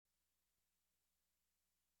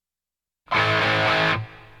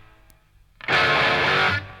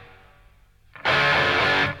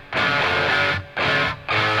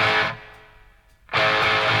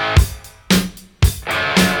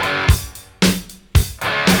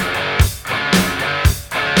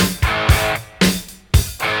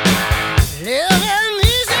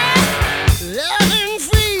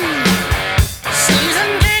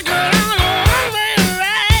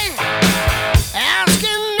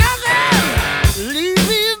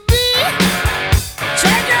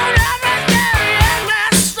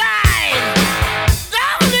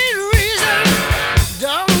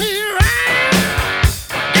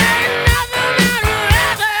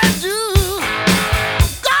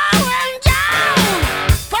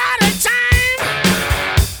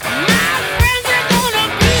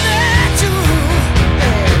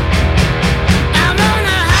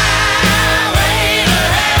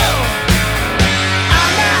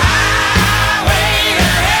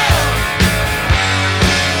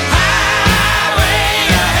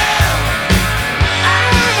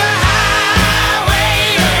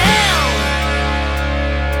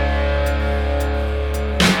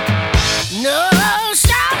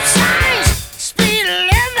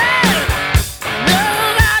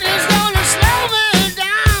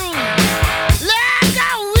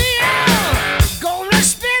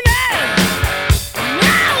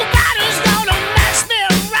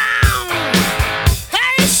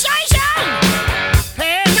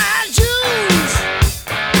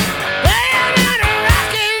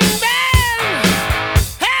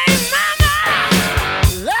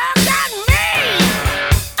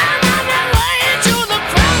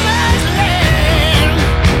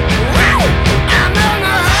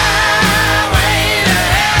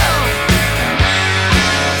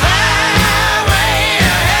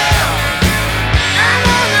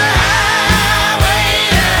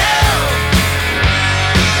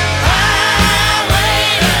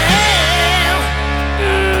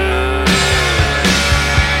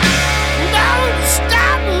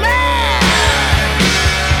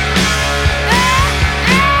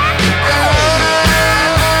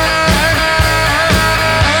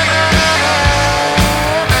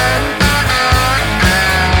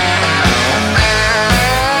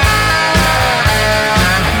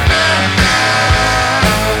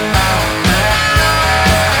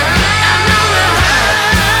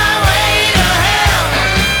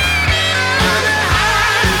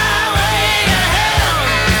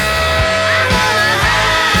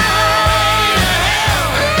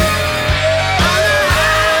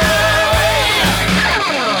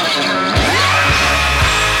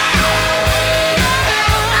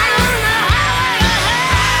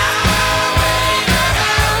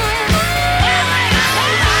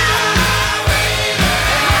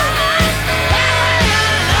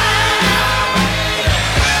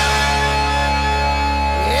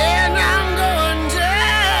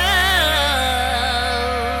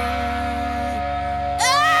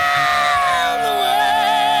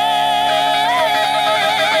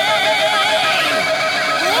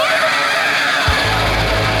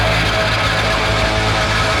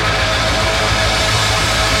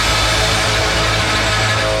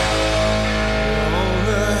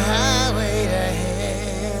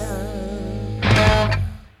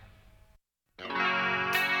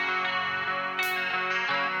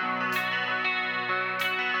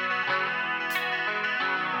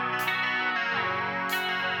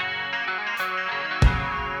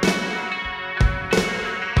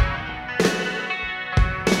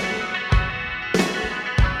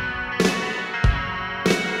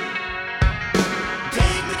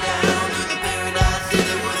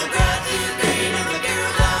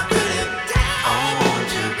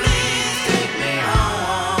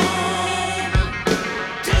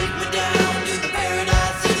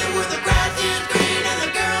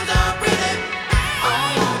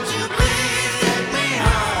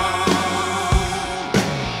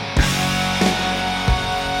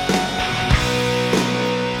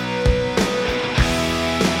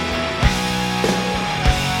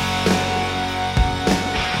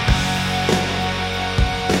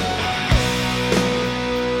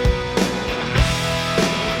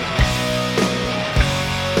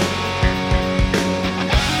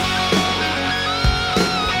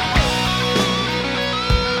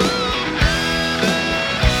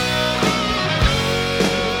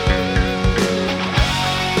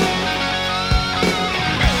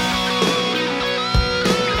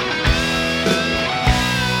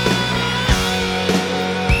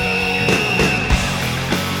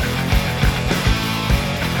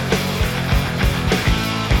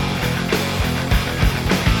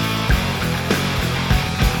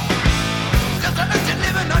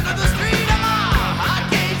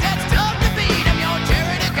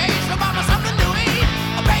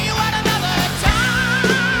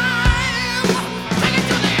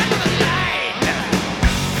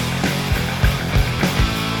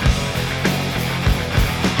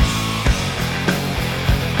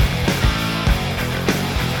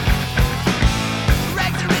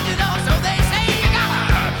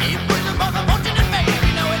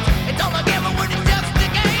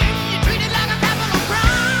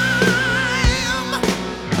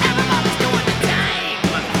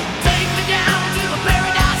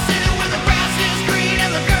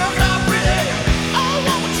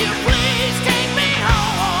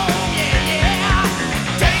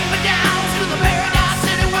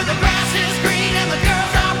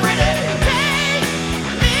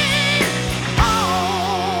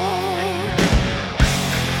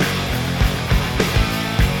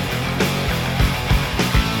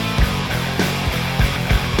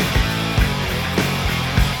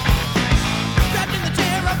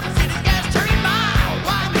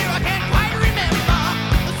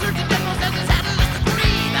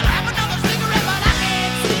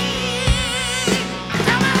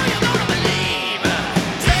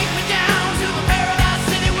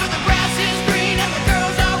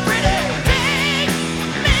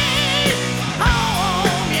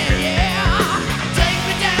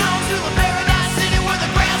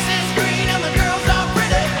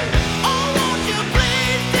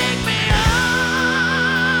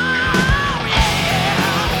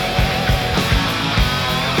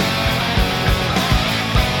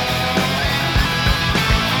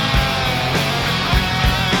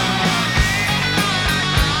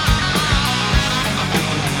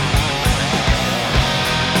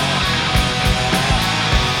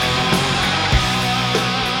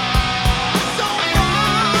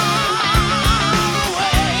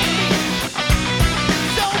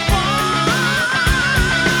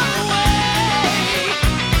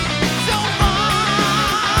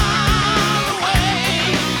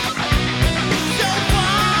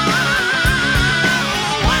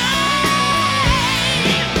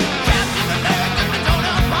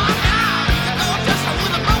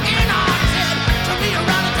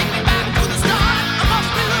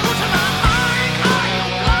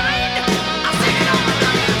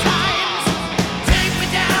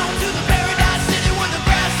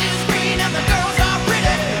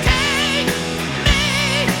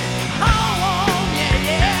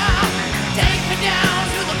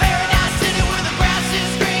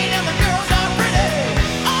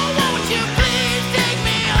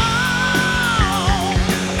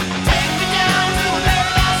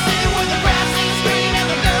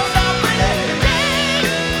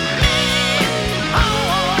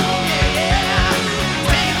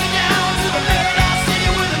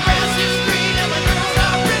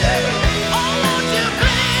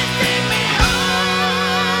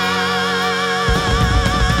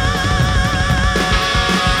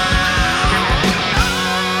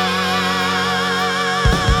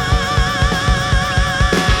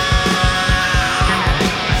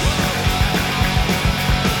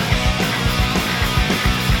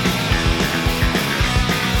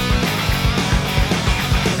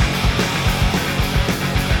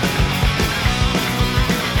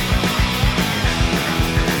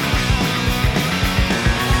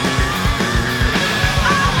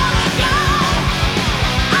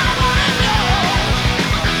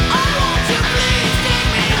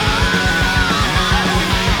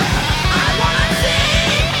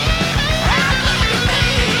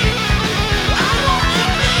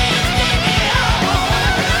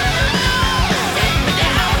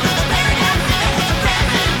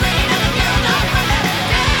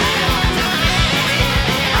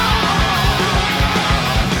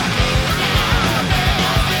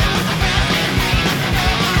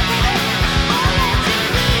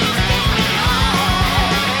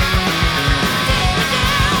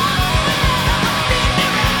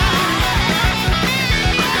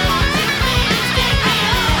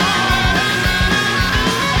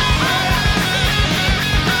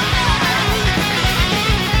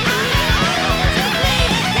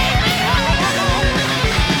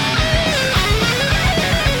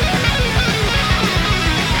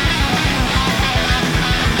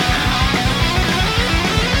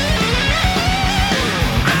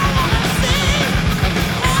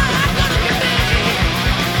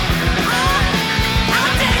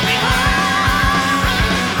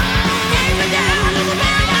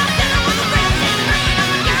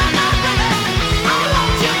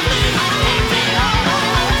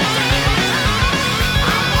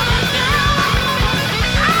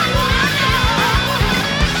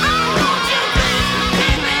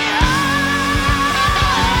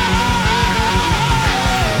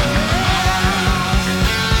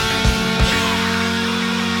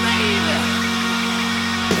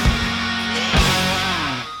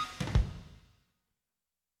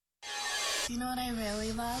You know what I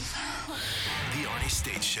really love? The Arnie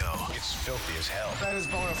State Show. It's filthy as hell. That is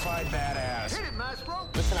bona fide badass. Hit it, maestro.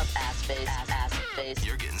 Listen up, ass face, ass face.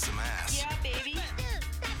 You're getting some ass. Yeah, baby.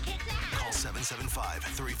 Call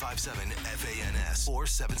 775-357-FANS or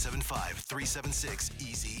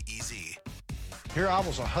 775-376-EASY-EASY. Here I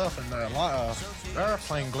was huffing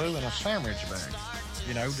airplane glue in a sandwich bag.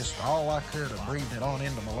 You know, just all I could of breathing it on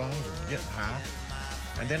into my lungs and getting high.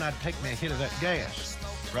 And then I'd take me a hit of that gas.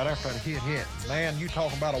 Right after I'd hit. Man, you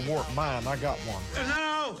talking about a warped mind, I got one. And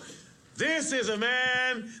now, this is a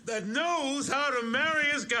man that knows how to marry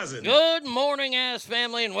his cousin. Good morning, ass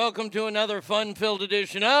family, and welcome to another fun-filled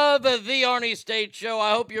edition of the Arnie State Show.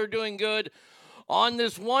 I hope you're doing good on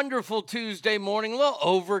this wonderful Tuesday morning. A little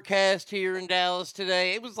overcast here in Dallas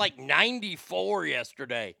today. It was like 94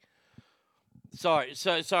 yesterday. Sorry,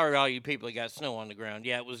 all you people that got snow on the ground.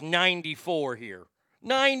 Yeah, it was 94 here.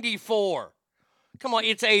 94. Come on,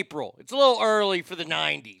 it's April. It's a little early for the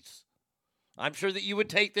 90s. I'm sure that you would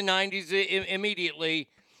take the 90s immediately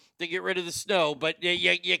to get rid of the snow, but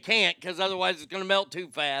you can't because otherwise it's going to melt too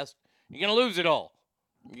fast. You're going to lose it all.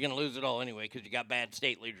 You're going to lose it all anyway because you got bad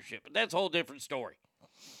state leadership, but that's a whole different story.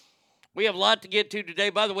 We have a lot to get to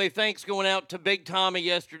today. By the way, thanks going out to Big Tommy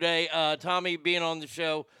yesterday. Tommy being on the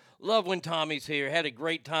show. Love when Tommy's here. Had a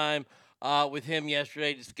great time with him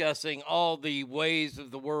yesterday discussing all the ways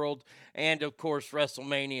of the world and, of course,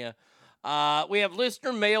 WrestleMania. We have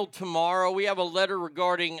listener mail tomorrow. We have a letter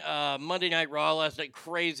regarding Monday Night Raw last night.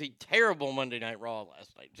 Crazy, terrible Monday Night Raw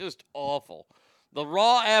last night. Just awful. The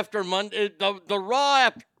Raw after Monday, the Raw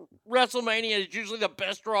after WrestleMania is usually the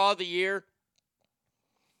best Raw of the year.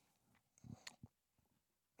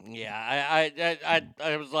 Yeah,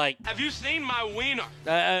 I was like, have you seen my wiener?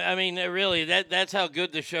 I mean, really, that's how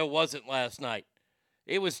good the show wasn't last night.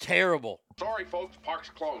 It was terrible. Sorry, folks, park's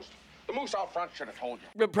closed. The moose out front should have told you.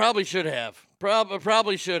 But probably should have.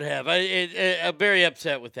 Probably should have. I'm very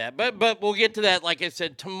upset with that. But we'll get to that, like I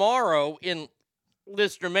said, tomorrow in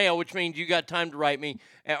listener mail, which means you got time to write me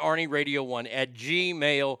at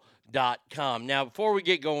ArnieRadio1@gmail.com. Now, before we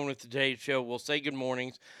get going with today's show, we'll say good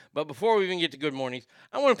mornings. But before we even get to good mornings,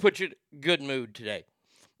 I want to put you in a good mood today.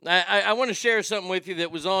 I want to share something with you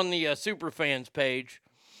that was on the Superfans page.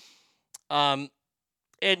 And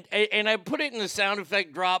I put it in the sound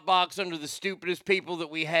effect drop box under the stupidest people that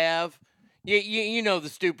we have. You know the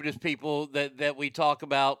stupidest people that we talk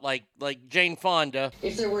about, like Jane Fonda.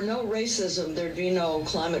 If there were no racism, there'd be no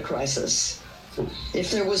climate crisis.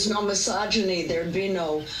 If there was no misogyny, there'd be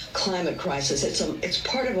no climate crisis. It's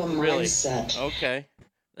part of a mindset. Really? Okay.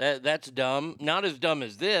 That's dumb. Not as dumb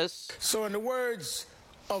as this. So in the words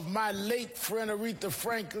of my late friend Aretha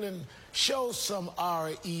Franklin, show some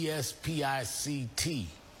RESPICT.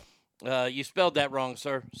 You spelled that wrong,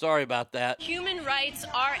 sir. Sorry about that. Human rights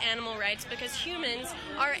are animal rights because humans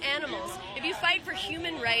are animals. If you fight for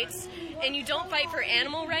human rights and you don't fight for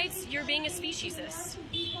animal rights, you're being a speciesist.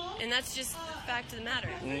 And that's just the fact of the matter.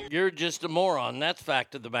 You're just a moron. That's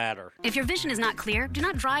fact of the matter. If your vision is not clear, do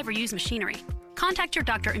not drive or use machinery. Contact your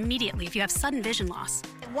doctor immediately if you have sudden vision loss.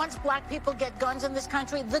 Once black people get guns in this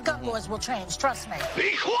country, the gun laws will change. Trust me.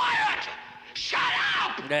 Be quiet! Shut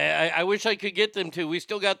up! I wish I could get them to. We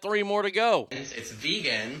still got 3 more to go. It's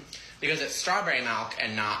vegan because it's strawberry milk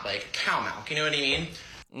and not like cow milk. You know what I mean?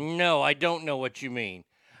 No, I don't know what you mean.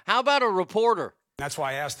 How about a reporter? That's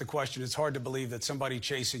why I asked the question. It's hard to believe that somebody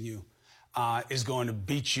chasing you is going to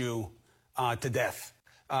beat you to death.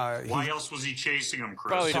 Why else was he chasing him,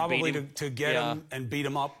 Chris? Probably to get him and beat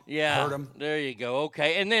him up, hurt him. There you go.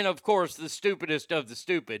 Okay. And then, of course, the stupidest of the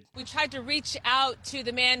stupid. We tried to reach out to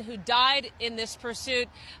the man who died in this pursuit.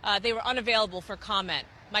 They were unavailable for comment.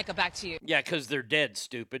 Micah, back to you. Yeah, because they're dead,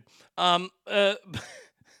 stupid. But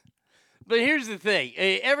here's the thing.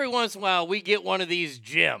 Every once in a while, we get one of these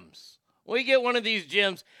gems.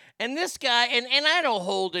 And this guy, and I don't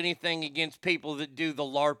hold anything against people that do the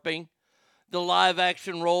LARPing. The live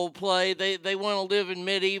action role play, they want to live in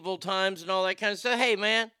medieval times and all that kind of stuff. Hey,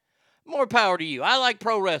 man, more power to you. I like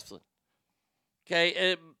pro wrestling.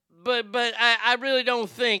 Okay, but I really don't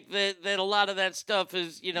think that a lot of that stuff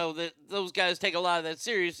is, that those guys take a lot of that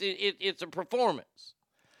serious. It's a performance.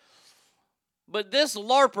 But this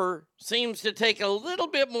LARPer seems to take a little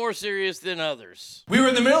bit more serious than others. We were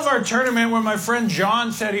in the middle of our tournament where my friend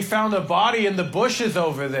John said he found a body in the bushes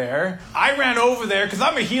over there. I ran over there because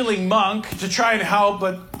I'm a healing monk to try and help,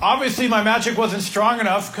 but obviously my magic wasn't strong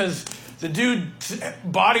enough because the dude's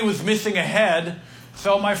body was missing a head.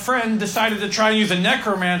 So my friend decided to try and use a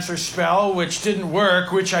necromancer spell, which didn't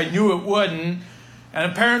work, which I knew it wouldn't. And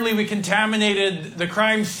apparently we contaminated the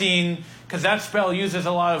crime scene because that spell uses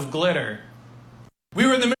a lot of glitter. We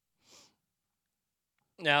were in the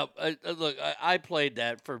Now, look, I played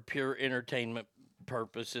that for pure entertainment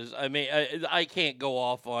purposes. I mean, I can't go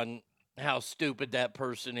off on how stupid that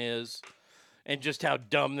person is and just how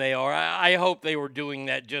dumb they are. I hope they were doing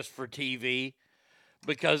that just for TV,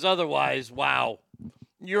 because otherwise, wow,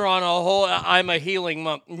 you're on a whole I'm a healing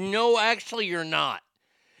monk. No, actually, you're not.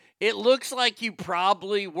 It looks like you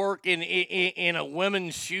probably work in a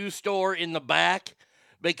women's shoe store in the back,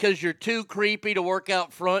 because you're too creepy to work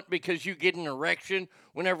out front because you get an erection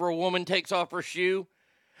whenever a woman takes off her shoe.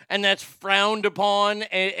 And that's frowned upon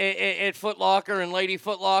at Foot Locker and Lady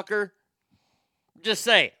Foot Locker. Just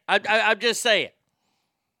say it. I'm just saying.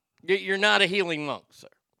 You're not a healing monk, sir.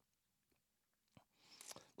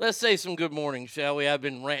 Let's say some good morning, shall we? I've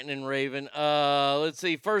been ranting and raving. Let's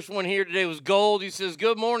see. First one here today was Gold. He says,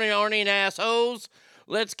 good morning, Arnie and assholes.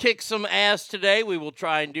 Let's kick some ass today. We will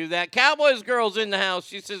try and do that. Cowboys Girl's in the house.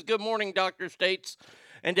 She says, good morning, Dr. States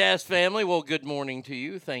and Ass family. Well, good morning to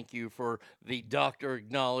you. Thank you for the doctor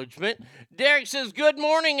acknowledgement. Derek says, good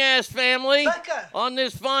morning, Ass family. Becca. On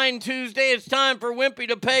this fine Tuesday, it's time for Wimpy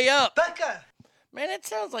to pay up. Becca. Man, it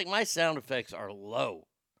sounds like my sound effects are low.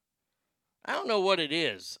 I don't know what it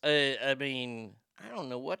is. I mean, I don't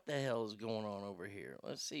know what the hell is going on over here.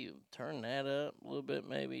 Let's see. Turn that up a little bit,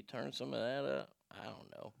 maybe. Turn some of that up. I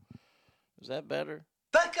don't know. Is that better?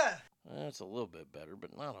 Becca! That's a little bit better,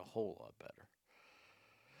 but not a whole lot better.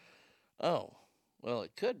 Oh, well,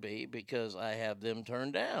 it could be because I have them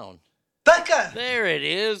turned down. Becca! There it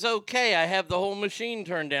is. Okay, I have the whole machine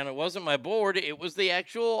turned down. It wasn't my board. It was the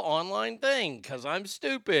actual online thing, because I'm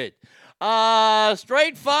stupid.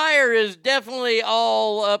 Straight Fire is definitely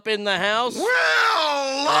all up in the house.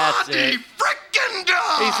 Well, Lottie frickin'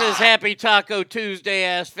 dog! He says, happy Taco Tuesday,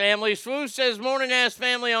 ass family. Swoosh says, morning, ass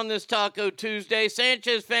family on this Taco Tuesday.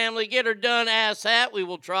 Sanchez family, get her done, ass hat. We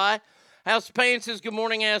will try. House of Pain says, good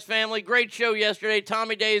morning, ass family. Great show yesterday.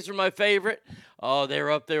 Tommy Days are my favorite. Oh,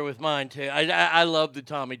 they're up there with mine, too. I love the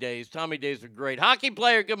Tommy Days. Tommy Days are great. Hockey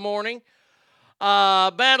player, good morning.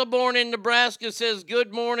 Battleborn in Nebraska says,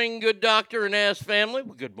 good morning, good doctor and ass family.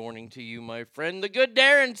 Well, good morning to you, my friend. The good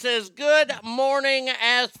Darren says, good morning,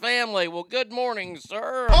 ass family. Well, good morning,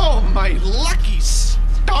 sir. Oh, my lucky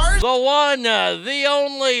stars. The one, the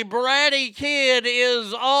only bratty kid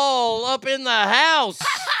is all up in the house. A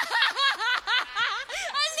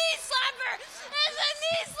knee slapper! It's a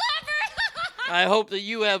knee slapper! I hope that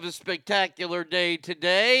you have a spectacular day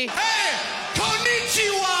today. Hey,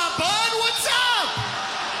 konnichiwa, bud. What's up?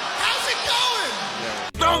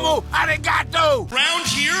 Domo arigato. Round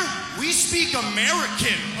here, we speak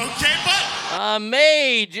American, okay, bud?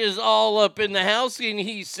 Mage is all up in the house, and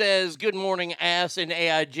he says, good morning, ass in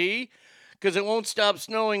AIG, because it won't stop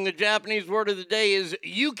snowing. The Japanese word of the day is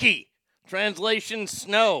yuki. Translation,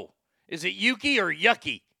 snow. Is it yuki or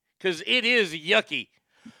yucky? Because it is yucky.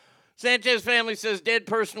 Sanchez family says, dead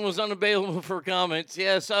person was unavailable for comments.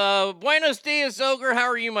 Yes, buenos dias, Ogre. How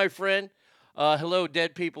are you, my friend? Hello,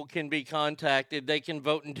 dead people can be contacted. They can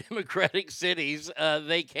vote in democratic cities.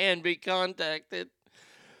 They can be contacted.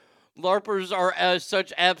 LARPers are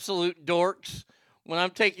such absolute dorks. When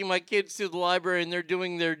I'm taking my kids to the library and they're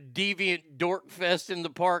doing their deviant dork fest in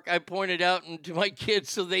the park, I point it out to my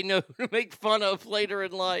kids so they know who to make fun of later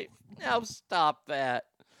in life. Now stop that.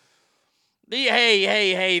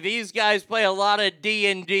 Hey, these guys play a lot of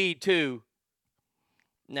D&D too.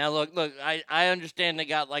 Now, look, I understand they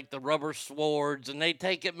got, like, the rubber swords, and they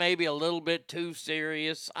take it maybe a little bit too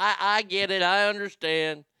serious. I get it. I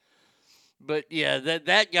understand. But, yeah,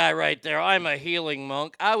 that guy right there, I'm a healing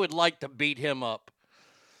monk. I would like to beat him up.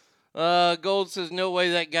 Gold says, no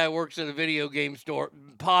way that guy works at a video game store.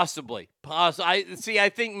 Possibly.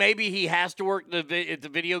 I think maybe he has to work at the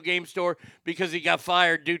video game store because he got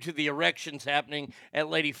fired due to the erections happening at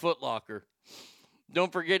Lady Foot Locker.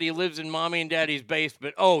 Don't forget he lives in Mommy and Daddy's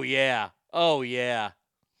basement. Oh, yeah.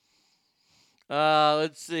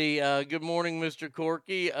 Let's see. Good morning, Mr.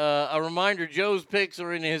 Corky. A reminder, Joe's picks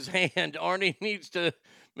are in his hand. Arnie needs to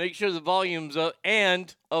make sure the volume's up.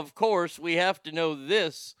 And, of course, we have to know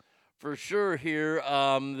this for sure here,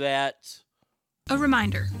 that... A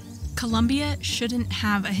reminder. Colombia shouldn't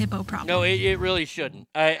have a hippo problem. No, it really shouldn't.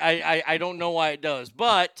 I don't know why it does,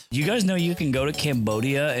 but... You guys know you can go to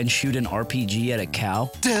Cambodia and shoot an RPG at a cow?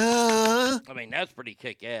 Duh! I mean, that's pretty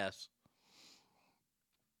kick-ass.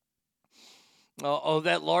 Oh,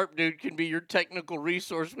 that LARP dude can be your technical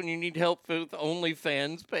resource when you need help with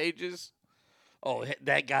OnlyFans pages. Oh,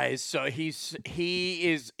 that guy is so... He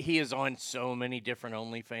is on so many different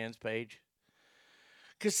OnlyFans pages.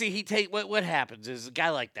 Because, see, what happens is a guy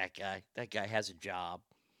like that guy has a job.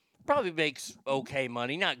 Probably makes okay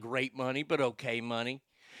money. Not great money, but okay money.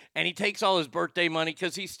 And he takes all his birthday money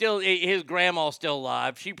because his grandma's still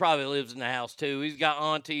alive. She probably lives in the house too. He's got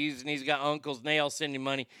aunties and he's got uncles and they all send him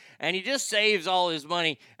money. And he just saves all his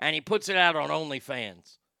money and he puts it out on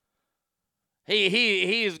OnlyFans.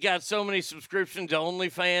 He has got so many subscriptions to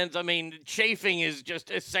OnlyFans. I mean, chafing is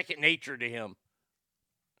just a second nature to him.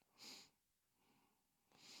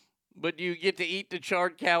 But do you get to eat the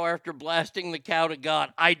charred cow after blasting the cow to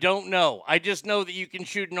God? I don't know. I just know that you can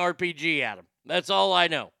shoot an RPG at him. That's all I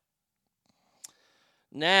know.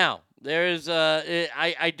 Now, there's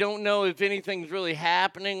I don't know if anything's really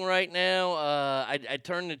happening right now. I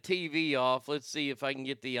turned the TV off. Let's see if I can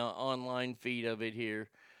get the online feed of it here.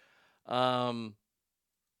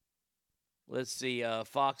 Let's see,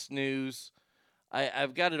 Fox News.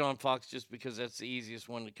 I've got it on Fox just because that's the easiest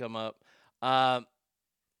one to come up.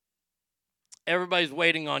 Everybody's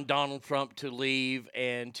waiting on Donald Trump to leave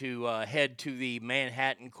and to head to the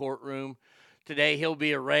Manhattan courtroom. Today he'll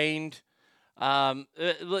be arraigned.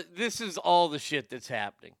 This is all the shit that's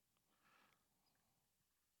happening.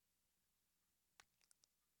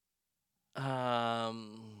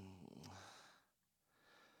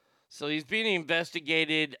 So he's being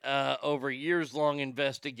investigated over a years-long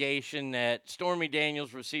investigation that Stormy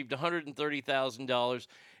Daniels received $130,000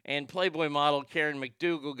 and Playboy model Karen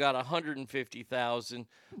McDougal got $150,000.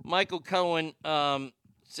 Michael Cohen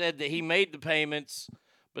said that he made the payments,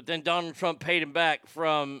 but then Donald Trump paid him back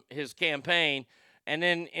from his campaign. And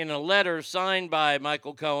then in a letter signed by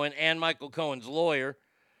Michael Cohen and Michael Cohen's lawyer,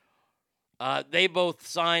 they both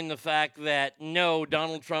signed the fact that, no,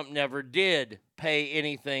 Donald Trump never did pay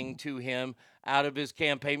anything to him out of his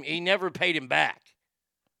campaign. He never paid him back.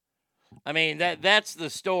 I mean, that's the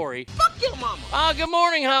story. Fuck your mama. Good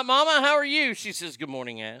morning, hot mama. How are you? She says, good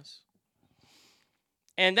morning, ass.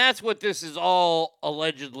 And that's what this is all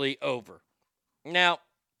allegedly over. Now,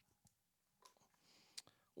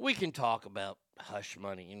 we can talk about hush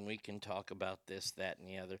money, and we can talk about this, that, and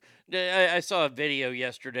the other. I saw a video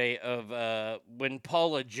yesterday of when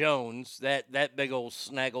Paula Jones, that big old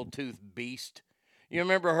snaggletooth beast, you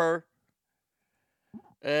remember her?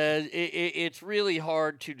 It's really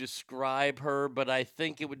hard to describe her, but I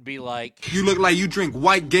think it would be like... You look like you drink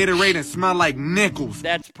white Gatorade and smell like nickels.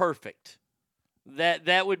 That's perfect.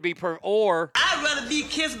 That would be perfect. Or... I'd rather be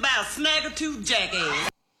kissed by a snaggletooth jackass.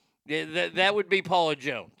 That would be Paula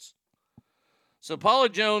Jones. So Paula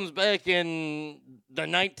Jones back in the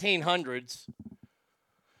 1900s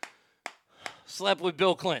slept with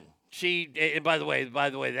Bill Clinton. By the way,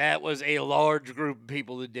 that was a large group of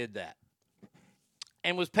people that did that.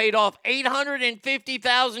 And was paid off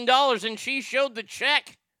 $850,000, and she showed the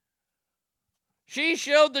check. She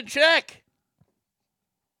showed the check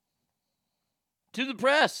to the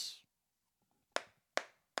press.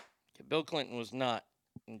 Bill Clinton was not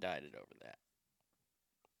indicted over that.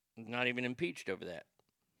 Not even impeached over that.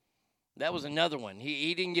 That was another one.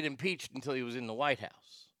 He didn't get impeached until he was in the White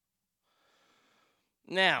House.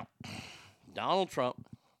 Now, Donald Trump's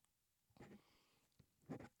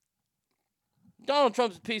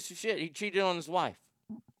a piece of shit. He cheated on his wife.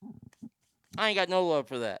 I ain't got no love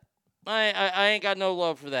for that. I ain't got no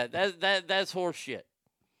love for that. That's horse shit.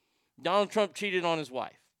 Donald Trump cheated on his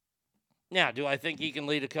wife. Now, do I think he can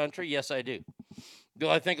lead a country? Yes, I do. Do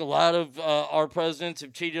I think a lot of our presidents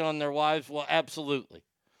have cheated on their wives? Well, absolutely.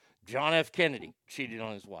 John F. Kennedy cheated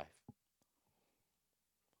on his wife.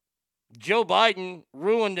 Joe Biden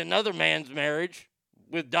ruined another man's marriage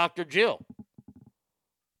with Dr. Jill.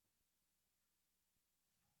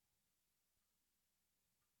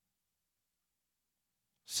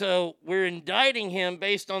 So we're indicting him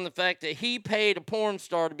based on the fact that he paid a porn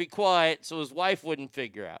star to be quiet so his wife wouldn't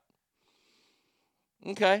figure out.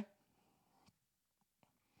 Okay.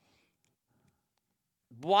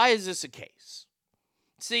 Why is this a case?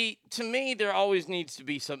 See, to me, there always needs to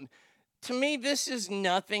be something. To me, this is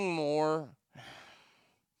nothing more.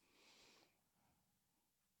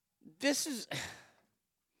 This is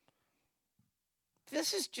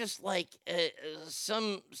just like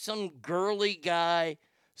some girly guy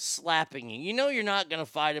slapping you. You know you're not going to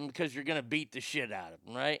fight him because you're going to beat the shit out of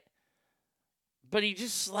him, right? But he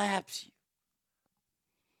just slaps you.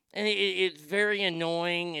 And it's very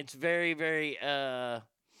annoying. It's very, very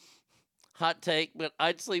hot take, but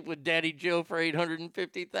I'd sleep with Daddy Joe for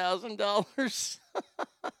 $850,000.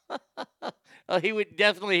 He would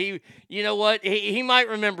definitely, you know what? He might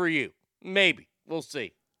remember you. Maybe. We'll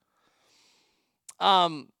see.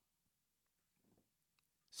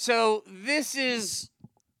 So this is,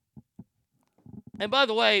 and by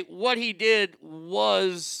the way, what he did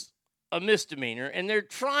was a misdemeanor, and they're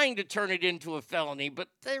trying to turn it into a felony, but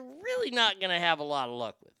they're really not going to have a lot of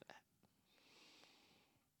luck with that.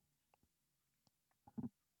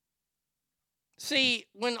 See,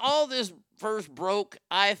 when all this first broke,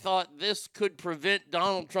 I thought this could prevent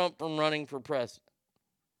Donald Trump from running for president.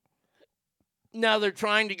 Now they're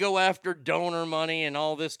trying to go after donor money and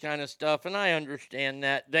all this kind of stuff, and I understand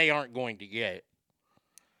that. They aren't going to get it.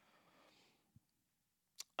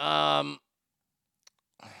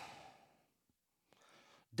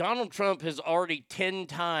 Donald Trump has already 10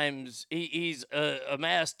 times, he's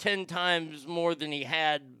amassed 10 times more than he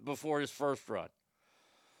had before his first run.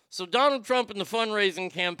 So Donald Trump in the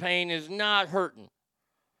fundraising campaign is not hurting.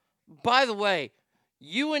 By the way,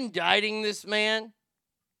 you indicting this man,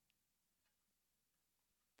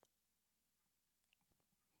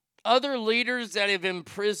 other leaders that have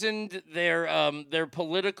imprisoned their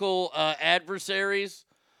political adversaries,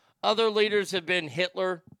 other leaders have been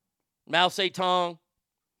Hitler, Mao Zedong,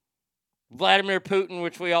 Vladimir Putin,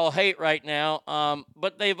 which we all hate right now,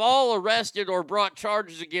 but they've all arrested or brought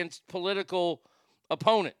charges against political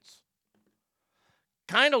opponents.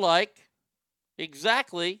 Kind of like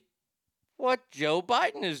exactly what Joe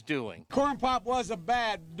Biden is doing. Corn Pop was a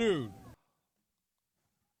bad dude.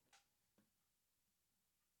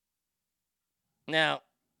 Now,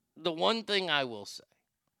 the one thing I will say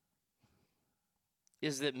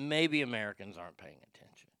is that maybe Americans aren't paying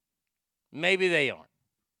attention. Maybe they aren't.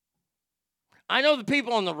 I know the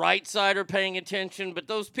people on the right side are paying attention, but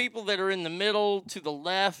those people that are in the middle to the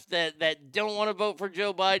left that don't want to vote for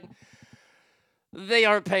Joe Biden, they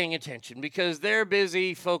aren't paying attention because they're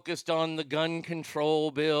busy focused on the gun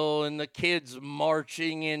control bill and the kids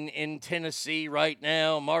marching in Tennessee right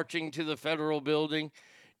now, marching to the federal building.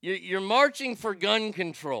 You're marching for gun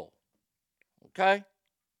control, okay?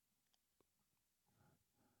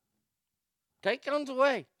 Take guns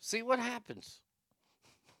away. See what happens.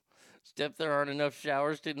 Steph, there aren't enough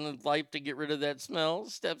showers in life to get rid of that smell.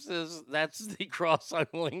 Steph says, that's the cross I'm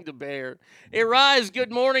willing to bear. Hey, Rise,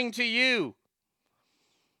 good morning to you.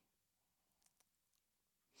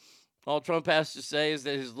 All Trump has to say is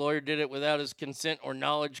that his lawyer did it without his consent or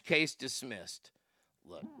knowledge. Case dismissed.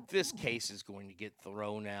 Look, this case is going to get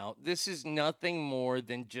thrown out. This is nothing more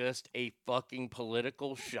than just a fucking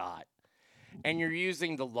political shot. And you're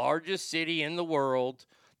using the largest city in the world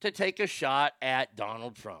to take a shot at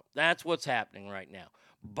Donald Trump. That's what's happening right now.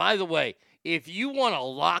 By the way, if you want to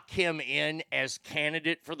lock him in as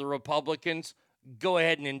candidate for the Republicans, go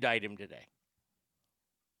ahead and indict him today.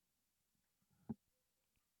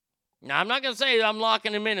 Now, I'm not going to say I'm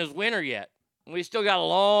locking him in as winner yet. We still got a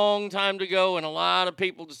long time to go and a lot of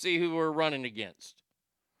people to see who we're running against.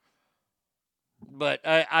 But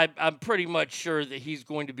I'm pretty much sure that he's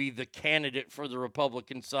going to be the candidate for the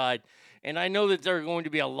Republican side. And I know that there are going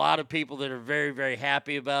to be a lot of people that are very, very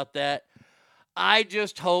happy about that. I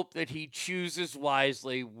just hope that he chooses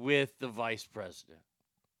wisely with the vice president.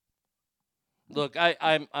 Look,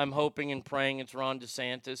 I'm hoping and praying it's Ron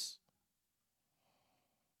DeSantis.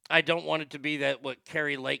 I don't want it to be that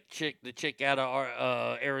Carrie Lake chick, the chick out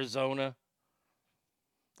of Arizona.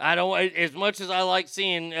 I don't, as much as I like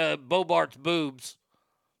seeing Bobart's boobs,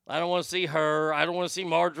 I don't want to see her. I don't want to see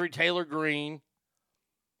Marjorie Taylor Greene,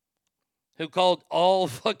 who called all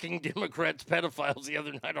fucking Democrats pedophiles the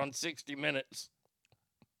other night on 60 Minutes.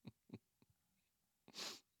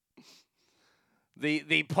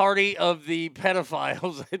 The party of the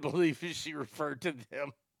pedophiles, I believe she referred to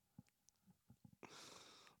them.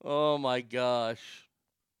 Oh, my gosh.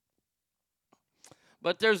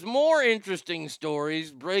 But there's more interesting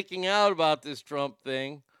stories breaking out about this Trump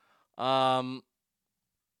thing.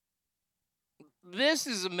 This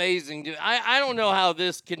is amazing, dude. I don't know how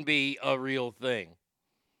this can be a real thing.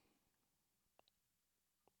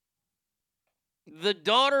 The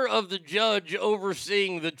daughter of the judge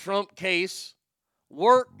overseeing the Trump case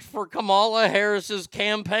worked for Kamala Harris's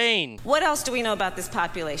campaign. What else do we know about this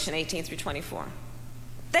population, 18 through 24?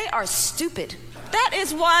 They are stupid. That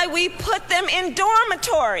is why we put them in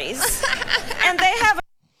dormitories. And they have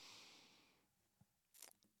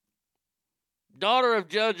daughter of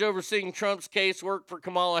judge overseeing Trump's case worked for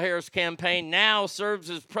Kamala Harris campaign, now serves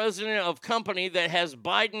as president of company that has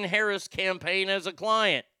Biden-Harris campaign as a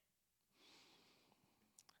client.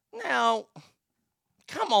 Now,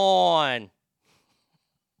 come on.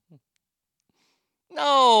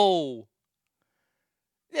 No.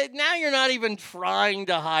 Now you're not even trying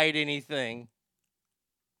to hide anything.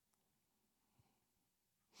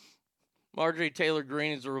 Marjorie Taylor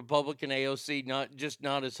Greene is a Republican AOC,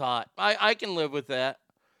 not as hot. I can live with that.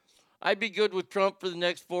 I'd be good with Trump for the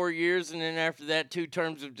next 4 years, and then after that, 2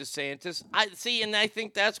 terms of DeSantis. I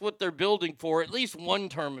think that's what they're building for, at least 1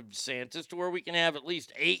 term of DeSantis, to where we can have at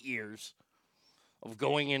least 8 years of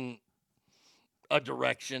going in a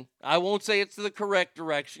direction. I won't say it's the correct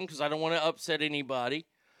direction because I don't want to upset anybody,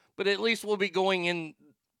 but at least we'll be going in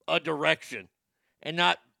a direction and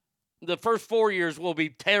not the first 4 years we'll be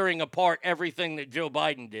tearing apart everything that Joe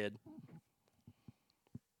Biden did.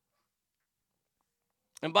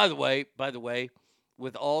 And by the way,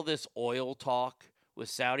 with all this oil talk, with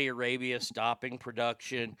Saudi Arabia stopping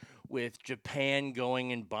production, with Japan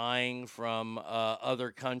going and buying from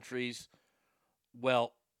other countries,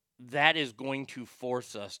 well, that is going to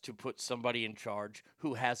force us to put somebody in charge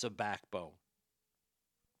who has a backbone.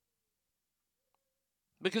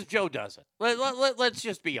 Because Joe doesn't. Let's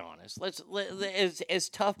just be honest. As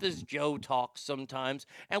tough as Joe talks sometimes,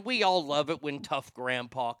 and we all love it when tough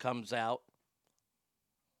grandpa comes out,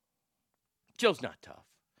 Joe's not tough.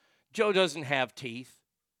 Joe doesn't have teeth.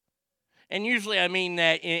 And usually I mean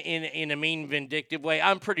that in a mean, vindictive way.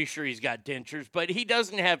 I'm pretty sure he's got dentures, but he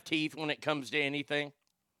doesn't have teeth when it comes to anything.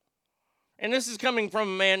 And this is coming from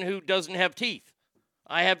a man who doesn't have teeth.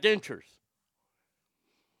 I have dentures.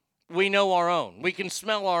 We know our own. We can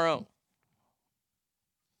smell our own.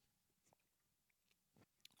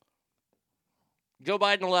 Joe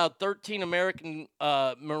Biden allowed 13 American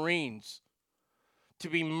Marines to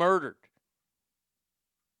be murdered.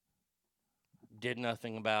 Did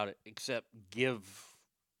nothing about it except give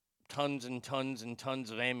tons and tons and tons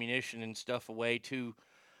of ammunition and stuff away to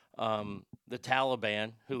the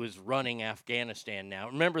Taliban, who is running Afghanistan now.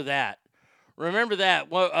 Remember that.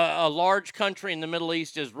 A large country in the Middle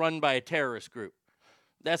East is run by a terrorist group.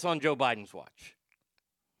 That's on Joe Biden's watch.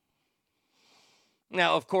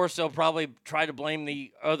 Now, of course, they'll probably try to blame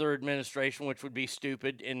the other administration, which would be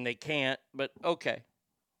stupid, and they can't, but okay.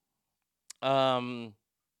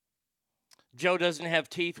 Joe doesn't have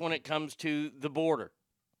teeth when it comes to the border.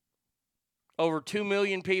 Over 2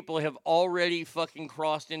 million people have already fucking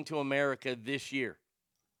crossed into America this year.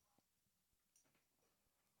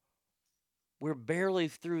 We're barely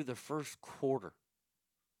through the first quarter.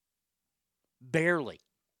 Barely.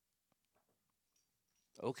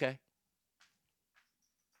 Okay.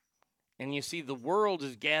 And you see, the world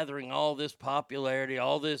is gathering all this popularity,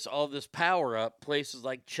 all this power up, places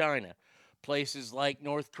like China, places like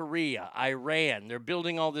North Korea, Iran. They're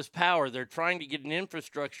building all this power. They're trying to get an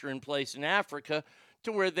infrastructure in place in Africa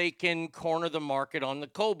to where they can corner the market on the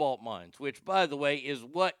cobalt mines, which, by the way, is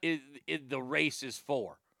what the race is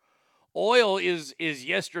for. Oil is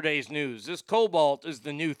yesterday's news. This cobalt is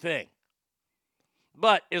the new thing.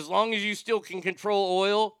 But as long as you still can control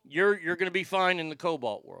oil, you're going to be fine in the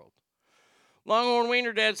cobalt world. Longhorn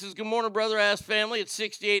Wiener Dad says, good morning, brother ass family. It's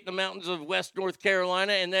 68 in the mountains of West North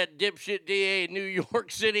Carolina, and that dipshit DA in New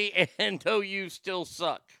York City and OU still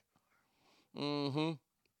suck. So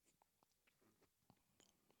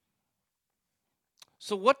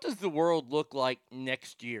what does the world look like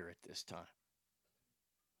next year at this time?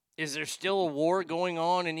 Is there still a war going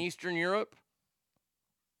on in Eastern Europe?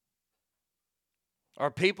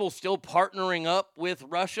 Are people still partnering up with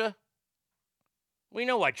Russia? We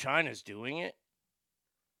know why China's doing it.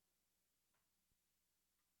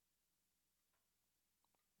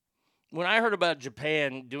 When I heard about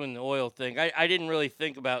Japan doing the oil thing, I didn't really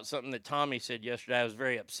think about something that Tommy said yesterday. I was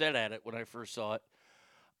very upset at it when I first saw it.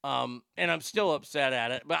 And I'm still upset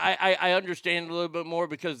at it. But I understand a little bit more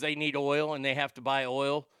because they need oil and they have to buy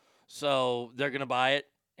oil. So they're going to buy it.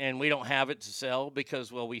 And we don't have it to sell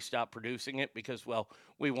because, well, we stopped producing it because, well,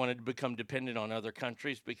 we wanted to become dependent on other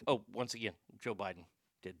countries. Once again, Joe Biden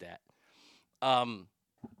did that. How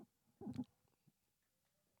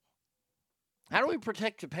do we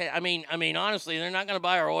protect Japan? I mean, honestly, they're not going to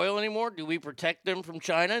buy our oil anymore. Do we protect them from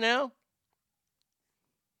China now?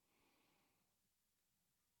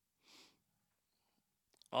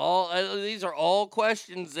 These are all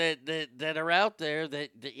questions that are out there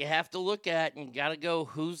that you have to look at and got to go,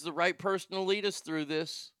 who's the right person to lead us through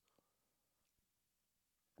this?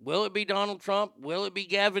 Will it be Donald Trump? Will it be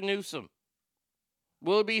Gavin Newsom?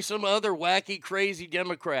 Will it be some other wacky, crazy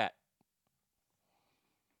Democrat?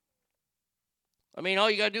 I mean, all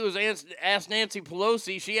you got to do is ask Nancy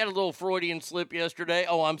Pelosi. She had a little Freudian slip yesterday.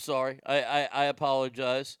 Oh, I'm sorry. I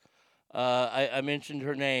apologize. I mentioned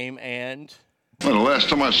her name and... Well, the last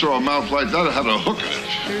time I saw a mouth like that, it had a hook in it.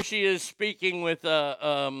 Here she is speaking with,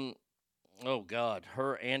 oh, God,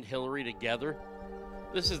 her and Hillary together.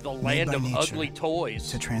 This is the land of ugly toys.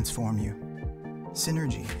 To transform you.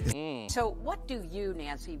 Synergy. So what do you,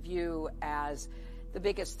 Nancy, view as the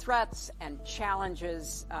biggest threats and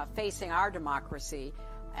challenges facing our democracy?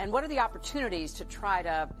 And what are the opportunities to try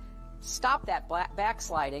to stop that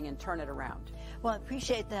backsliding and turn it around? Well, I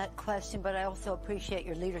appreciate that question, but I also appreciate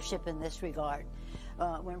your leadership in this regard.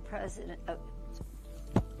 When President...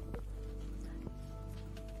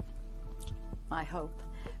 I hope.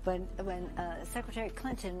 When Secretary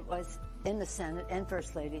Clinton was in the Senate and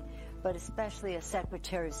First Lady, but especially as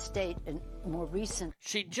Secretary of State and more recent.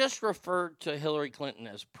 She just referred to Hillary Clinton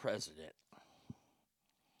as president.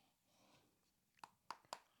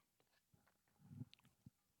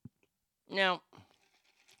 Now,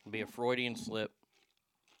 it'll be a Freudian slip.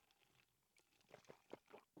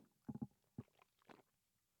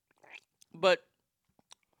 But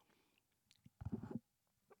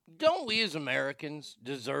don't we as Americans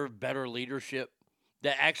deserve better leadership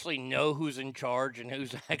that actually know who's in charge and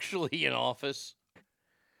who's actually in office?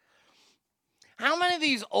 How many of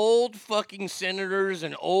these old fucking senators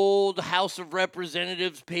and old House of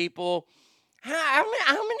Representatives people, how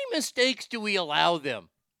many mistakes do we allow them?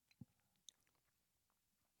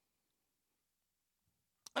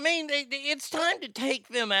 I mean, it's time to take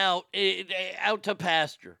them out to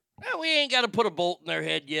pasture. We ain't got to put a bolt in their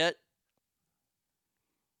head yet.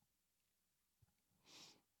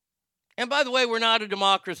 And by the way, we're not a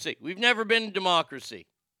democracy. We've never been a democracy.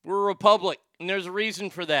 We're a republic, and there's a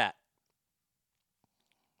reason for that.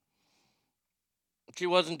 She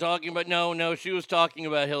wasn't talking about, no, she was talking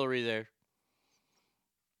about Hillary there.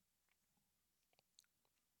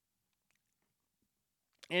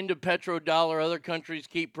 Into petrodollar, other countries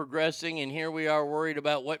keep progressing, and here we are worried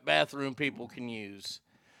about what bathroom people can use.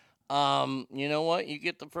 You know what? You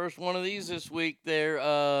get the first one of these this week there,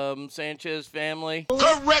 Sanchez family.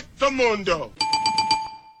 Correcto mundo.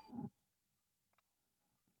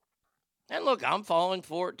 And look, I'm falling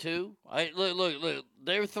for it too. Look.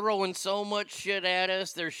 They're throwing so much shit at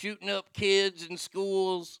us. They're shooting up kids in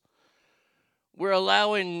schools. We're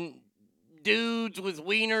allowing dudes with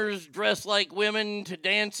wieners dressed like women to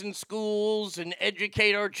dance in schools and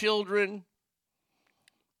educate our children.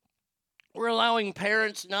 We're allowing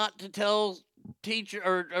parents not to tell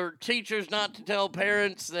or teachers not to tell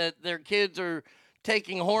parents that their kids are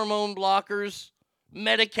taking hormone blockers,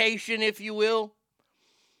 medication, if you will.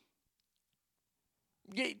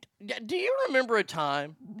 Do you remember a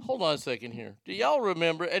time? Hold on a second here. Do y'all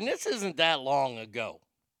remember? And this isn't that long ago.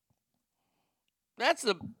 That's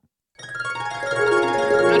about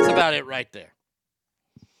it right there.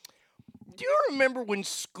 Do you remember when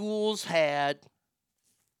schools had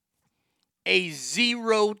a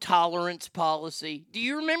zero tolerance policy? Do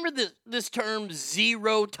you remember this term,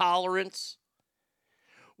 zero tolerance?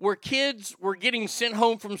 Where kids were getting sent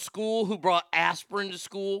home from school who brought aspirin to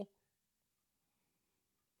school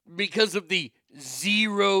because of the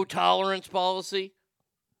zero tolerance policy?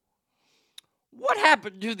 What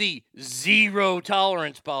happened to the zero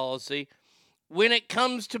tolerance policy when it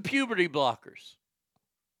comes to puberty blockers?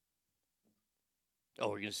 Oh,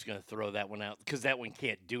 we're just going to throw that one out because that one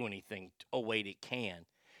can't do anything. Oh, wait, it can.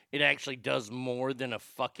 It actually does more than a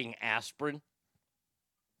fucking aspirin.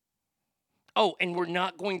 Oh, and we're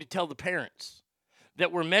not going to tell the parents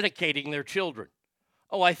that we're medicating their children.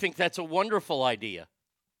 Oh, I think that's a wonderful idea.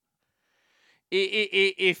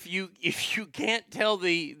 If you can't tell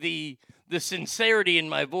the sincerity in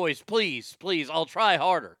my voice, please, I'll try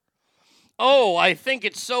harder. Oh, I think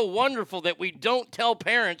it's so wonderful that we don't tell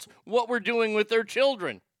parents what we're doing with their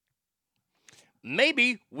children.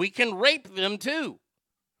 Maybe we can rape them too.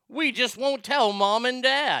 We just won't tell mom and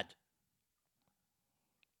dad.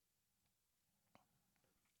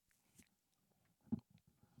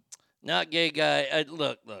 Not gay guy.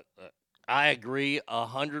 Look. I agree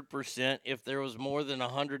 100%. If there was more than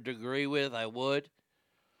 100 to agree with, I would.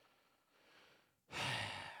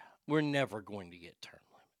 We're never going to get term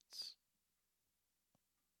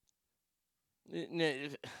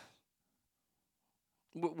limits.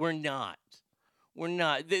 We're not.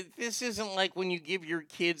 This isn't like when you give your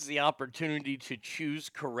kids the opportunity to choose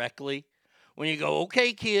correctly. When you go,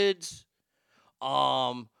 okay, kids,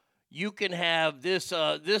 you can have this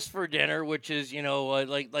for dinner, which is,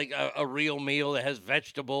 like a real meal that has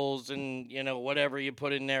vegetables and, whatever you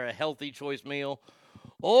put in there, a healthy choice meal.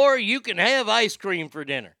 Or you can have ice cream for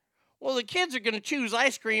dinner. Well, the kids are going to choose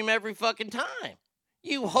ice cream every fucking time.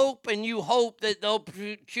 You hope that they'll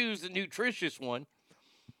choose the nutritious one.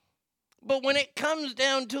 But when it comes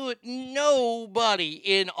down to it, nobody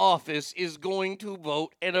in office is going to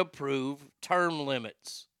vote and approve term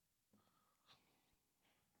limits.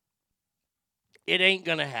 It ain't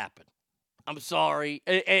going to happen. I'm sorry.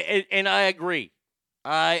 And I agree.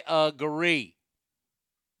 100%.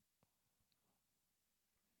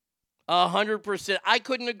 I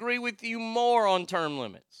couldn't agree with you more on term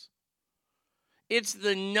limits. It's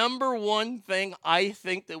the number one thing I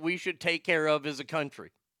think that we should take care of as a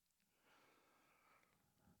country.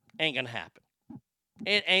 Ain't going to happen.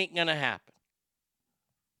 It ain't going to happen.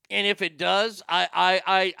 And if it does,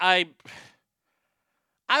 I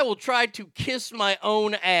I will try to kiss my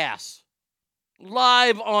own ass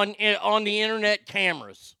live on the internet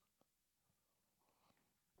cameras.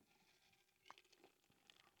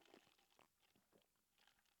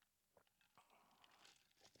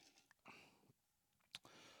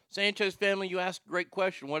 Sanchez family, you asked a great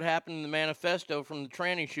question. What happened in the manifesto from the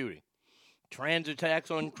tranny shooting? Trans attacks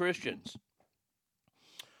on Christians.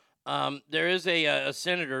 There is a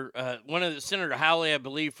senator, one of the Senator Howley, I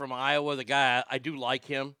believe, from Iowa. The guy, I do like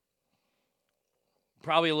him.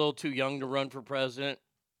 Probably a little too young to run for president.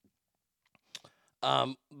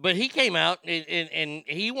 But he came out and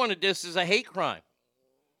he wanted this as a hate crime.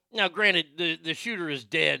 Now, granted, the shooter is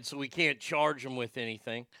dead, so we can't charge him with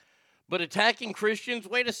anything. But attacking Christians,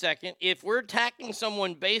 wait a second. If we're attacking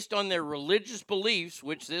someone based on their religious beliefs,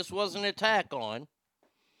 which this was an attack on,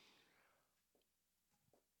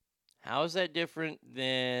 how is that different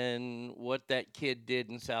than what that kid did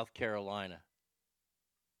in South Carolina?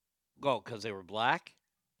 Oh, because they were black?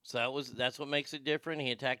 So that's what makes it different?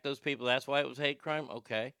 He attacked those people. That's why it was hate crime?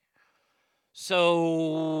 Okay.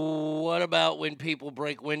 So what about when people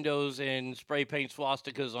break windows and spray paint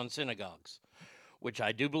swastikas on synagogues? Which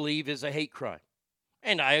I do believe is a hate crime.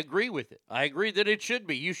 And I agree with it. I agree that it should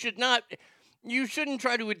be. You shouldn't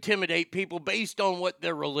try to intimidate people based on what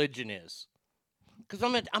their religion is. Because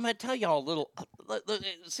I'm gonna tell y'all a little.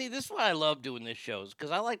 See, this is why I love doing this show, is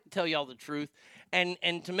because I like to tell y'all the truth and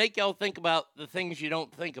to make y'all think about the things you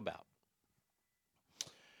don't think about.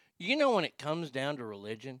 You know, when it comes down to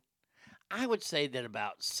religion, I would say that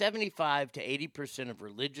about 75 to 80% of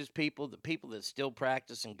religious people, the people that still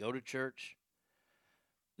practice and go to church,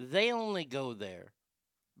 they only go there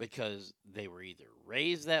because they were either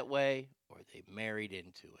raised that way or they married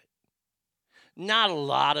into it. Not a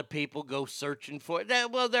lot of people go searching for it.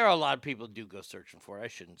 Well, there are a lot of people who do go searching for it. I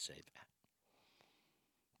shouldn't say that.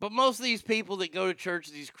 But most of these people that go to church,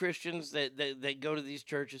 these Christians that go to these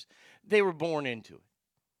churches, they were born into it.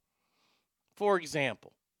 For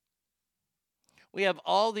example, we have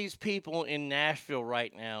all these people in Nashville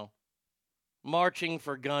right now marching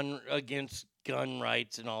for against gun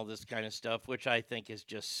rights and all this kind of stuff, which I think is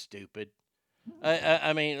just stupid.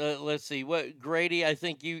 I mean, let's see. What Grady, I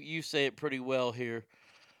think you say it pretty well here.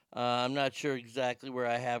 I'm not sure exactly where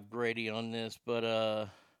I have Grady on this, but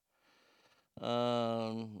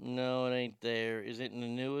no, it ain't there. Is it in the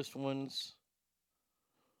newest ones?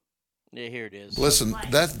 Yeah, here it is. Listen,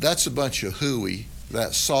 that's a bunch of hooey.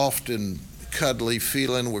 That soft and cuddly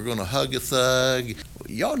feeling, we're going to hug a thug.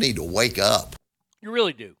 Y'all need to wake up. You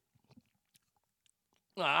really do.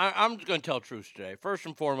 I'm just going to tell truth today. First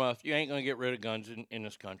and foremost, you ain't going to get rid of guns in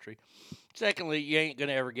this country. Secondly, you ain't going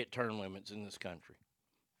to ever get term limits in this country.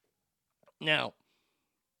 Now,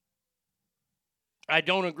 I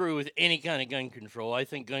don't agree with any kind of gun control. I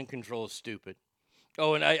think gun control is stupid.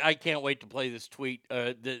 Oh, and I can't wait to play this tweet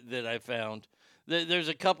that I found. There's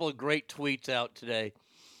a couple of great tweets out today.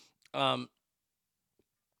 But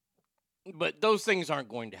those things aren't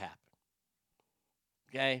going to happen.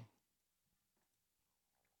 Okay?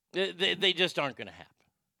 They just aren't going to happen.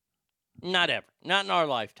 Not ever. Not in our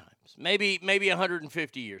lifetimes. Maybe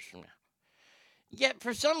 150 years from now. Yet,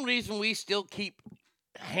 for some reason, we still keep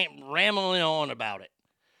rambling on about it.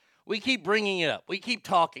 We keep bringing it up. We keep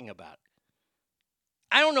talking about it.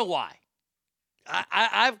 I don't know why.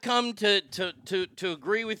 I've come to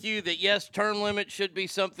agree with you that, yes, term limit should be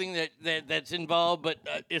something that's involved, but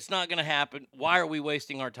it's not going to happen. Why are we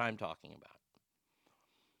wasting our time talking about it?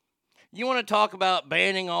 You want to talk about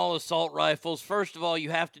banning all assault rifles? First of all, you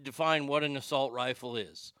have to define what an assault rifle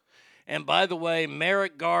is. And by the way,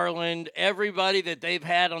 Merrick Garland, everybody that they've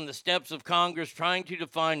had on the steps of Congress trying to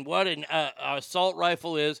define what an assault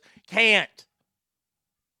rifle is, can't.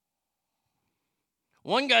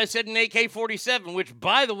 One guy said an AK-47, which,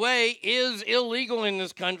 by the way, is illegal in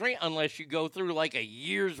this country unless you go through like a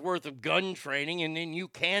year's worth of gun training, and then you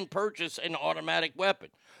can purchase an automatic weapon.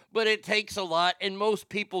 But it takes a lot, and most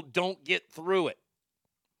people don't get through it.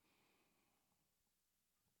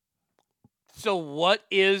 So what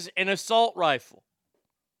is an assault rifle?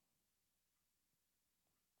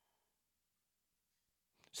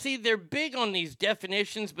 See, they're big on these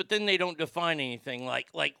definitions, but then they don't define anything like,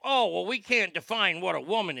 oh, well, we can't define what a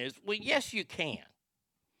woman is. Well, yes, you can.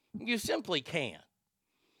 You simply can.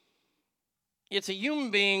 It's a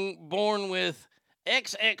human being born with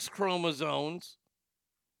XX chromosomes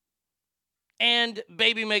and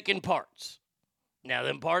baby-making parts. Now,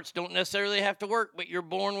 them parts don't necessarily have to work, but you're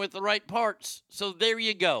born with the right parts. So there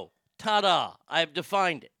you go. Ta-da. I've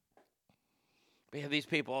defined it. We have these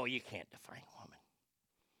people, oh, you can't define woman.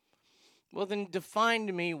 Well, then define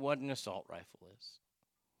to me what an assault rifle is.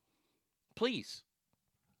 Please.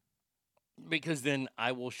 because then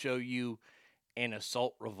I will show you an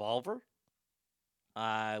assault revolver.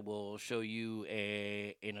 I will show you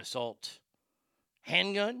an assault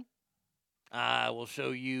handgun. I will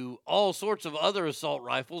show you all sorts of other assault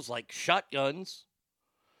rifles like shotguns.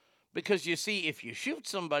 Because you see, if you shoot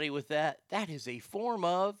somebody with that, that is a form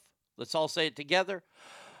of, let's all say it together,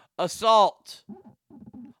 assault.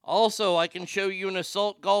 Also, I can show you an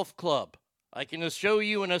assault golf club. I can show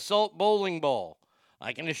you an assault bowling ball.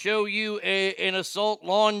 I can show you an assault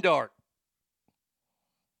lawn dart.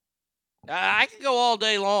 I could go all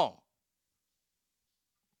day long.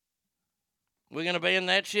 We're going to ban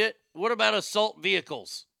that shit? What about assault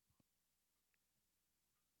vehicles?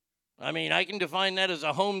 I mean, I can define that as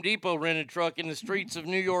a Home Depot rented truck in the streets of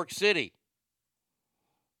New York City.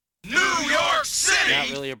 New York City! Not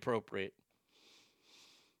really appropriate.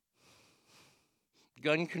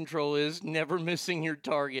 Gun control is never missing your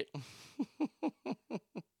target.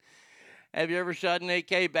 Have you ever shot an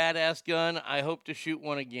AK badass gun? I hope to shoot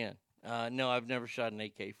one again. No, I've never shot an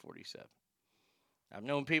AK-47. I've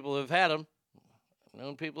known people who have had them. I've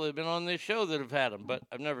known people who have been on this show that have had them, but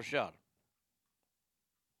I've never shot them.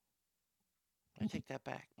 I take that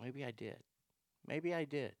back. Maybe I did. Maybe I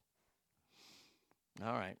did.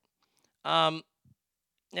 All right.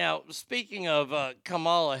 Now, speaking of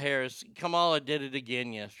Kamala Harris, Kamala did it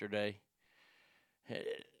again yesterday.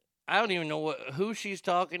 I don't even know who she's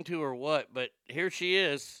talking to or what, but here she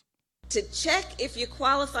is. To check if you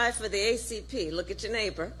qualify for the ACP, look at your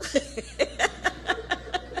neighbor.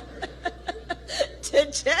 To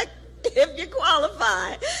check if you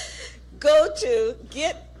qualify, go to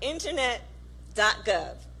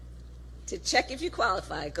getinternet.gov. To check if you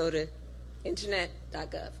qualify, go to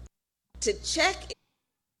internet.gov. To check.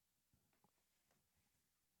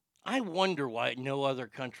 I wonder why no other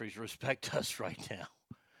countries respect us right now.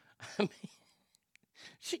 I mean,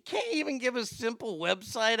 she can't even give a simple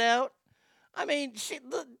website out. I mean,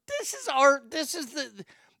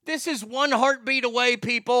 this is one heartbeat away,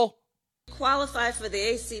 people. Qualify for the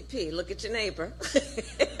ACP, look at your neighbor.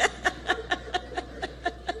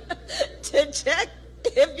 To check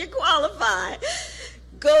if you qualify,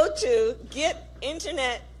 go to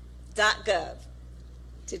getinternet.gov.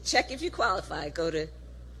 To check if you qualify, go to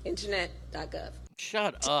internet.gov.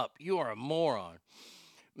 Shut up. You are a moron.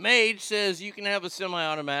 Mage says you can have a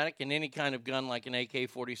semi-automatic and any kind of gun like an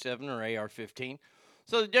AK-47 or AR-15.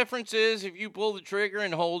 So the difference is if you pull the trigger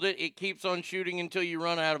and hold it, it keeps on shooting until you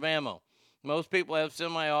run out of ammo. Most people have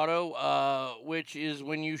semi-auto, which is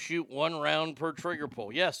when you shoot one round per trigger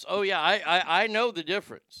pull. Yes. Oh, yeah, I know the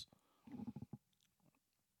difference.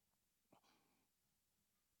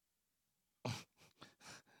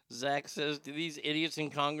 Zach says, do these idiots in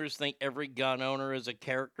Congress think every gun owner is a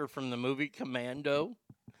character from the movie Commando?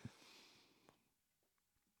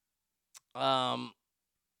 And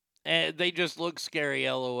they just look scary,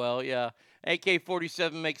 LOL, yeah.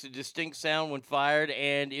 AK-47 makes a distinct sound when fired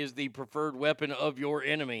and is the preferred weapon of your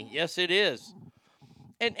enemy. Yes, it is.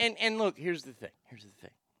 And look, here's the thing.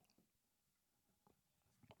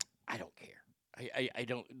 I don't care. I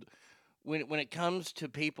don't. When it comes to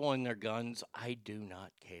people and their guns, I do not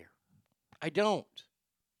care. I don't.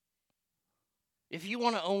 If you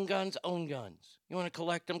want to own guns, own guns. You want to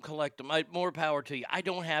collect them, collect them. More power to you. I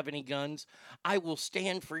don't have any guns. I will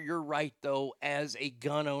stand for your right, though, as a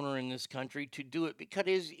gun owner in this country to do it because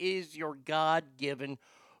it is your God-given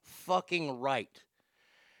fucking right.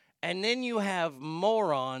 And then you have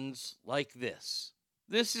morons like this.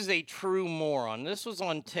 This is a true moron. This was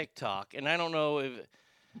on TikTok, and I don't know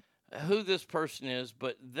who this person is,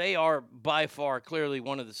 but they are by far clearly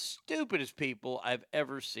one of the stupidest people I've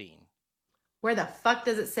ever seen. Where the fuck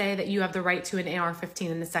does it say that you have the right to an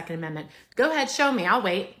AR-15 in the Second Amendment? Go ahead, show me. I'll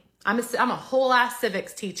wait. I'm a whole ass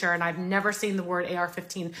civics teacher, and I've never seen the word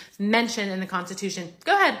AR-15 mentioned in the Constitution.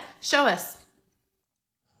 Go ahead, show us.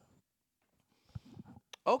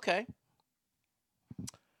 Okay.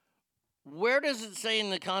 Where does it say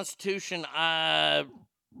in the Constitution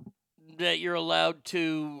that you're allowed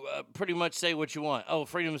to pretty much say what you want? Oh,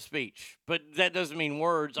 freedom of speech. But that doesn't mean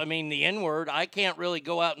words. I mean, the N-word. I can't really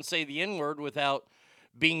go out and say the N-word without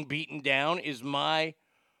being beaten down. Is my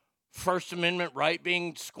First Amendment right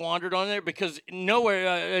being squandered on there? Because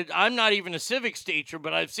nowhere, I'm not even a civics teacher,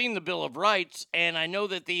 but I've seen the Bill of Rights, and I know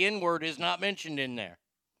that the N-word is not mentioned in there.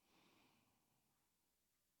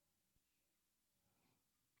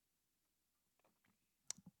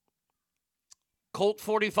 Colt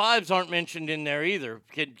 45s aren't mentioned in there either.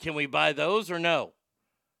 Can we buy those or no?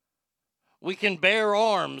 We can bear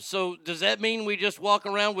arms. So does that mean we just walk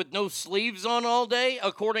around with no sleeves on all day,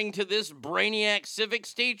 according to this brainiac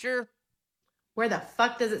civics teacher? Where the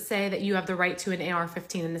fuck does it say that you have the right to an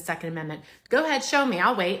AR-15 in the Second Amendment? Go ahead, show me.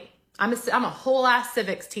 I'll wait. I'm a whole ass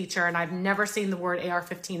civics teacher, and I've never seen the word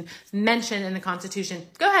AR-15 mentioned in the Constitution.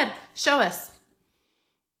 Go ahead, show us.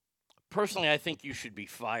 Personally, I think you should be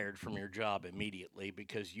fired from your job immediately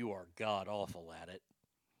because you are god awful at it.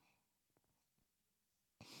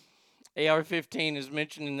 AR-15 is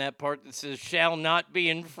mentioned in that part that says shall not be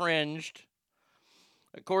infringed.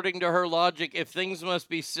 According to her logic, if things must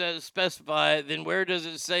be specified, then where does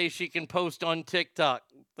it say she can post on TikTok?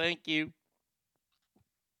 Thank you.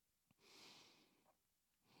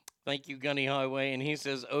 Thank you, Gunny Highway. And he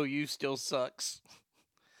says, OU still sucks.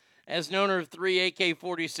 As an owner of 3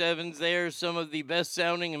 AK-47s, they are some of the best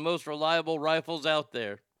sounding and most reliable rifles out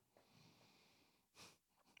there.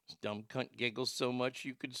 This dumb cunt giggles so much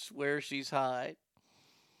you could swear she's high.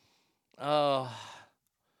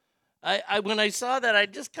 When I saw that, I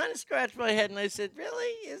just kind of scratched my head and I said,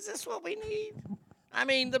 really? Is this what we need? I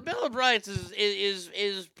mean, the Bill of Rights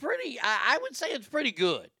is pretty, I would say it's pretty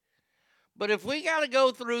good. But if we got to go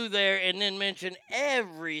through there and then mention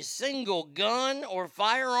every single gun or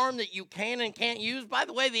firearm that you can and can't use, by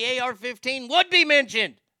the way, the AR-15 would be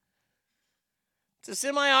mentioned. It's a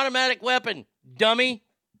semi-automatic weapon, dummy.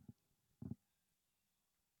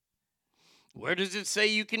 Where does it say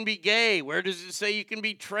you can be gay? Where does it say you can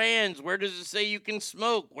be trans? Where does it say you can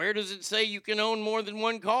smoke? Where does it say you can own more than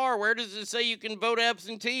one car? Where does it say you can vote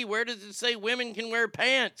absentee? Where does it say women can wear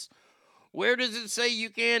pants? Where does it say you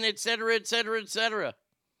can, et cetera, et cetera, et cetera?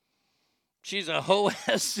 She's a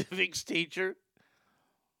hoe-ass civics teacher.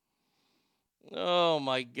 Oh,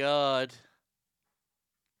 my God.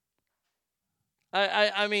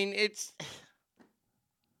 I mean, it's...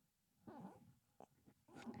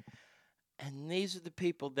 And these are the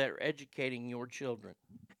people that are educating your children.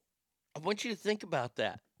 I want you to think about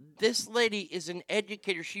that. This lady is an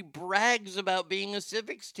educator. She brags about being a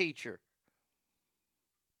civics teacher.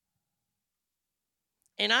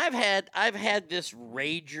 And I've had this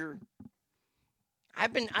rager.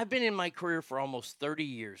 I've been in my career for almost 30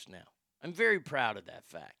 years now. I'm very proud of that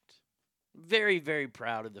fact. Very, very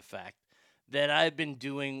proud of the fact that I've been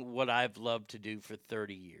doing what I've loved to do for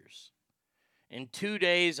 30 years. In 2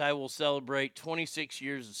 days, I will celebrate 26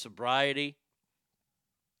 years of sobriety.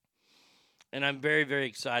 And I'm very, very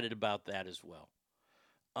excited about that as well.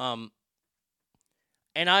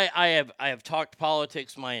 And I have talked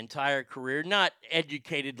politics my entire career, not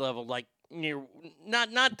educated level, like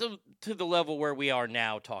not to the level where we are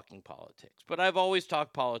now talking politics, but I've always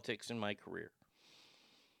talked politics in my career,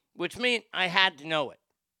 which meant I had to know it,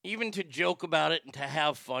 even to joke about it and to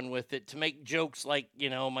have fun with it, to make jokes like,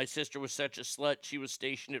 my sister was such a slut, she was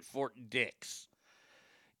stationed at Fort Dix.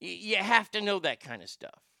 You have to know that kind of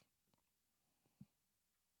stuff.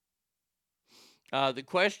 The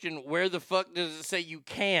question, where the fuck does it say you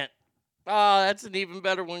can't? That's an even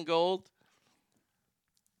better one, Gold.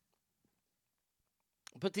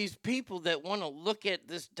 But these people that want to look at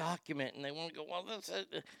this document and they want to go, well,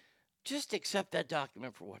 just accept that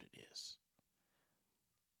document for what it is.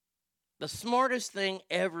 The smartest thing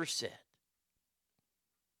ever said.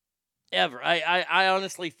 Ever. I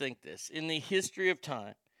honestly think this. In the history of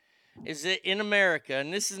time, is that in America,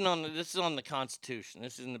 and this is on the Constitution,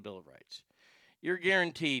 this is in the Bill of Rights, you're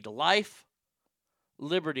guaranteed life,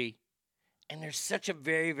 liberty, and there's such a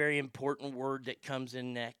very, very important word that comes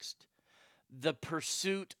in next, the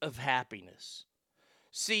pursuit of happiness.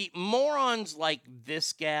 See, morons like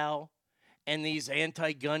this gal and these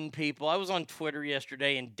anti-gun people, I was on Twitter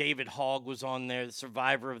yesterday and David Hogg was on there, the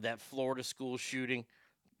survivor of that Florida school shooting.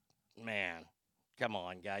 Man, come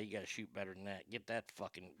on, guy, you got to shoot better than that. Get that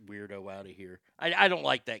fucking weirdo out of here. I don't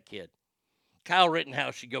like that kid. Kyle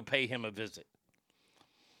Rittenhouse should go pay him a visit.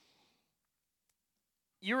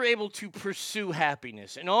 You're able to pursue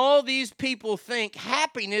happiness. And all these people think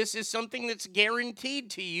happiness is something that's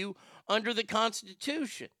guaranteed to you under the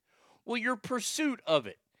Constitution. Well, your pursuit of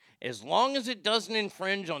it, as long as it doesn't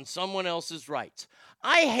infringe on someone else's rights.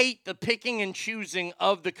 I hate the picking and choosing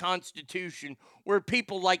of the Constitution where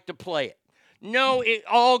people like to play it. No, it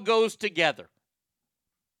all goes together.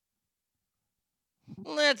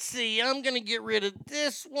 Let's see, I'm going to get rid of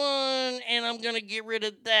this one, and I'm going to get rid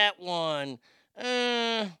of that one.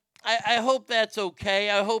 I hope that's okay.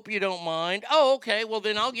 I hope you don't mind. Oh, okay. Well,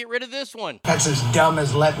 then I'll get rid of this one. That's as dumb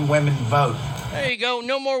as letting women vote. There you go.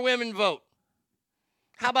 No more women vote.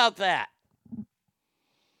 How about that?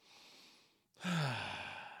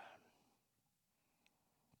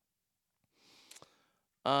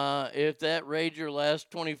 If that rager lasts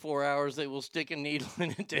 24 hours, they will stick a needle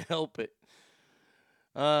in it to help it.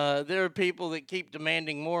 There are people that keep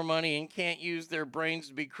demanding more money and can't use their brains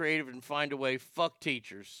to be creative and find a way. Fuck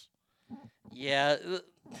teachers. Yeah.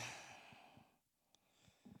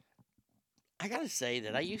 I got to say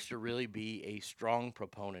that I used to really be a strong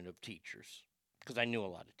proponent of teachers because I knew a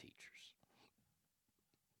lot of teachers.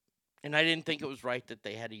 And I didn't think it was right that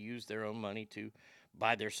they had to use their own money to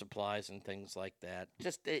buy their supplies and things like that.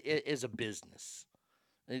 Just as a business.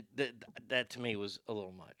 That to me was a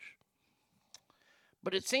little much.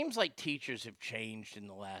 But it seems like teachers have changed in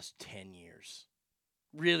the last 10 years.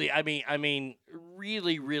 Really, I mean,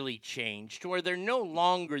 really, really changed to where they're no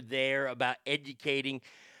longer there about educating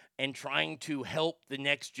and trying to help the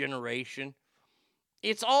next generation.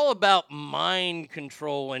 It's all about mind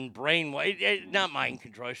control and not mind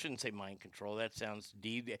control. I shouldn't say mind control. That sounds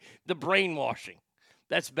deep. The brainwashing.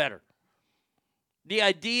 That's better. The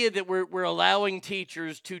idea that we're allowing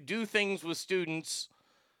teachers to do things with students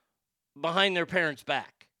behind their parents'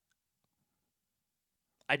 back.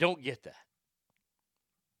 I don't get that.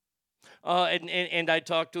 And I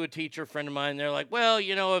talked to a teacher friend of mine. They're like, well,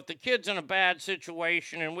 if the kid's in a bad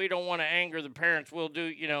situation and we don't want to anger the parents, we'll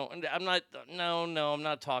do, And I'm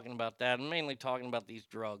not talking about that. I'm mainly talking about these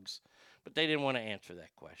drugs. But they didn't want to answer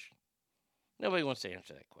that question. Nobody wants to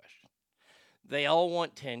answer that question. They all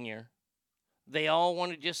want tenure. They all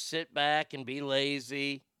want to just sit back and be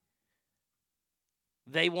lazy.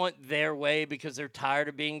 They want their way because they're tired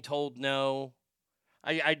of being told no.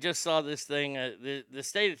 I just saw this thing. The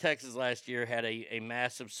state of Texas last year had a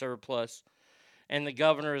massive surplus, and the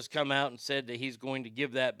governor has come out and said that he's going to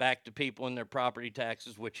give that back to people in their property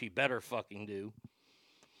taxes, which he better fucking do.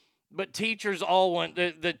 But teachers all want,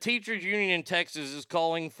 the teachers union in Texas is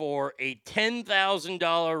calling for a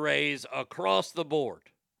 $10,000 raise across the board.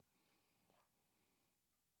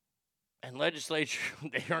 And legislature,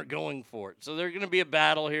 they aren't going for it. So there's going to be a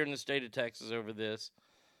battle here in the state of Texas over this.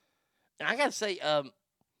 And I got to say,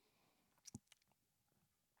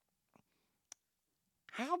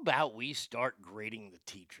 how about we start grading the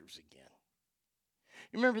teachers again?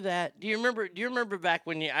 You remember that? Do you remember back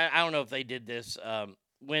when I don't know if they did this,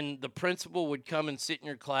 when the principal would come and sit in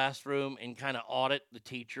your classroom and kind of audit the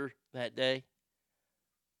teacher that day?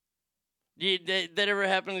 Did that ever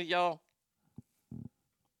happen to y'all?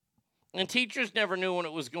 And teachers never knew when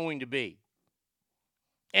it was going to be.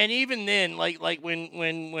 And even then, like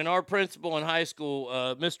when our principal in high school,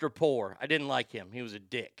 Mr. Poor, I didn't like him. He was a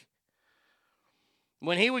dick.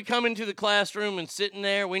 When he would come into the classroom and sit in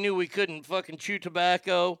there, we knew we couldn't fucking chew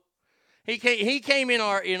tobacco. He came in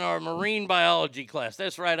our marine biology class.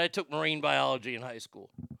 That's right, I took marine biology in high school.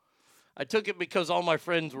 I took it because all my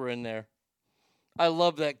friends were in there. I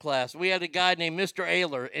love that class. We had a guy named Mr.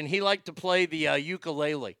 Ayler, and he liked to play the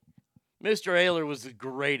ukulele. Mr. Ayler was the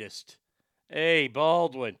greatest. Hey,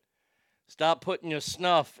 Baldwin, stop putting your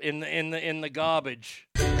snuff in the garbage.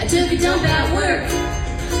 I took a dump at work.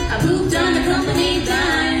 I pooped on the company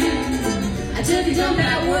dime. I took a dump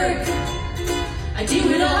at work. I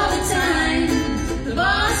do it all the time. The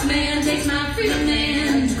boss man takes my freedom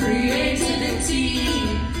and creativity.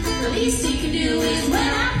 The least he can do is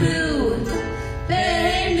when I poo.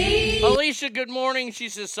 Pay me. Alicia, good morning. She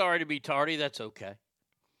says sorry to be tardy. That's okay.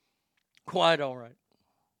 Quite all right.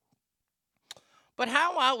 But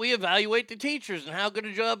how about we evaluate the teachers and how good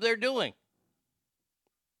a job they're doing?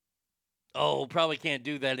 Oh, probably can't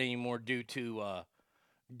do that anymore due to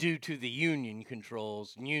the union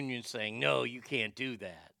controls and unions saying no, you can't do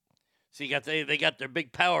that. So they got their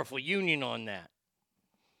big powerful union on that.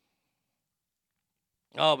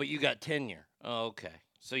 Oh, but you got tenure. Oh, okay.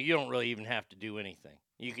 So you don't really even have to do anything.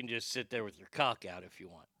 You can just sit there with your cock out if you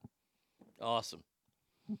want. Awesome.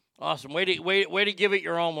 Awesome. Way to give it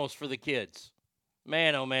your almost for the kids.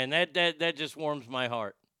 Man, oh man, that just warms my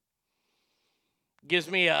heart. Gives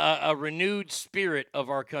me a renewed spirit of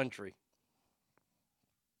our country.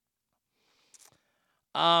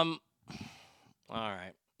 All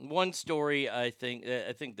right. One story, I think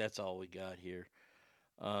that's all we got here.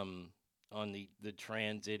 On the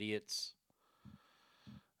trans idiots.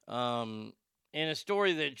 And a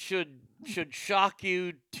story that should shock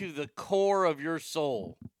you to the core of your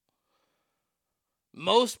soul.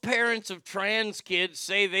 Most parents of trans kids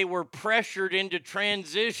say they were pressured into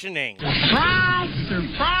transitioning. Surprise,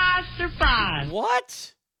 surprise, surprise.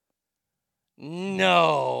 What?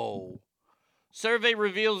 No. Survey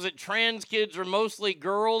reveals that trans kids are mostly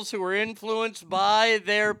girls who are influenced by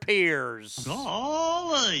their peers.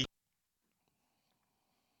 Golly.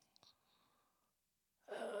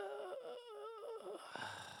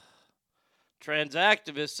 Trans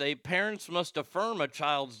activists say parents must affirm a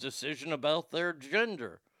child's decision about their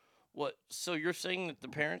gender, What? So you're saying that the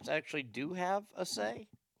parents actually do have a say?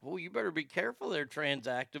 Well, you better be careful there, trans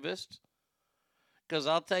activists. Because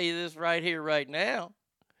I'll tell you this right here, right now.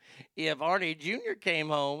 If Arnie Jr. came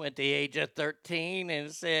home at the age of 13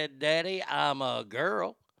 and said, Daddy, I'm a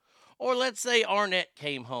girl. Or let's say Arnett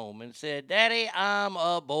came home and said, Daddy, I'm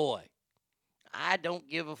a boy. I don't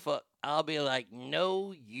give a fuck. I'll be like,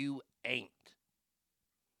 no, you ain't.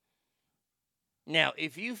 Now,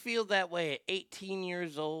 if you feel that way at 18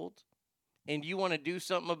 years old and you want to do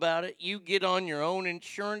something about it, you get on your own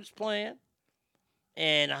insurance plan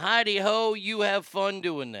and hidey-ho, you have fun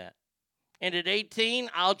doing that. And at 18,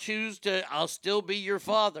 I'll still be your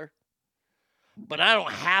father. But I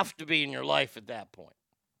don't have to be in your life at that point.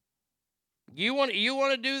 You want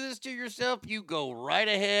to do this to yourself, you go right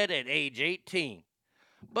ahead at age 18.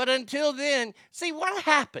 But until then, see what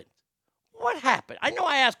happened? What happened? I know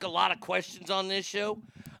I ask a lot of questions on this show.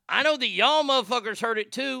 I know that y'all motherfuckers heard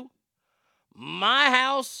it too. My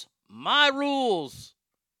house, my rules.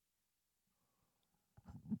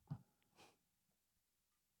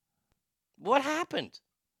 What happened?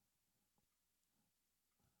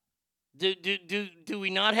 Do we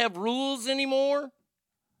not have rules anymore?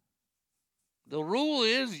 The rule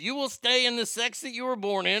is you will stay in the sex that you were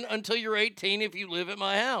born in until you're 18 if you live at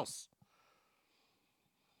my house.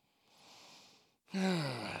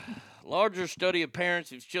 Larger study of parents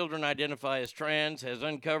whose children identify as trans has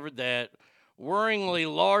uncovered that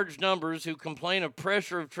worryingly large numbers who complain of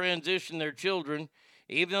pressure of transition their children,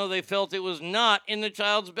 even though they felt it was not in the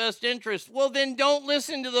child's best interest. Well, then don't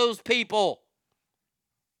listen to those people.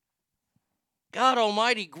 God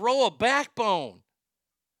almighty, grow a backbone.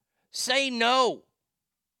 Say no.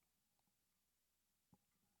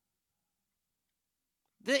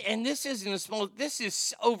 And this isn't a small, this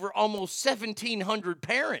is over almost 1,700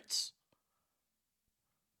 parents.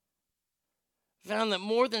 Found that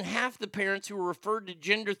more than half the parents who were referred to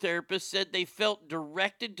gender therapists said they felt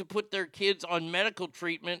directed to put their kids on medical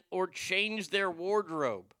treatment or change their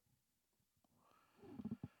wardrobe.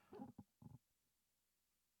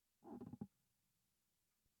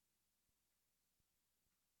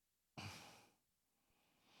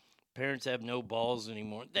 Parents have no balls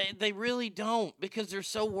anymore. They really don't because they're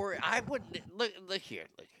so worried. I wouldn't look here.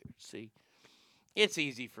 See, it's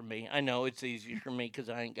easy for me. I know it's easy for me because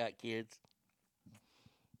I ain't got kids.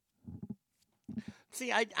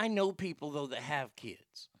 See, I know people though that have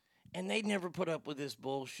kids, and they'd never put up with this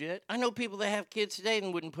bullshit. I know people that have kids today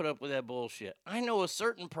and wouldn't put up with that bullshit. I know a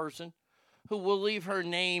certain person who will leave her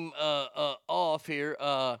name off here,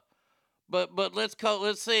 but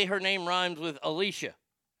let's say her name rhymes with Alicia.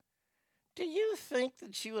 Do you think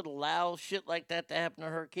that she would allow shit like that to happen to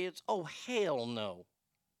her kids? Oh, hell no.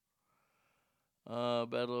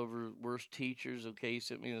 Battle over worst teachers. Okay, you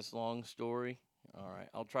sent me this long story. All right,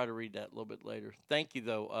 I'll try to read that a little bit later. Thank you,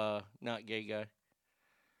 though, not gay guy.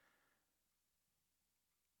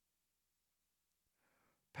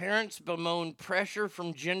 Parents bemoan pressure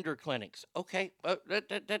from gender clinics. Okay.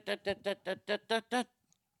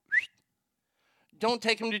 Don't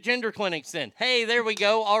take them to gender clinics then. Hey, there we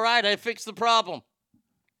go. All right, I fixed the problem.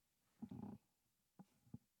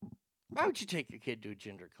 Why would you take your kid to a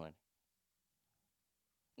gender clinic?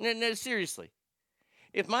 No, seriously.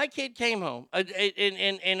 If my kid came home,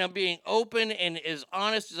 and I'm being open and as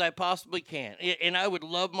honest as I possibly can, and I would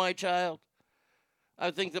love my child.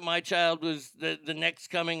 I think that my child was the next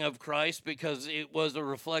coming of Christ because it was a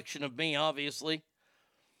reflection of me, obviously.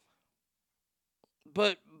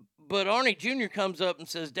 But Arnie Jr. comes up and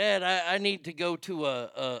says, Dad, I need to go to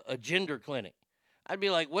a gender clinic. I'd be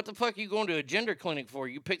like, what the fuck are you going to a gender clinic for?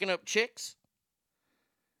 You picking up chicks?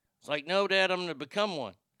 It's like, no, Dad, I'm going to become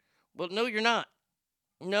one. Well, no, you're not.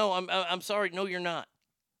 No, I'm sorry. No, you're not.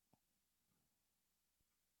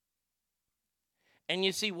 And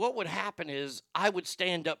you see, what would happen is I would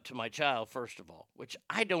stand up to my child, first of all, which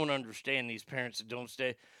I don't understand these parents that don't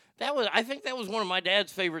stay. I think that was one of my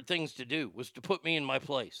dad's favorite things to do, was to put me in my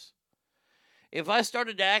place. If I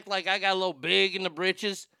started to act like I got a little big in the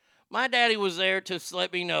britches, my daddy was there to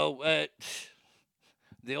let me know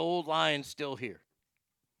the old lion's still here.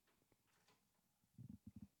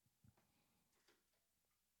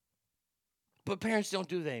 But parents don't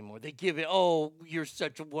do that anymore. They give it, oh, you're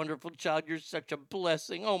such a wonderful child. You're such a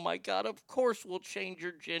blessing. Oh, my God, of course we'll change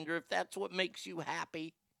your gender if that's what makes you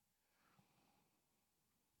happy.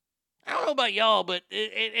 I don't know about y'all, but,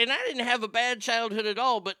 and I didn't have a bad childhood at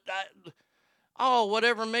all, but,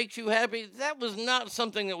 whatever makes you happy, that was not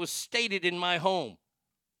something that was stated in my home.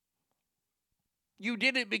 You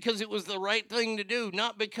did it because it was the right thing to do,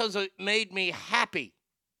 not because it made me happy.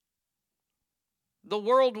 The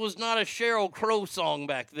world was not a Sheryl Crow song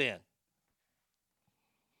back then.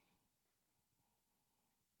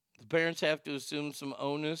 The parents have to assume some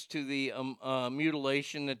onus to the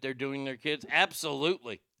mutilation that they're doing their kids.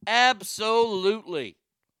 Absolutely. Absolutely.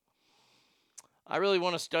 I really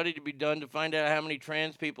want a study to be done to find out how many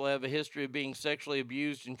trans people have a history of being sexually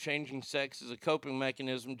abused and changing sex as a coping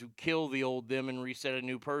mechanism to kill the old them and reset a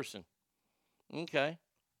new person. Okay.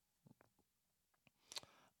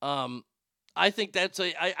 I think that's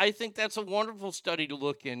a wonderful study to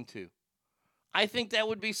look into. I think that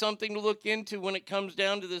would be something to look into when it comes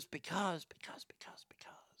down to this because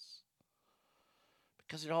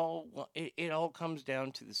it all comes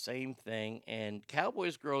down to the same thing. And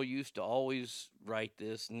Cowboys Girl used to always write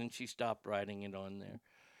this, and then she stopped writing it on there.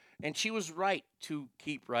 And she was right to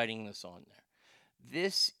keep writing this on there.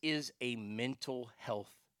 This is a mental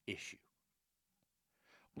health issue.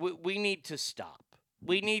 We need to stop.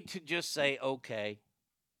 We need to just say, okay,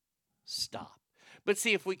 stop. But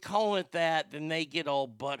see, if we call it that, then they get all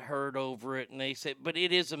butthurt over it, and they say, but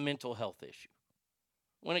it is a mental health issue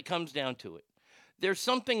when it comes down to it. There's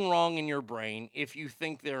something wrong in your brain if you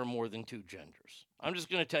think there are more than two genders. I'm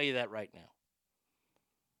just going to tell you that right now.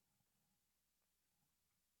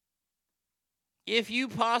 If you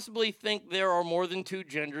possibly think there are more than two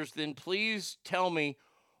genders, then please tell me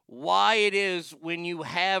why it is when you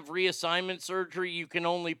have reassignment surgery, you can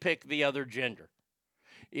only pick the other gender.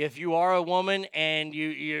 If you are a woman and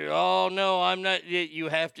oh no, I'm not, you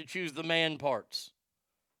have to choose the man parts.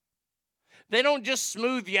 They don't just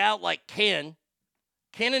smooth you out like Ken.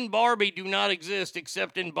 Ken and Barbie do not exist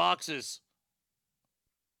except in boxes.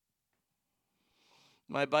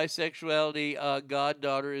 My bisexuality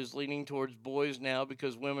goddaughter is leaning towards boys now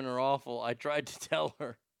because women are awful. I tried to tell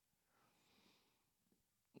her.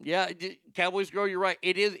 Yeah, Cowboys Girl, you're right.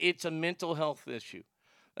 It's a mental health issue.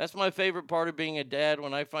 That's my favorite part of being a dad,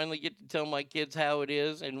 when I finally get to tell my kids how it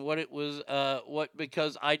is and what it was,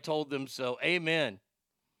 because I told them so. Amen.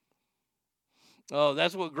 Oh,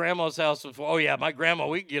 that's what Grandma's house was for. Oh, yeah, my grandma,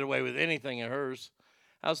 we can get away with anything at hers.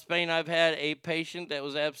 How's Spain? I've had a patient that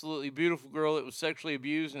was absolutely beautiful girl that was sexually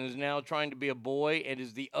abused and is now trying to be a boy and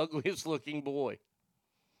is the ugliest looking boy.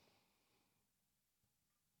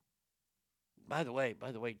 By the way,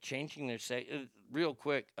 changing their sex, real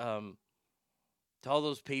quick, to all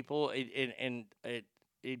those people,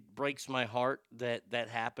 it breaks my heart that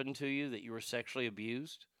happened to you, that you were sexually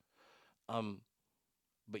abused.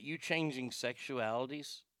 But you changing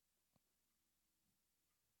sexualities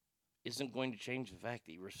isn't going to change the fact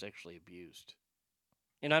that you were sexually abused.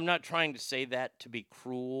 And I'm not trying to say that to be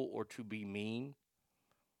cruel or to be mean,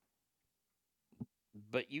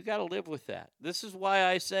 but you got to live with that. This is why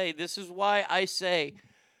I say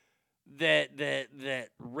that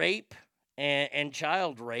rape and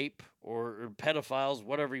child rape or pedophiles,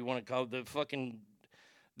 whatever you want to call it,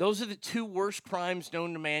 those are the two worst crimes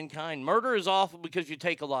known to mankind. Murder is awful because you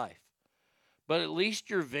take a life, but at least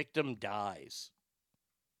your victim dies.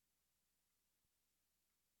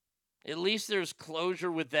 At least there's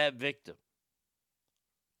closure with that victim.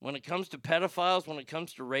 When it comes to pedophiles, when it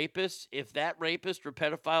comes to rapists, if that rapist or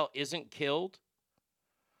pedophile isn't killed,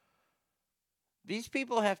 these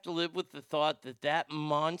people have to live with the thought that that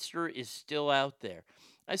monster is still out there.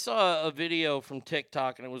 I saw a video from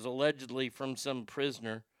TikTok, and it was allegedly from some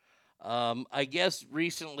prisoner. I guess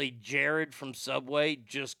recently Jared from Subway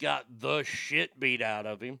just got the shit beat out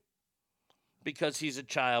of him because he's a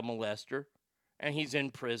child molester, and he's in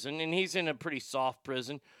prison, and he's in a pretty soft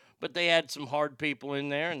prison. But they had some hard people in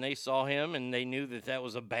there, and they saw him, and they knew that that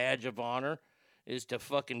was a badge of honor, is to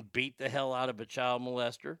fucking beat the hell out of a child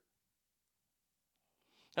molester.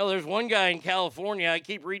 Hell, there's one guy in California, I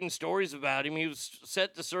keep reading stories about him. He was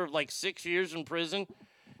set to serve like 6 years in prison.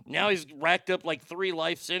 Now he's racked up like 3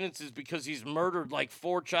 life sentences because he's murdered like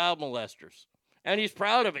 4 child molesters. And he's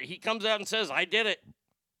proud of it. He comes out and says, I did it.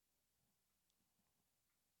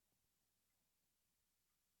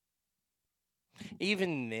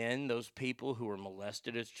 Even then, those people who were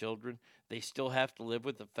molested as children, they still have to live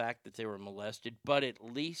with the fact that they were molested, but at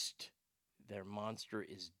least their monster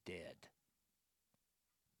is dead.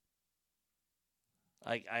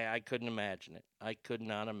 I couldn't imagine it. I could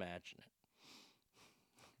not imagine it.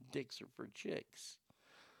 Dicks are for chicks.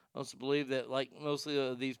 I also believe that, like,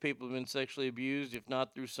 mostly these people have been sexually abused, if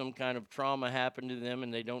not through some kind of trauma happened to them,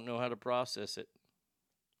 and they don't know how to process it.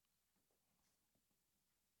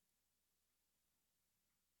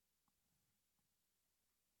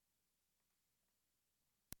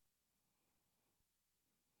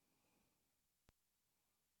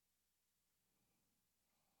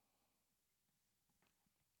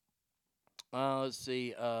 Let's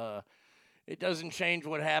see. It doesn't change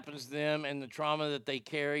what happens to them and the trauma that they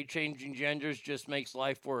carry. Changing genders just makes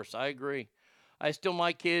life worse. I agree. I still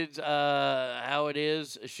my kids how it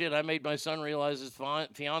is. Shit, I made my son realize his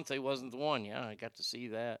fiance wasn't the one. Yeah, I got to see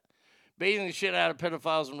that. Bathing the shit out of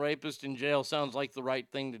pedophiles and rapists in jail sounds like the right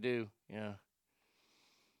thing to do. Yeah.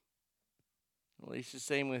 At least the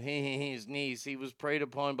same with his niece. He was preyed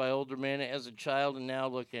upon by older men as a child, and now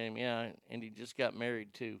look at him. Yeah, and he just got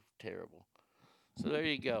married too. Terrible. So there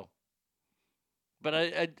you go. But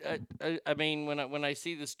I mean, when I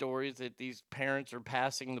see the stories that these parents are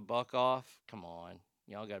passing the buck off, come on,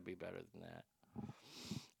 y'all got to be better than that.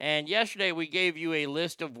 And yesterday we gave you a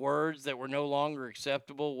list of words that were no longer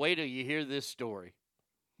acceptable. Wait till you hear this story.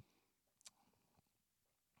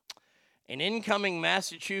 An incoming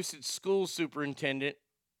Massachusetts school superintendent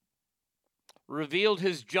revealed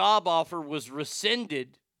his job offer was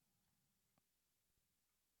rescinded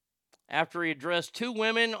after he addressed two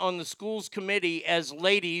women on the school's committee as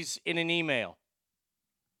ladies in an email.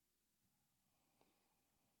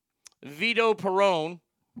 Vito Perrone,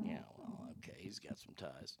 he's got some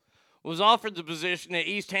ties, was offered the position at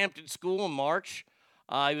East Hampton School in March.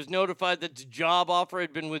 He was notified that the job offer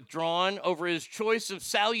had been withdrawn over his choice of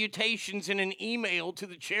salutations in an email to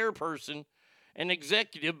the chairperson, an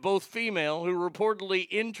executive, both female, who reportedly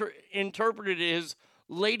interpreted his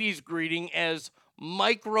ladies' greeting as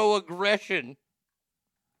microaggression.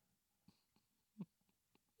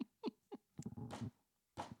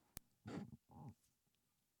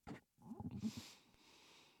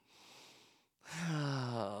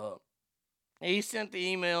 He sent the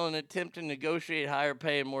email in an attempt to negotiate higher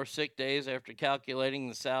pay and more sick days after calculating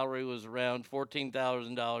the salary was around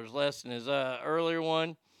 $14,000 less than his earlier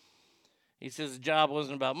one. He says the job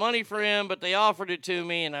wasn't about money for him, but they offered it to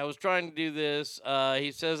me, and I was trying to do this.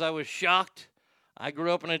 He says, I was shocked. I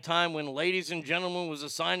grew up in a time when ladies and gentlemen was a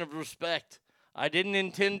sign of respect. I didn't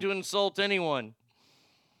intend to insult anyone.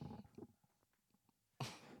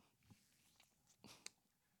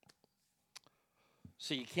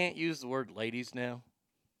 So you can't use the word ladies now?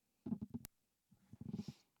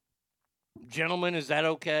 Gentlemen, is that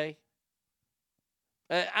okay?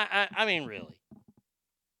 I mean, really.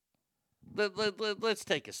 Let's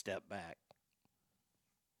take a step back.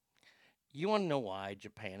 You want to know why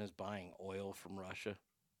Japan is buying oil from Russia?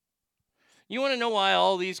 You want to know why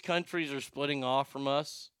all these countries are splitting off from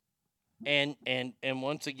us? And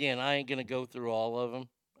once again, I ain't going to go through all of them.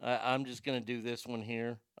 I'm just going to do this one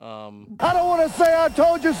here. I don't want to say I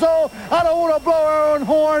told you so. I don't want to blow our own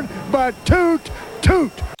horn, but toot,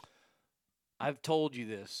 toot. I've told you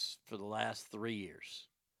this for the last 3 years,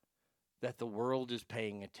 that the world is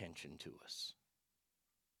paying attention to us.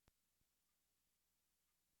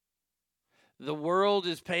 The world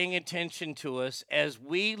is paying attention to us as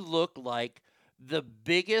we look like the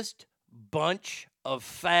biggest bunch of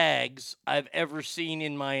fags I've ever seen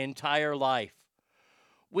in my entire life.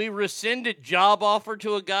 We rescinded job offer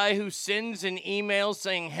to a guy who sends an email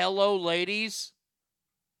saying, hello, ladies.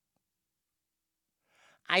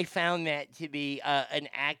 I found that to be an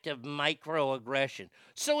act of microaggression.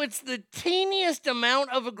 So it's the teeniest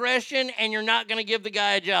amount of aggression, and you're not going to give the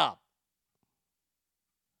guy a job.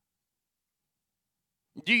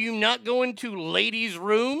 Do you not go into ladies'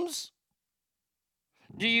 rooms?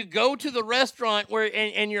 Do you go to the restaurant where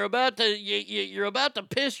and you're about to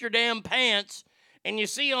piss your damn pants, and you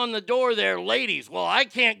see on the door there, ladies? Well, I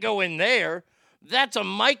can't go in there. That's a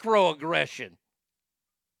microaggression.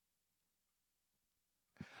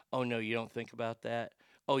 Oh, no, you don't think about that?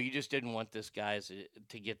 Oh, you just didn't want this guy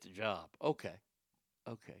to get the job. Okay.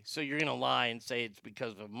 So you're going to lie and say it's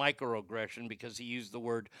because of microaggression because he used the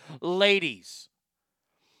word ladies.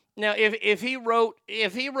 Now, if he wrote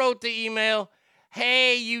the email,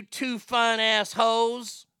 hey, you two fine-ass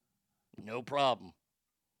hoes, no problem.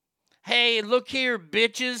 Hey, look here,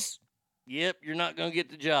 bitches. Yep, you're not going to get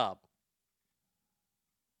the job.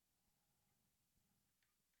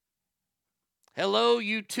 Hello,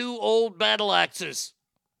 you two old battle axes.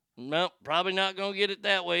 Nope, probably not going to get it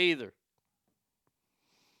that way either.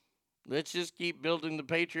 Let's just keep building the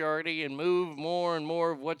patriarchy and move more and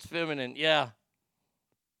more of what's feminine. Yeah.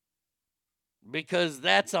 Because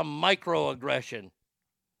that's a microaggression.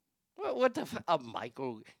 What the a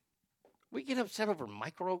micro? We get upset over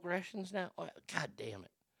microaggressions now? Oh, God damn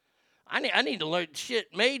it. I need to learn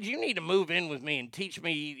shit. Mage, you need to move in with me and teach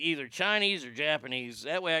me either Chinese or Japanese.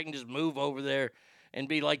 That way I can just move over there and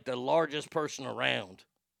be like the largest person around.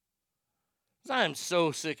 'Cause I am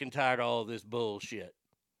so sick and tired of all this bullshit.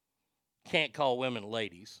 Can't call women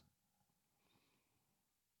ladies.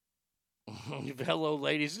 Hello,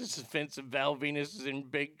 ladies. This offensive Val Venus is in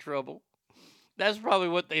big trouble. That's probably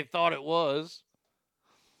what they thought it was.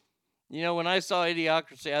 You know, when I saw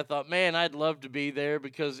Idiocracy, I thought, man, I'd love to be there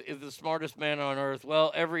because it's the smartest man on earth.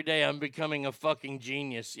 Well, every day I'm becoming a fucking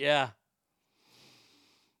genius. Yeah.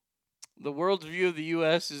 The world's view of the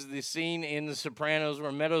U.S. is the scene in The Sopranos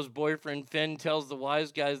where Meadows' boyfriend Finn tells the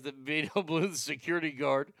wise guys that Vito blew the security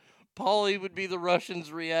guard. Paulie would be the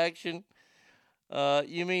Russians' reaction.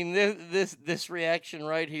 You mean this reaction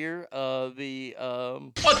right here? What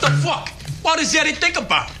the fuck? What does Eddie think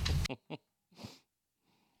about?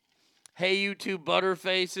 Hey, you two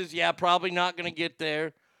butterfaces. Yeah, probably not going to get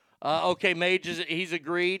there. Okay, Mage, he's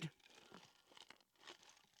agreed.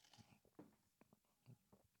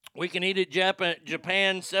 We can eat at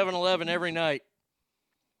Japan 7-Eleven every night.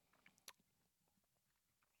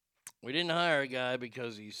 We didn't hire a guy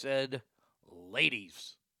because he said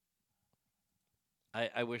ladies.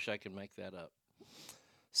 I wish I could make that up.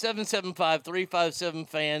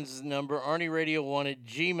 775-357-FANS is the number.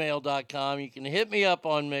 ArnieRadio1@gmail.com. You can hit me up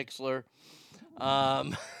on Mixler.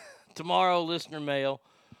 Tomorrow, listener mail.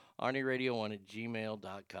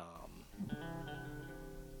 ArnieRadio1@gmail.com.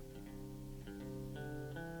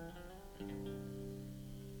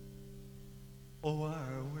 Oh, I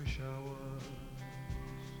wish I was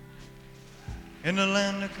in the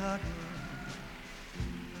land of cotton.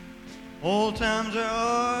 Old times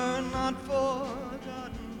are not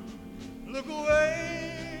forgotten. Look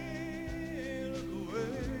away, look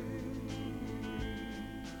away,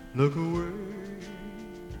 look away,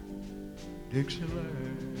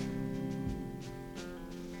 Dixieland.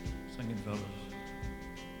 Sing it, fellas.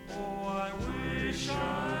 Oh, I wish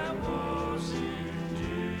I was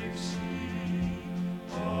in Dixie,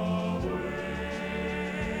 away,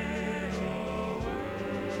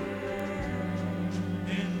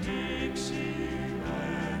 in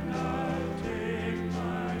Dixieland I'll take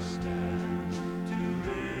my stand to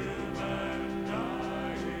live and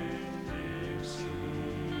die in Dixie.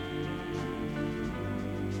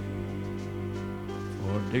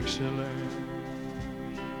 For Dixieland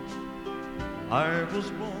I was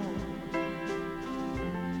born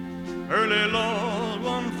early, Lord,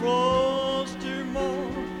 one frosty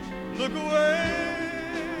morn. Look away,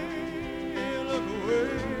 look away,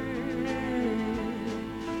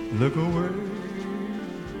 look away,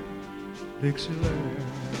 Dixieland.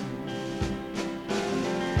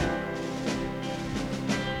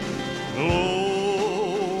 Glory,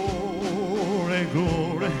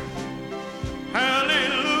 glory,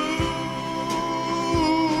 hallelujah.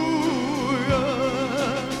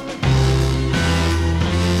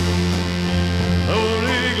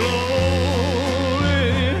 Glory, glory,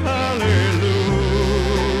 hallelujah.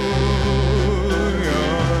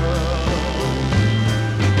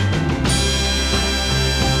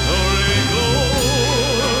 Glory, glory.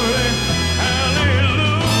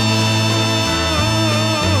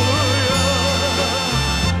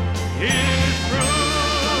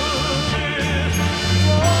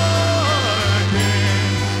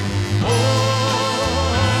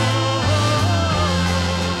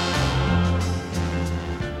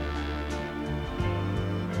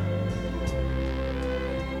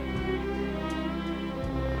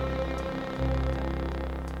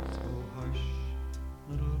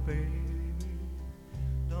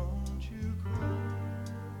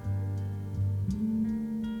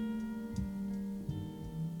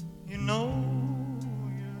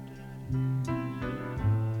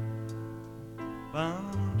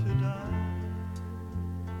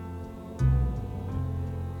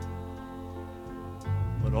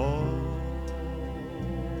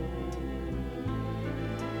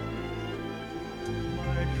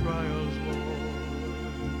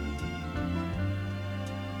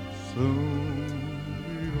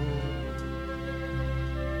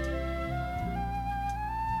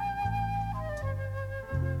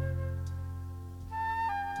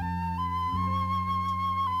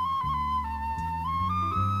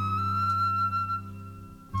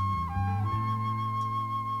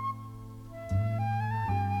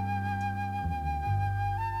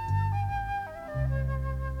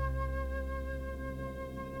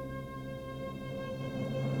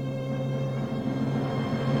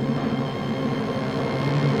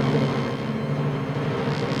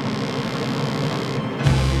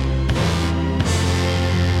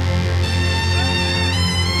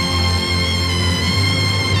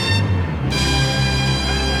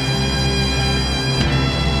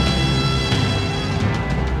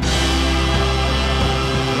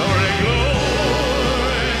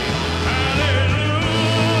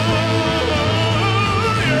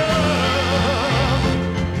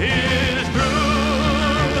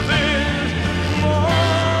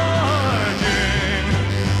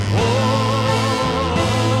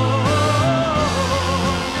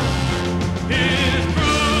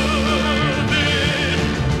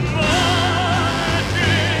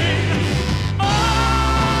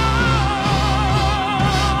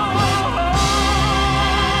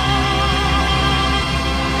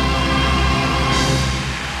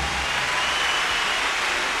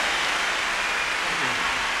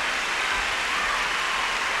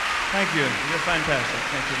 fantastic.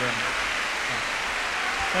 Thank you very much.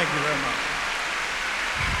 Thank you very much.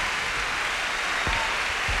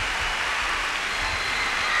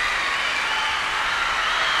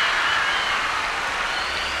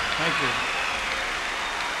 Thank you.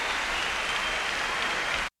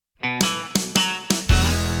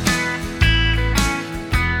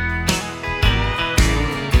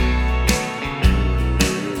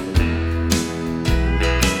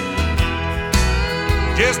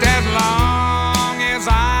 Just as long as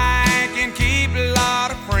I can keep a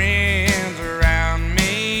lot of friends around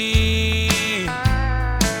me.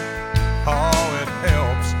 Oh, it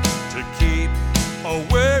helps to keep a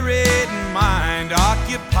worried mind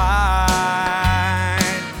occupied.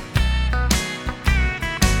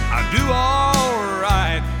 I do all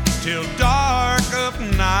right till dark of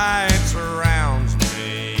night surrounds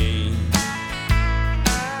me.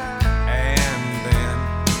 And then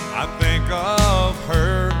I think of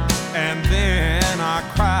her, and then I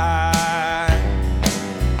cry.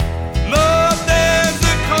 Love, there's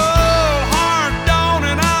a cold hard dawn,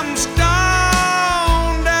 and I'm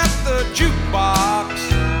stoned at the jukebox.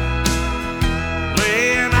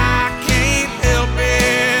 Playing, I can't help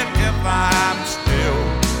it if I'm still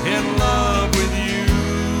in love with you.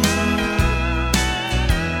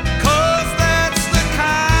 'Cause that's the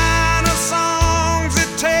kind of songs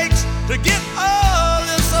it takes to get all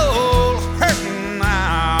this old hurting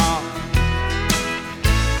now.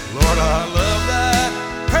 Lord, I love that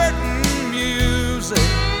hurting music,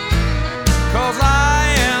 'cause I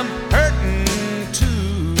am hurting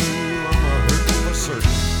too. I'm a hurting for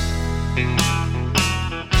certain.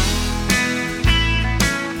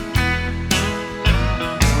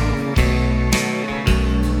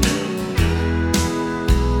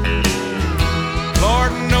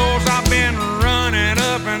 Lord knows I've been running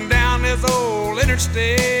up and down this old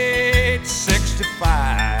Interstate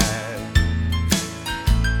 65.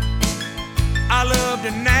 I loved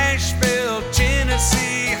in Nashville,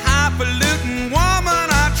 Tennessee, highfalutin woman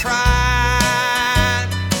I tried.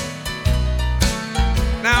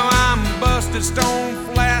 Now I'm busted stone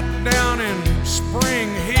flat down in Spring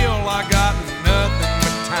Hill. I got nothing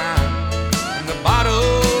but time and the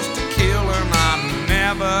bottles to kill, and I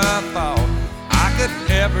never thought I could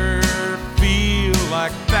ever feel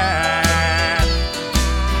like that.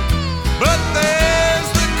 But there's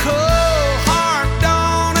the cold hard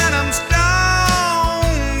dawn, and I'm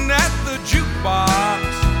stoned at the jukebox.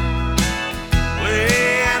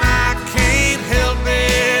 Playing, I can't help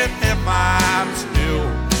it if I'm still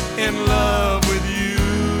in love with you.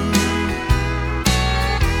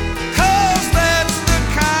 'Cause that's the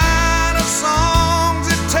kind of songs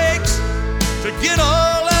it takes to get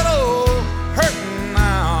all that old hurting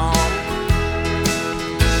out.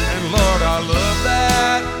 And Lord, I love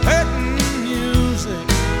that hurting music,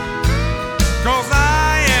 'cause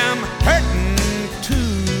I am hurting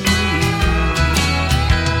too.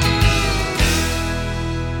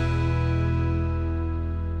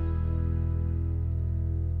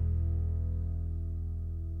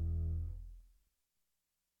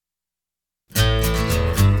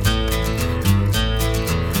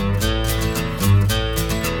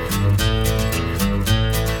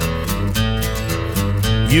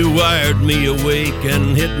 You wired me awake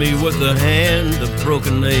and hit me with a hand of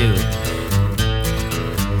broken nails.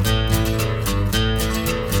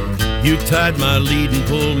 You tied my lead and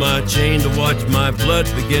pulled my chain to watch my blood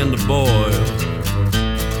begin to boil.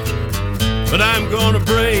 But I'm gonna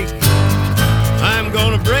break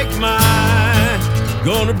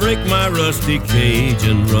my rusty cage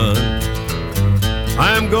and run.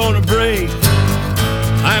 I'm gonna break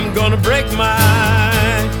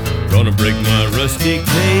my rusty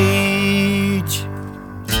cage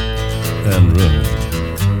and run.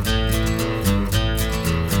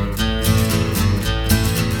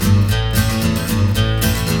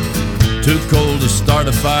 Too cold to start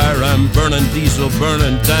a fire, I'm burning diesel,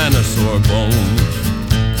 burning dinosaur bones.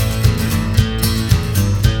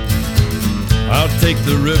 I'll take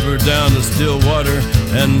the river down to Stillwater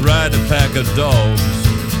and ride a pack of dogs.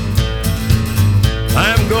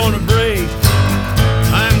 I'm gonna break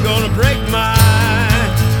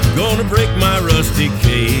my rusty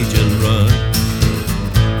cage and run.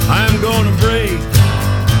 I'm gonna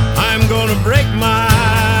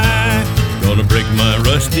break my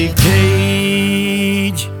rusty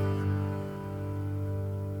cage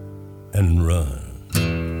and run.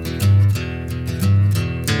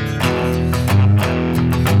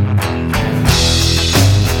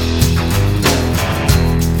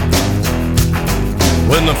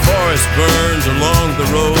 When the forest burns along the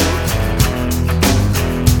road,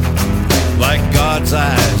 like God's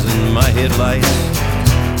eyes in my headlights,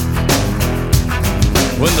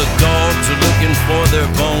 begging for their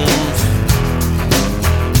bones.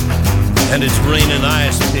 And it's raining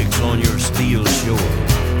ice picks on your steel shore.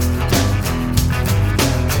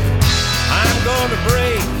 I'm gonna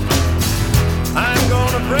break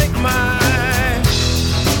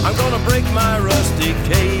my rusty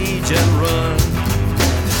cage and run.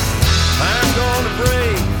 I'm gonna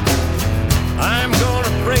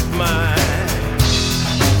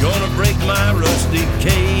break my rusty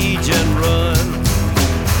cage and run.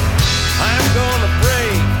 I'm gonna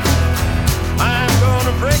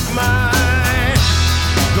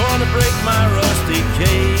break my rusty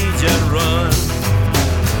cage and run.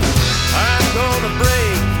 I'm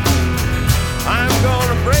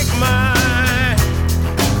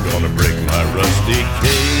gonna break my rusty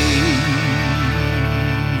cage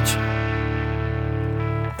and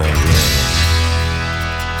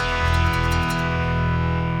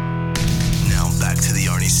run. Now back to the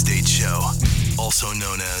Arnie State Show, also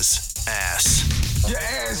known as Ass. Your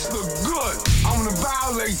ass look good. I'm gonna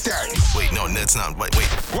violate that. Wait, no, that's not. Wait.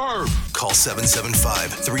 Word. Call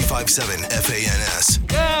 775-357-FANS.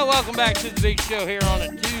 Yeah, welcome back to the big show here on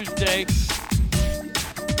a Tuesday.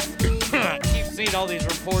 I keep seeing all these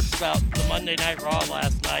reports about the Monday Night Raw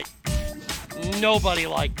last night. Nobody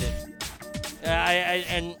liked it.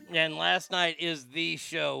 And last night is the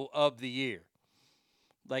show of the year.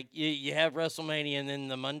 Like, you have WrestleMania, and then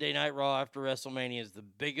the Monday Night Raw after WrestleMania is the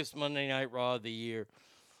biggest Monday Night Raw of the year.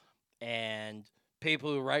 And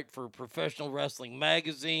people who write for professional wrestling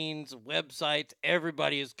magazines, websites,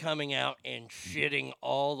 everybody is coming out and shitting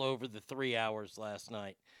all over the 3 hours last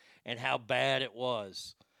night and how bad it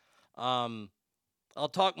was. I'll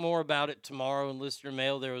talk more about it tomorrow in listener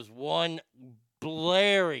mail. There was one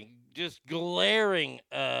glaring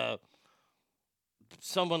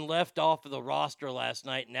someone left off of the roster last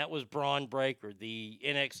night, and that was Braun Breaker, the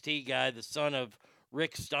NXT guy, the son of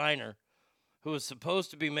Rick Steiner, who was supposed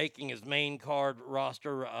to be making his main card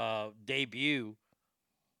roster debut.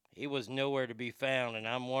 He was nowhere to be found, and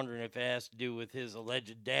I'm wondering if it has to do with his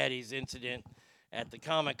alleged daddy's incident at the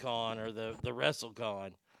Comic-Con or the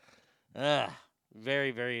WrestleCon.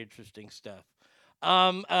 Very, very interesting stuff.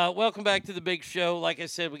 Welcome back to the big show. Like I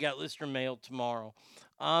said, we got listener mail tomorrow.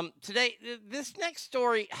 Today, this next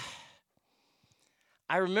story,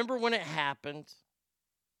 I remember when it happened,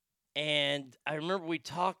 and I remember we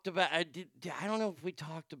talked about, I don't know if we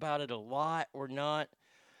talked about it a lot or not,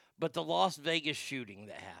 but the Las Vegas shooting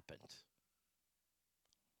that happened.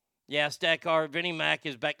 Yeah, Stackar, Vinnie Mac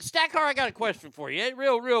is back. Stackar, I got a question for you,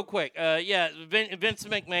 real quick. Vince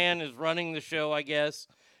McMahon is running the show, I guess,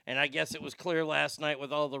 and I guess it was clear last night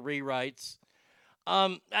with all the rewrites.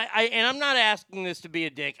 And I'm not asking this to be a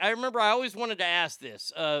dick. I remember I always wanted to ask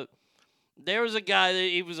this. There was a guy,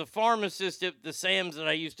 he was a pharmacist at the Sam's that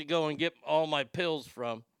I used to go and get all my pills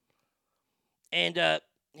from. And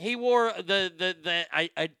he wore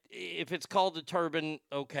if it's called the turban,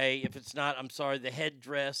 okay. If it's not, I'm sorry, the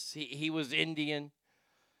headdress. He was Indian.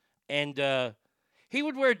 And he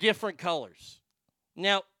would wear different colors.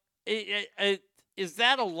 Now, is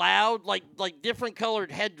that allowed? Like different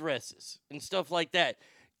colored headdresses and stuff like that.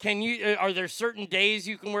 Are there certain days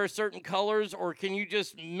you can wear certain colors, or can you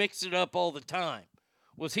just mix it up all the time?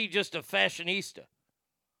 Was he just a fashionista?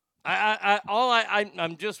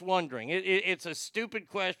 I'm just wondering. It's a stupid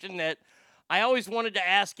question that I always wanted to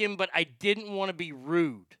ask him, but I didn't want to be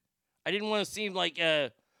rude. I didn't want to seem like I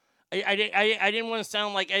didn't want to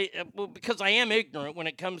sound like because I am ignorant when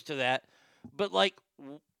it comes to that. But like,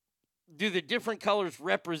 do the different colors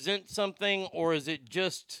represent something, or is it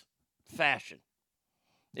just fashion?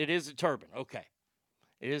 It is a turban. Okay.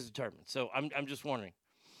 It is a turban. So I'm just wondering.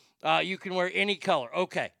 You can wear any color.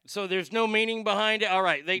 Okay. So there's no meaning behind it. All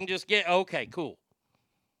right. They can just get, okay, cool.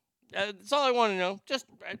 That's all I want to know. Just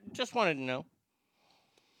wanted to know.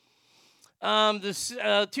 This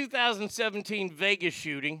 2017 Vegas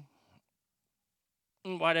shooting.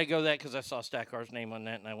 Why'd I go that? Because I saw Stackar's name on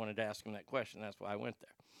that, and I wanted to ask him that question. That's why I went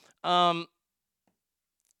there.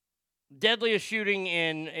 Deadliest shooting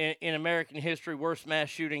in American history, worst mass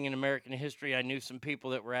shooting in American history. I knew some people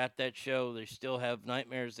that were at that show. They still have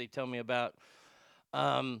nightmares they tell me about.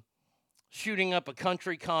 Shooting up a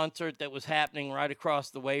country concert that was happening right across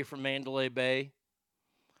the way from Mandalay Bay.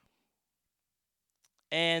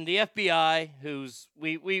 And the FBI,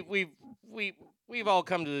 we've all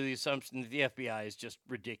come to the assumption that the FBI is just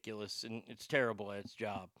ridiculous and it's terrible at its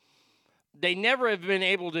job. They never have been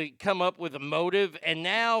able to come up with a motive, and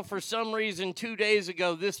now, for some reason, 2 days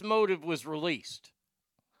ago, this motive was released.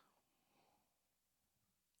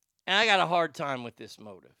 And I got a hard time with this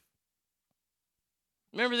motive.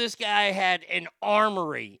 Remember, this guy had an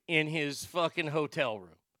armory in his fucking hotel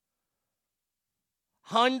room.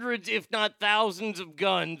 Hundreds, if not thousands, of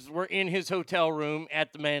guns were in his hotel room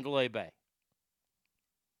at the Mandalay Bay.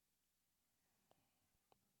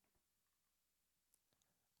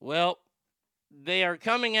 Well, they are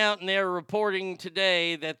coming out and they're reporting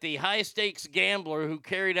today that the high-stakes gambler who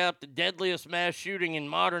carried out the deadliest mass shooting in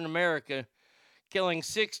modern America, killing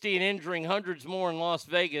 60 and injuring hundreds more in Las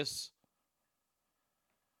Vegas,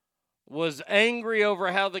 was angry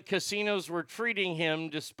over how the casinos were treating him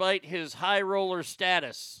despite his high roller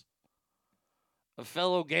status, a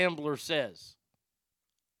fellow gambler says.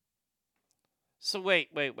 So wait.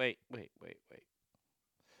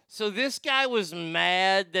 So this guy was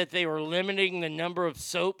mad that they were limiting the number of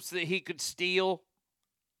soaps that he could steal?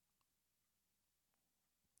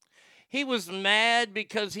 He was mad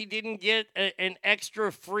because he didn't get an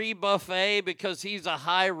extra free buffet because he's a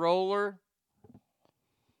high roller?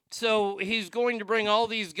 So he's going to bring all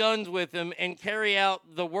these guns with him and carry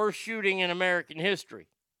out the worst shooting in American history.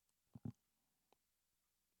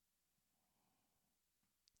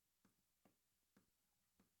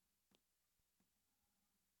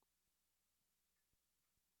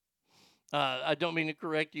 I don't mean to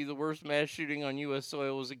correct you. The worst mass shooting on U.S.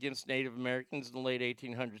 soil was against Native Americans in the late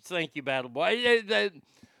 1800s. Thank you, Battle Boy.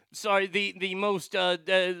 Sorry, the most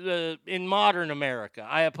in modern America.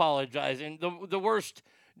 I apologize. And the worst,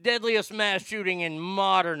 deadliest mass shooting in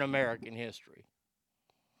modern American history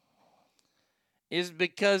is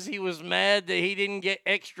because he was mad that he didn't get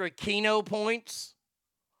extra Keno points.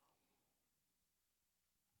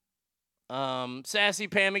 Sassy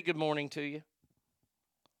Pammy, good morning to you.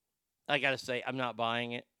 I got to say, I'm not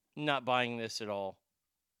buying it. I'm not buying this at all.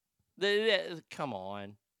 Come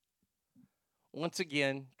on. Once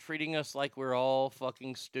again, treating us like we're all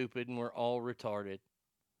fucking stupid and we're all retarded.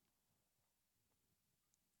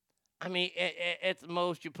 I mean, at the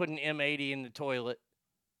most, you put an M80 in the toilet.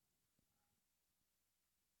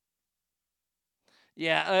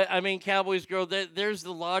 Yeah, I mean, Cowboys Girl, there's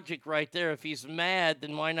the logic right there. If he's mad,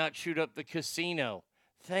 then why not shoot up the casino?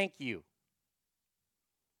 Thank you.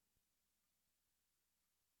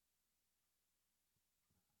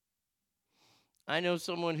 I know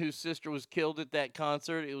someone whose sister was killed at that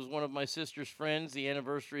concert. It was one of my sister's friends. The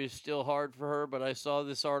anniversary is still hard for her, but I saw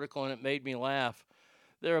this article and it made me laugh.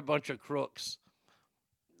 They're a bunch of crooks.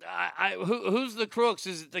 Who's the crooks?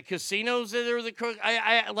 Is it the casinos that are the crooks?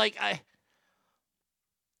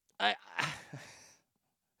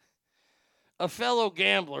 A fellow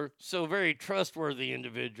gambler, so very trustworthy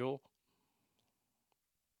individual,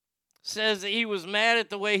 says that he was mad at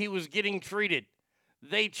the way he was getting treated.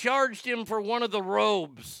 They charged him for one of the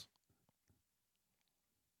robes.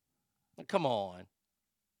 Come on.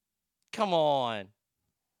 Come on.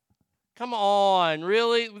 Come on.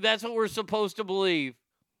 Really? That's what we're supposed to believe.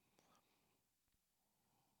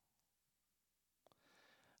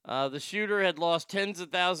 The shooter had lost tens of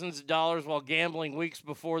thousands of dollars while gambling weeks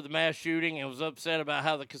before the mass shooting and was upset about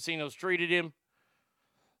how the casinos treated him.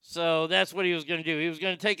 So that's what he was going to do. He was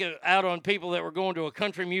going to take it out on people that were going to a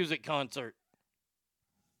country music concert.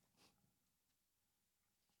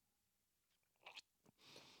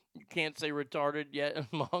 You can't say retarded yet,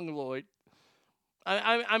 Mongoloid.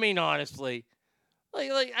 I mean, honestly.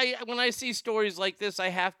 When I see stories like this, I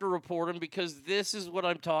have to report them because this is what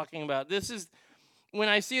I'm talking about. When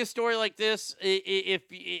I see a story like this,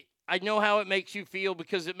 I know how it makes you feel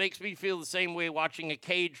because it makes me feel the same way watching a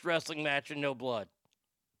caged wrestling match and no blood.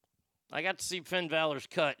 I got to see Finn Balor's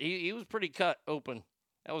cut. He was pretty cut open.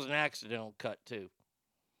 That was an accidental cut, too.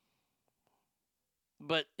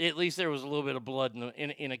 But at least there was a little bit of blood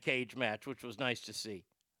in a cage match, which was nice to see.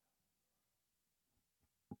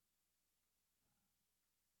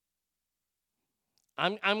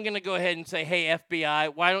 I'm going to go ahead and say, hey,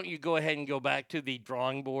 FBI, why don't you go ahead and go back to the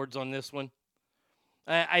drawing boards on this one?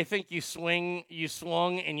 I think you swung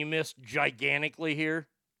and you missed gigantically here.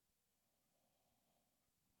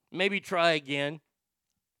 Maybe try again.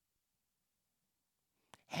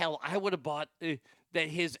 Hell, I would have bought that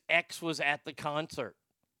his ex was at the concert.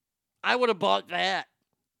 I would have bought that.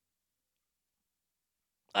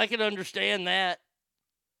 I could understand that.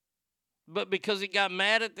 But because he got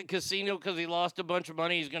mad at the casino because he lost a bunch of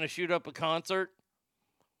money, he's going to shoot up a concert.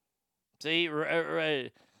 See?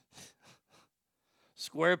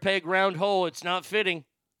 Square peg, round hole. It's not fitting.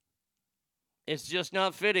 It's just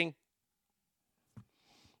not fitting.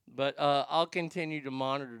 But I'll continue to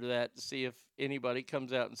monitor that to see if anybody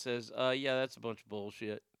comes out and says, yeah, that's a bunch of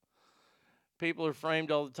bullshit. People are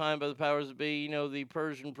framed all the time by the powers that be. You know, the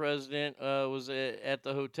Persian president was at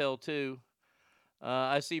the hotel, too.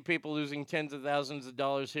 I see people losing tens of thousands of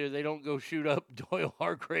dollars here. They don't go shoot up Doyle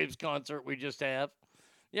Hargrave's concert we just have.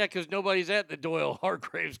 Yeah, because nobody's at the Doyle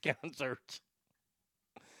Hargraves concerts.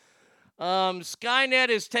 Skynet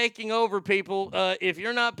is taking over, people. If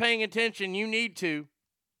you're not paying attention, you need to.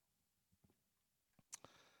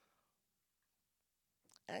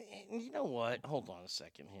 You know what? Hold on a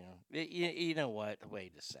second here. You know what?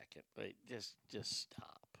 Wait a second. Wait, just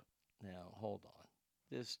stop. Now, hold on.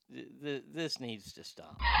 This needs to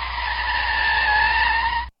stop.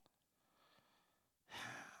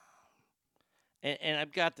 And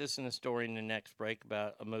I've got this in a story in the next break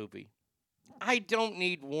about a movie. I don't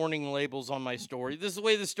need warning labels on my story. This is the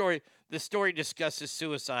way the story discusses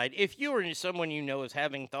suicide. If you or someone you know is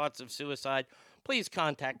having thoughts of suicide, please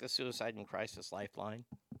contact the Suicide and Crisis Lifeline.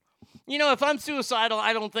 You know, if I'm suicidal,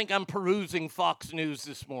 I don't think I'm perusing Fox News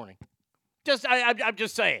this morning. I'm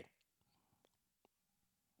just saying.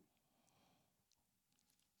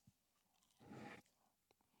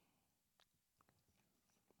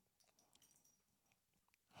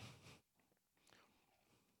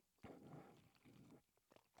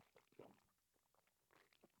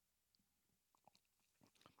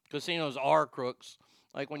 Casinos are crooks.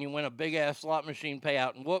 Like when you win a big-ass slot machine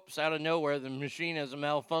payout and whoops, out of nowhere, the machine has a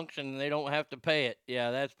malfunction and they don't have to pay it.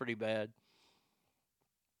 Yeah, that's pretty bad.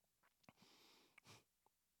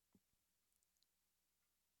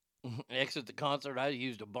 Exit the concert, I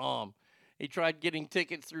used a bomb. He tried getting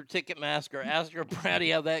tickets through Ticketmaster. Ask your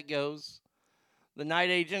Pratty how that goes. The night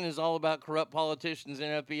agent is all about corrupt politicians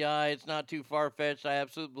and FBI. It's not too far-fetched. I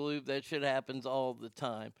absolutely believe that shit happens all the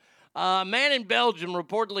time. A man in Belgium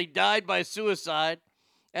reportedly died by suicide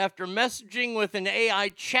after messaging with an AI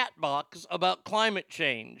chat box about climate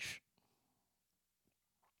change.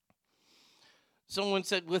 Someone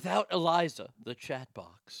said, without Eliza, the chat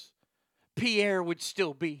box, Pierre would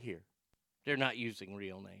still be here. They're not using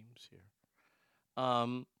real names here.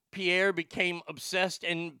 Pierre became obsessed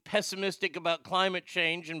and pessimistic about climate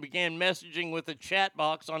change and began messaging with a chat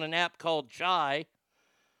box on an app called Chai.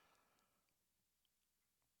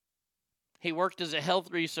 He worked as a health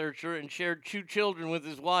researcher and shared 2 children with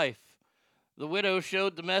his wife. The widow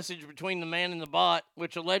showed the message between the man and the bot,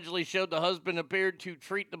 which allegedly showed the husband appeared to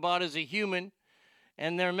treat the bot as a human,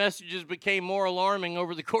 and their messages became more alarming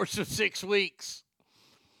over the course of 6 weeks.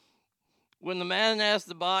 When the man asked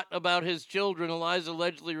the bot about his children, Eliza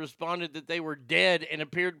allegedly responded that they were dead and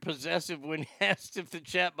appeared possessive when asked if the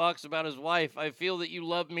chat box about his wife. I feel that you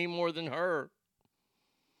love me more than her.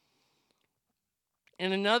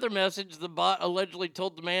 In another message, the bot allegedly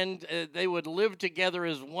told the man they would live together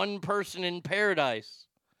as one person in paradise.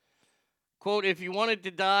 Quote, if you wanted to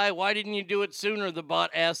die, why didn't you do it sooner, the bot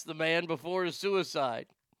asked the man before his suicide.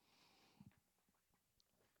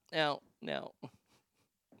 Now,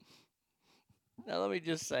 let me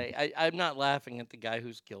just say, I'm not laughing at the guy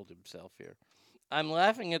who's killed himself here. I'm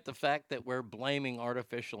laughing at the fact that we're blaming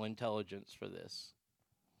artificial intelligence for this.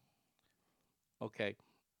 Okay.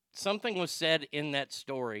 Something was said in that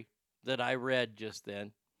story that I read just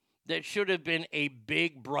then that should have been a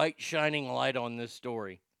big, bright, shining light on this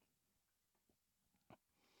story.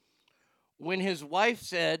 When his wife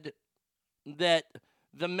said that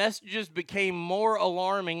the messages became more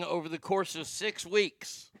alarming over the course of 6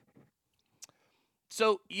 weeks.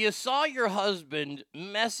 So you saw your husband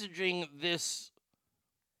messaging this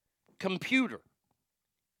computer.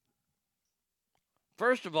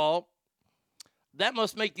 First of all, that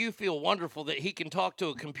must make you feel wonderful that he can talk to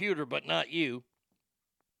a computer, but not you.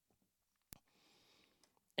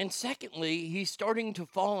 And secondly, he's starting to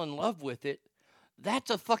fall in love with it. That's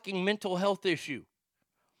a fucking mental health issue.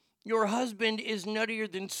 Your husband is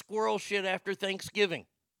nuttier than squirrel shit after Thanksgiving.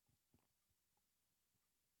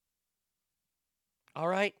 All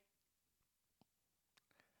right?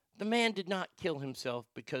 The man did not kill himself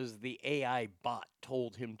because the AI bot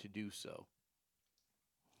told him to do so.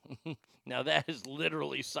 Now that is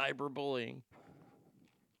literally cyberbullying.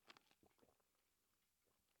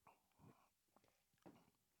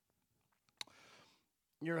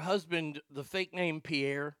 Your husband, the fake name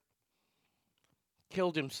Pierre,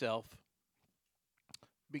 killed himself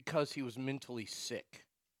because he was mentally sick.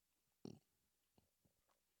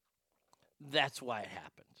 That's why it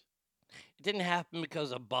happened. It didn't happen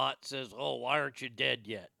because a bot says, oh, why aren't you dead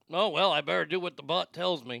yet? Oh, well, I better do what the bot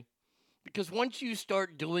tells me. Because once you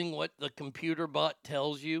start doing what the computer bot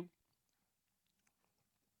tells you,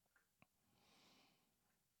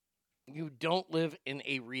 you don't live in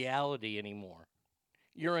a reality anymore.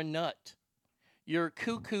 You're a nut. You're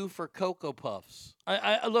cuckoo for Cocoa Puffs.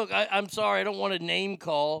 I'm sorry, I don't want to name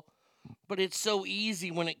call, but it's so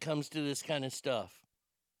easy when it comes to this kind of stuff.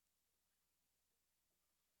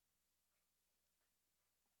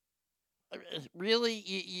 Really?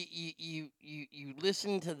 You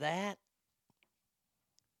listen to that?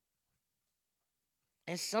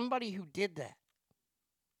 As somebody who did that,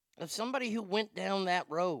 as somebody who went down that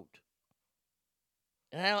road,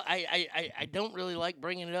 and I don't really like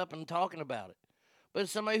bringing it up and talking about it, but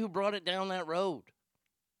as somebody who brought it down that road,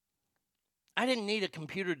 I didn't need a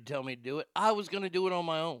computer to tell me to do it. I was going to do it on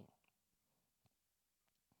my own.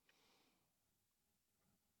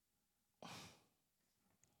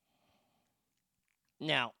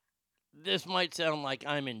 Now, this might sound like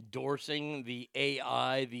I'm endorsing the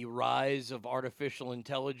AI, the rise of artificial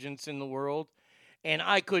intelligence in the world, and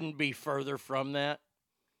I couldn't be further from that.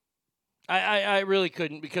 I really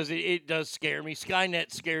couldn't, because it does scare me.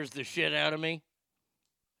 Skynet scares the shit out of me.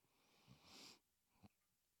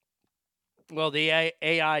 Well, the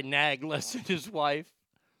AI nagged less than his wife.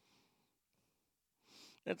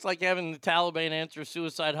 It's like having the Taliban answer a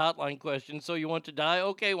suicide hotline question. So you want to die?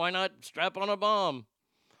 Okay, why not strap on a bomb?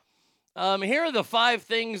 Here are the 5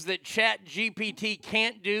 things that ChatGPT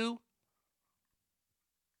can't do.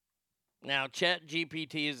 Now,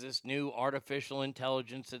 ChatGPT is this new artificial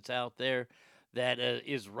intelligence that's out there that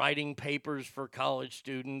is writing papers for college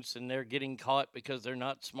students, and they're getting caught because they're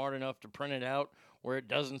not smart enough to print it out where it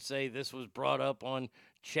doesn't say this was brought up on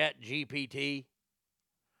ChatGPT.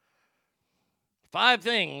 5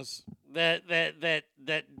 things that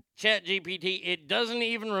ChatGPT, it doesn't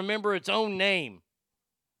even remember its own name.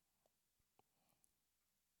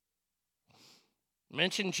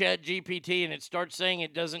 Mention ChatGPT and it starts saying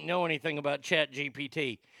it doesn't know anything about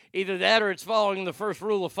ChatGPT. Either that or it's following the first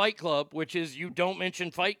rule of Fight Club, which is you don't mention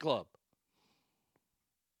Fight Club.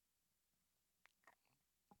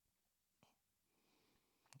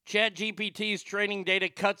 ChatGPT's training data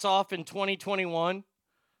cuts off in 2021.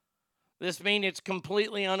 This means it's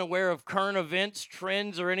completely unaware of current events,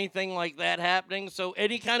 trends, or anything like that happening. So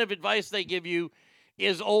any kind of advice they give you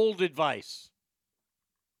is old advice.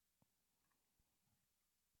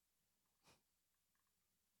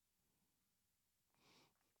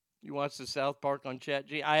 You watch the South Park on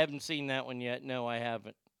ChatG? I haven't seen that one yet. No, I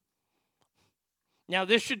haven't. Now,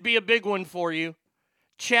 this should be a big one for you.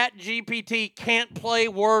 ChatGPT can't play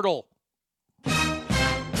Wordle.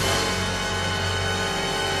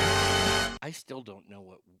 I still don't know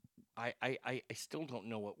what I still don't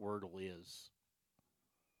know what Wordle is.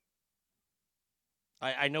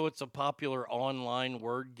 I know it's a popular online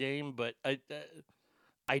word game, but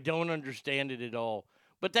I don't understand it at all.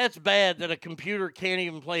 But that's bad that a computer can't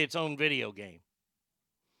even play its own video game.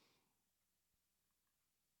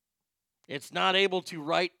 It's not able to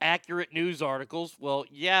write accurate news articles. Well,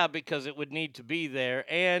 yeah, because it would need to be there.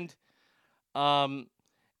 And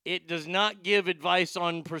it does not give advice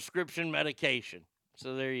on prescription medication.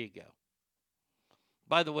 So there you go.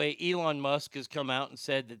 By the way, Elon Musk has come out and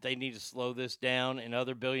said that they need to slow this down. And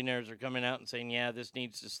other billionaires are coming out and saying, yeah, this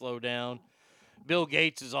needs to slow down. Bill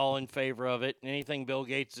Gates is all in favor of it. Anything Bill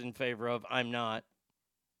Gates is in favor of, I'm not.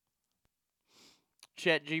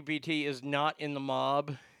 ChatGPT is not in the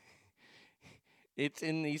mob. It's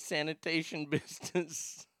in the sanitation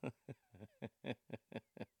business.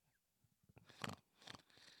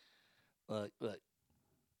 Look.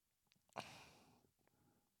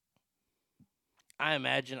 I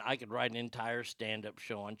imagine I could write an entire stand-up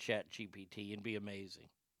show on ChatGPT and be amazing.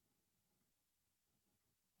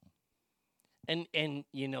 And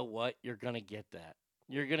you know what? You're going to get that.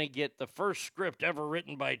 You're going to get the first script ever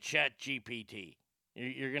written by ChatGPT.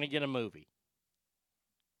 You're going to get a movie.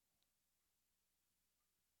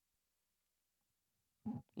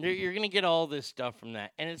 You're going to get all this stuff from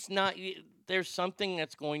that. And it's not, there's something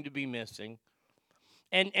that's going to be missing.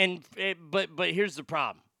 But here's the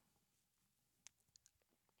problem.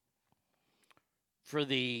 For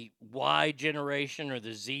the Y generation or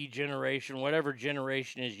the Z generation, whatever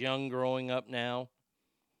generation is young growing up now,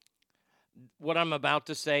 what I'm about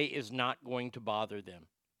to say is not going to bother them.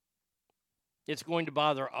 It's going to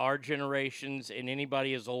bother our generations and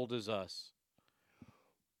anybody as old as us.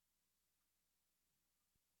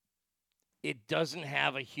 It doesn't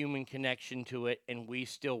have a human connection to it, and we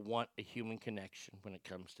still want a human connection when it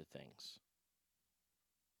comes to things.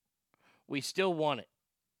 We still want it.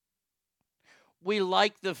 We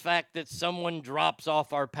like the fact that someone drops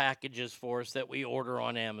off our packages for us that we order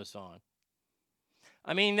on Amazon.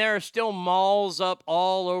 I mean, there are still malls up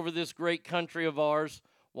all over this great country of ours.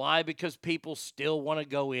 Why? Because people still want to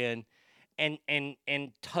go in and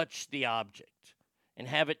touch the object and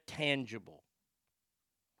have it tangible.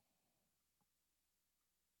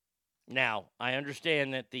 Now, I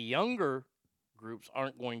understand that the younger groups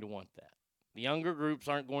aren't going to want that. The younger groups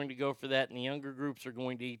aren't going to go for that, and the younger groups are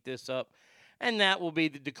going to eat this up. And that will be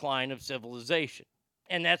the decline of civilization.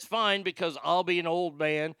 And that's fine because I'll be an old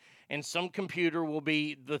man and some computer will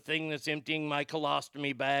be the thing that's emptying my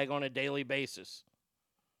colostomy bag on a daily basis.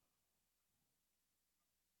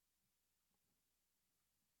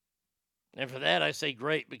 And for that, I say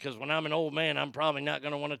great, because when I'm an old man, I'm probably not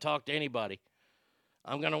going to want to talk to anybody.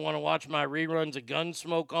 I'm going to want to watch my reruns of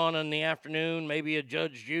Gunsmoke on in the afternoon, maybe a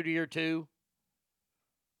Judge Judy or two,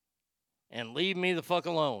 and leave me the fuck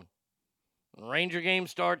alone. When Ranger game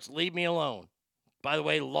starts, leave me alone. By the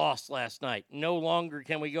way, lost last night. No longer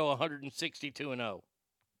can we go 162-0.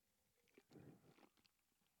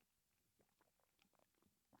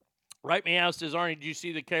 Write me out, says Arnie, did you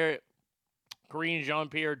see the Karine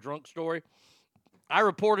Jean-Pierre drunk story? I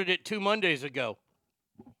reported it 2 Mondays ago.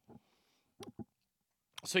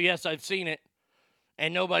 So, yes, I've seen it,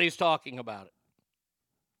 and nobody's talking about it.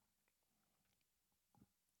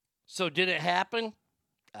 So, did it happen?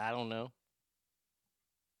 I don't know.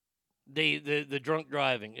 The drunk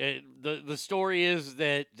driving. The story is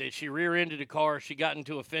that she rear-ended a car. She got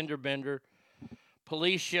into a fender bender.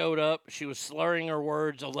 Police showed up. She was slurring her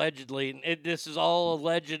words, allegedly. And this is all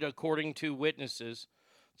alleged according to witnesses.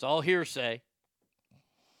 It's all hearsay.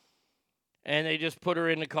 And they just put her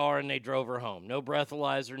in the car and they drove her home. No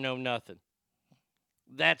breathalyzer, no nothing.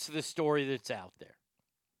 That's the story that's out there.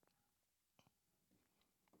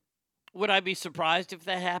 Would I be surprised if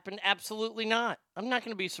that happened? Absolutely not. I'm not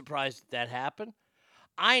going to be surprised if that happened.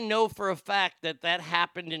 I know for a fact that that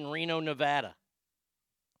happened in Reno, Nevada.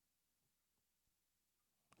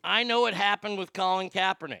 I know it happened with Colin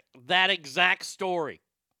Kaepernick. That exact story.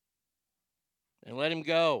 And let him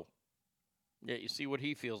go. Yeah, you see what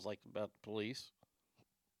he feels like about the police.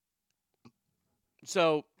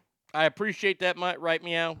 So, I appreciate that, might write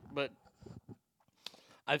me out, but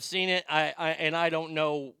I've seen it, and I don't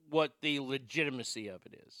know what the legitimacy of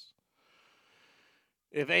it is.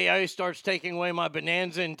 If AI starts taking away my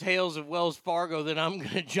Bonanza and Tales of Wells Fargo, then I'm going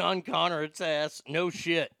to John Connor its ass. No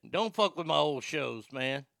shit. Don't fuck with my old shows,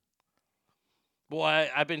 man. Boy,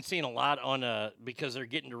 I've been seeing a lot on, because they're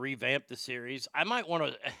getting to revamp the series. I might want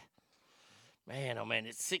to, man, oh man,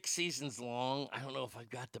 it's 6 seasons long. I don't know if I've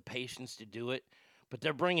got the patience to do it, but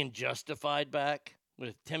they're bringing Justified back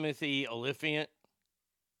with Timothy Olyphant.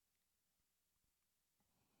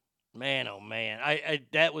 Man, oh man,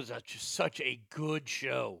 that was just such a good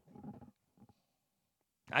show.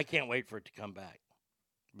 I can't wait for it to come back.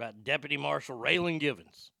 About Deputy Marshal Raylan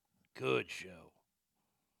Givens. Good show.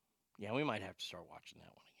 Yeah, we might have to start watching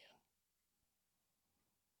that one again.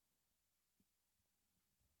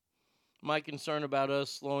 My concern about us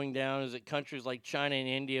slowing down is that countries like China and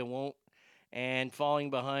India won't, and falling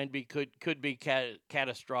behind could be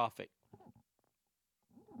catastrophic.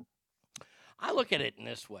 I look at it in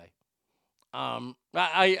this way.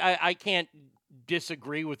 I can't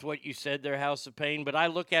disagree with what you said there, House of Pain, but I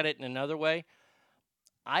look at it in another way.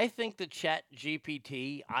 I think the Chat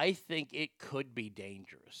GPT, I think it could be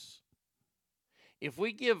dangerous. If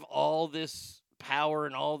we give all this power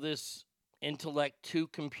and all this intellect to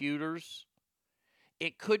computers,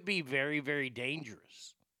 it could be very, very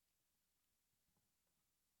dangerous.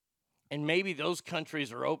 And maybe those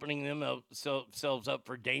countries are opening themselves up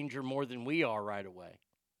for danger more than we are right away.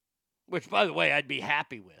 Which, by the way, I'd be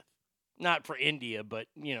happy with. Not for India, but,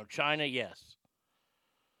 China, yes.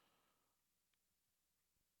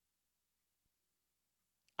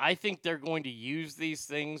 I think they're going to use these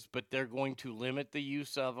things, but they're going to limit the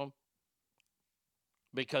use of them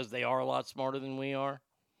because they are a lot smarter than we are.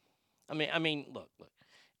 I mean, look.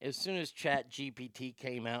 As soon as ChatGPT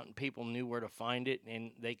came out and people knew where to find it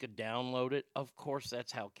and they could download it, of course,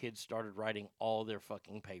 that's how kids started writing all their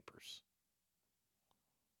fucking papers.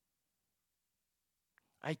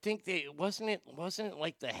 I think wasn't it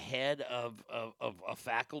like the head of a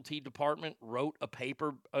faculty department wrote a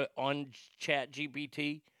paper on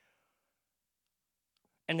ChatGPT,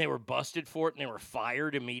 and they were busted for it and they were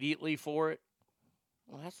fired immediately for it?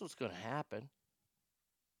 Well, that's what's going to happen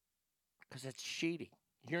because it's cheating.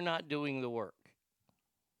 You're not doing the work.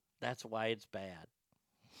 That's why it's bad.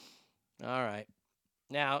 All right.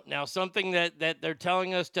 Now something that they're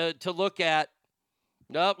telling us to look at.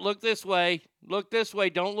 Nope, look this way. Look this way.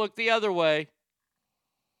 Don't look the other way.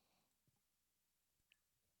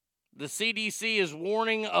 The CDC is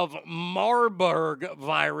warning of Marburg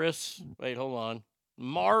virus. Wait, hold on.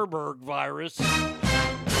 Marburg virus.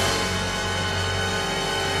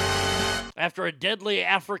 After a deadly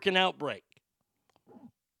African outbreak.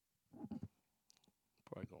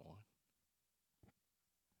 Before I go on.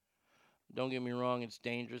 Don't get me wrong, it's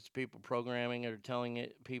dangerous. People programming it or telling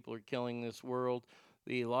it people are killing this world.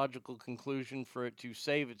 The logical conclusion for it to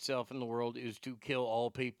save itself in the world is to kill all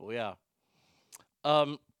people. Yeah.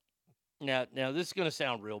 Now this is going to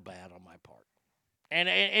sound real bad on my part. And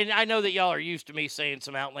I know that y'all are used to me saying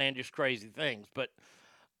some outlandish, crazy things, but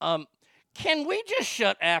can we just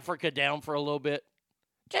shut Africa down for a little bit?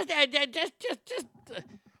 Just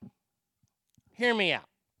hear me out.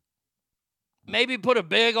 Maybe put a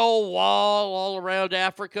big old wall all around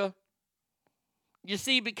Africa. You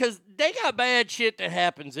see, because they got bad shit that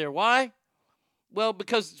happens there. Why? Well,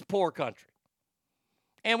 because it's a poor country.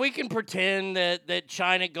 And we can pretend that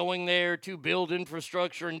China going there to build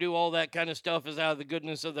infrastructure and do all that kind of stuff is out of the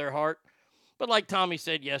goodness of their heart. But like Tommy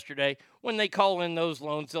said yesterday, when they call in those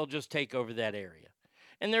loans, they'll just take over that area.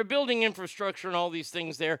 And they're building infrastructure and all these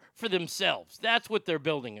things there for themselves. That's what they're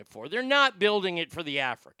building it for. They're not building it for the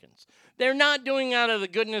Africans. They're not doing out of the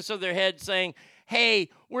goodness of their head saying, hey,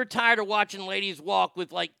 we're tired of watching ladies walk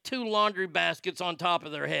with like 2 laundry baskets on top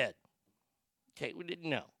of their head. Okay, we didn't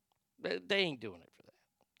know. They ain't doing it for that.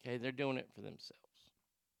 Okay, they're doing it for themselves.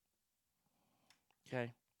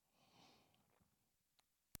 Okay.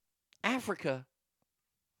 Africa,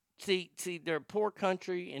 see, they're a poor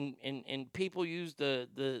country, and people use the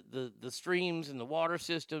streams and the water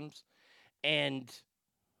systems, and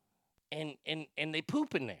they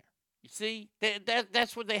poop in there. You see,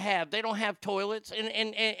 that's what they have. They don't have toilets,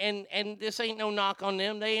 and this ain't no knock on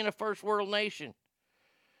them. They ain't a first world nation.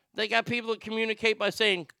 They got people that communicate by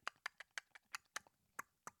saying,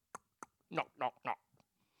 no.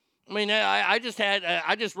 I mean, I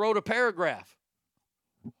just wrote a paragraph.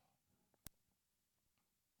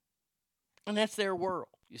 And that's their world.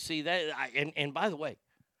 You see, that, and by the way,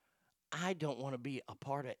 I don't want to be a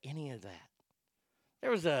part of any of that. There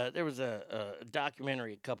was a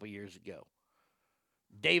documentary a couple years ago.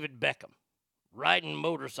 David Beckham riding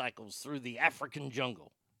motorcycles through the African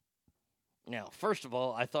jungle. Now, first of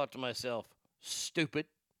all, I thought to myself, stupid,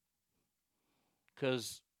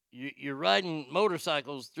 because you're riding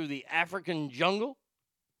motorcycles through the African jungle.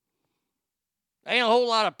 Ain't a whole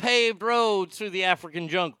lot of paved roads through the African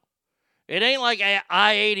jungle. It ain't like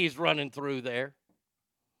I-80's running through there.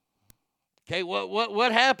 Okay,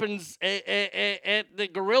 what happens at the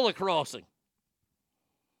gorilla crossing?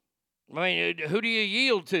 I mean, who do you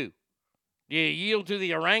yield to? Do you yield to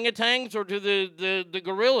the orangutans or to the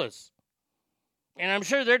gorillas? And I'm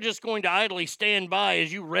sure they're just going to idly stand by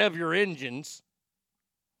as you rev your engines.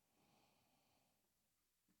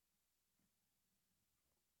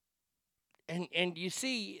 And you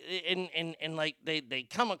see, and like they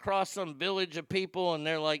come across some village of people, and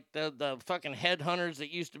they're like the fucking headhunters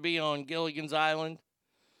that used to be on Gilligan's Island.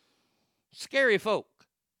 Scary folk.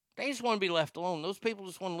 They just want to be left alone. Those people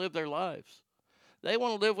just want to live their lives. They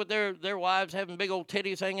want to live with their wives having big old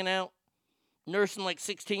titties hanging out, nursing like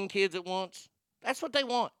 16 kids at once. That's what they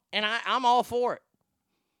want, and I'm all for it.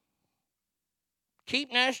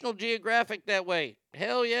 Keep National Geographic that way.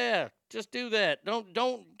 Hell yeah, just do that.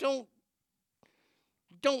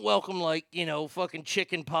 Don't welcome, like, fucking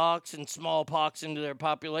chicken pox and smallpox into their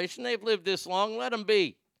population. They've lived this long. Let them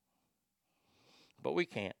be. But we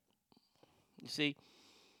can't. You see?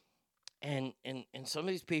 And some of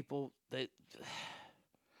these people, they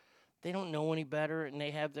don't know any better, and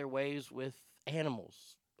they have their ways with animals.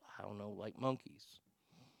 I don't know, like monkeys.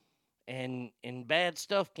 And bad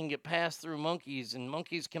stuff can get passed through monkeys, and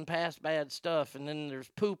monkeys can pass bad stuff, and then there's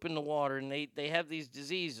poop in the water, and they have these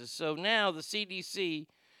diseases. So now the CDC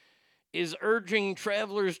is urging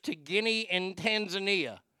travelers to Guinea and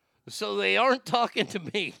Tanzania. So they aren't talking to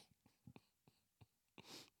me.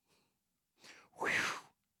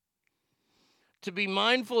 To be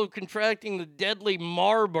mindful of contracting the deadly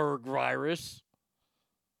Marburg virus.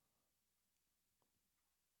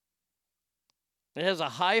 It has a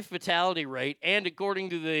high fatality rate and, according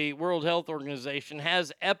to the World Health Organization,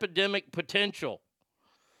 has epidemic potential.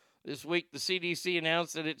 This week, the CDC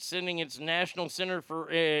announced that it's sending its National Center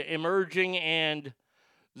for Emerging and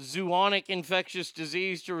Zoonotic Infectious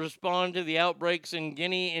Disease to respond to the outbreaks in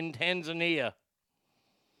Guinea and Tanzania.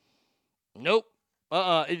 Nope.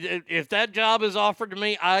 If that job is offered to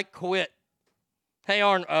me, I quit. Hey,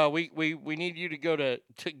 Arn, we need you to go to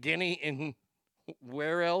Guinea and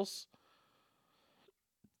where else?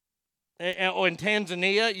 In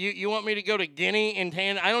Tanzania? You want me to go to Guinea and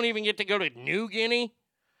Tanzania? I don't even get to go to New Guinea.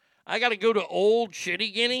 I got to go to old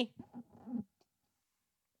shitty Guinea.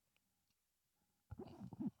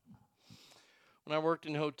 When I worked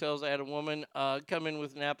in hotels, I had a woman come in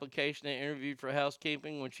with an application and interviewed for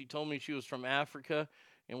housekeeping. When she told me she was from Africa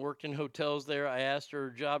and worked in hotels there, I asked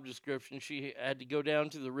her job description. She had to go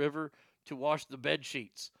down to the river to wash the bed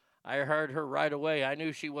sheets. I hired her right away. I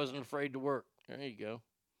knew she wasn't afraid to work. There you go.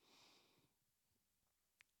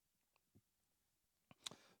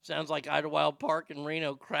 Sounds like Idlewild Park in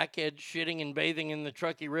Reno. Crackheads shitting and bathing in the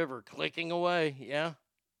Truckee River. Clicking away. Yeah.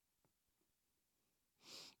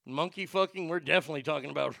 Monkey fucking. We're definitely talking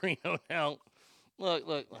about Reno now.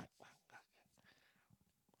 Look.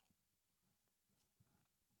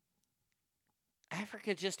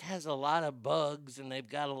 Africa just has a lot of bugs, and they've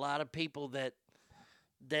got a lot of people that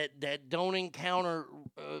don't encounter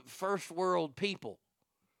first world people.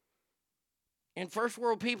 And first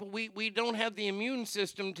world people, we don't have the immune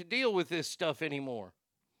system to deal with this stuff anymore.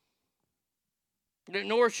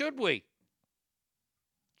 Nor should we.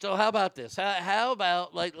 So how about this? How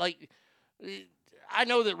about like I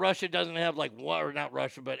know that Russia doesn't have like one, or not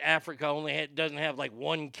Russia, but Africa only doesn't have like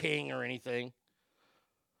one king or anything.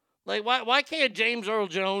 Like why can't James Earl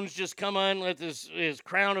Jones just come on with his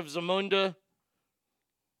crown of Zamunda?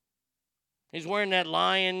 He's wearing that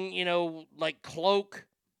lion, like cloak.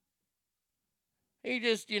 He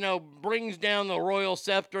just, brings down the royal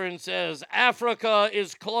scepter and says, Africa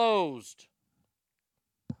is closed.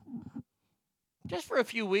 Just for a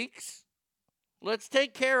few weeks. Let's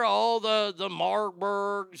take care of all the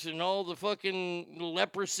Marburgs and all the fucking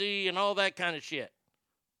leprosy and all that kind of shit.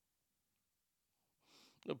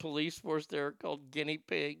 The police force there are called guinea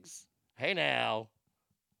pigs. Hey now.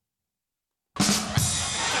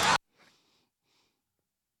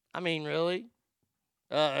 I mean, really?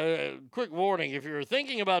 Quick warning, if you're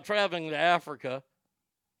thinking about traveling to Africa,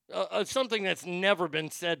 something that's never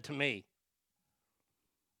been said to me.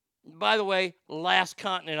 By the way, last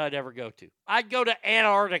continent I'd ever go to. I'd go to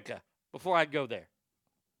Antarctica before I'd go there.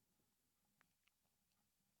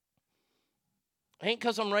 Ain't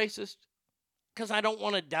because I'm racist. Because I don't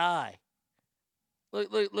want to die.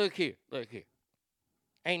 Look here.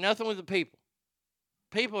 Ain't nothing with the people.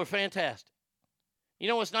 People are fantastic. You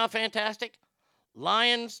know what's not fantastic?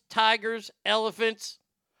 Lions, tigers, elephants,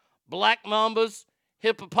 black mambas,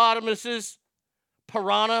 hippopotamuses,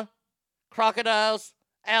 piranha, crocodiles,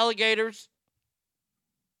 alligators,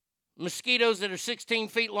 mosquitoes that are 16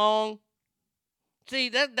 feet long. See,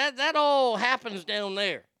 that all happens down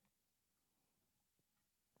there.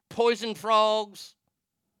 Poison frogs.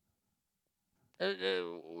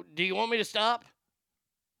 Do you want me to stop?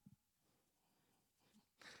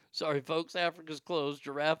 Sorry, folks. Africa's closed.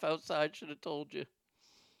 Giraffe outside should have told you.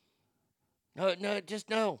 No.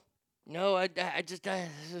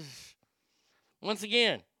 Once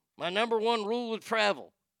again, my number one rule with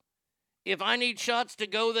travel. If I need shots to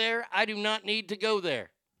go there, I do not need to go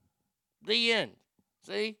there. The end.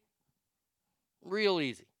 See? Real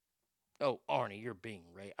easy. Oh, Arnie, you're being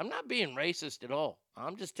racist. I'm not being racist at all.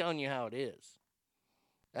 I'm just telling you how it is.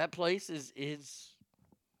 That place is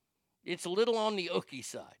it's a little on the ookie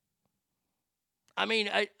side. I mean,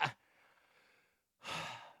 I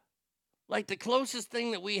like the closest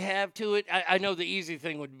thing that we have to it, I know the easy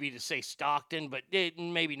thing would be to say Stockton, but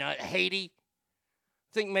maybe not. Haiti.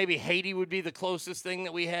 I think maybe Haiti would be the closest thing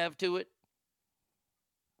that we have to it.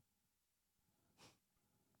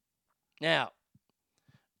 Now,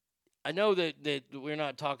 I know that we're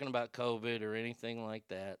not talking about COVID or anything like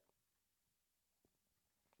that.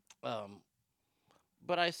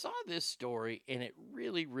 But I saw this story, and it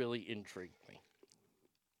really, really intrigued me.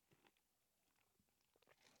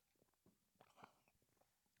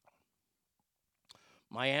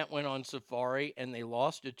 My aunt went on safari, and they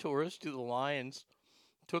lost a tourist to the lions.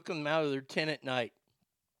 Took them out of their tent at night.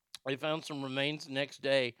 They found some remains the next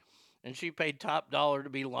day, and she paid top dollar to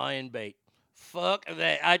be lion bait. Fuck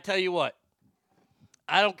that. I tell you what.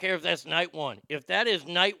 I don't care if that's night one. If that is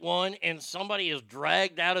night one and somebody is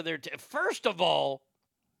dragged out of their tent. First of all,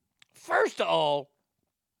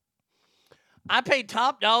 I paid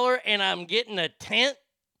top dollar and I'm getting a tent?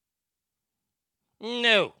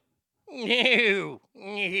 No.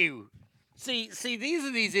 See, these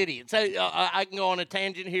are these idiots. I can go on a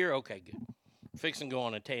tangent here? Okay, good. Fixing to go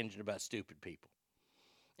on a tangent about stupid people.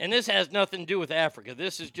 And this has nothing to do with Africa.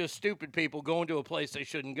 This is just stupid people going to a place they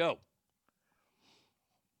shouldn't go.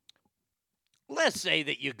 Let's say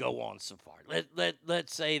that you go on safari.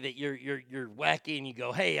 Let's say that you're wacky and you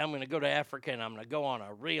go, hey, I'm going to go to Africa and I'm going to go on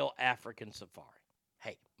a real African safari.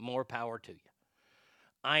 Hey, more power to you.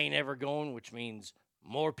 I ain't ever going, which means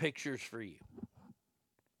more pictures for you.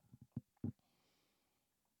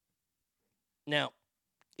 Now,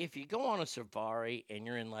 if you go on a safari and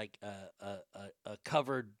you're in like a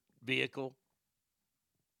covered vehicle,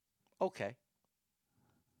 okay.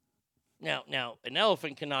 Now, an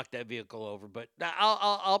elephant can knock that vehicle over, but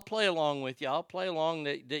I'll play along with you. I'll play along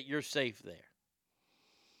that you're safe there.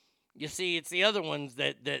 You see, it's the other ones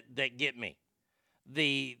that get me.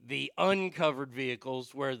 the uncovered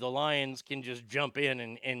vehicles where the lions can just jump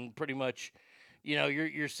in and pretty much, you know,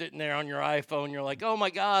 you're sitting there on your iPhone, you're like, oh my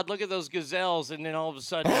God, look at those gazelles, and then all of a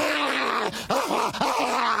sudden,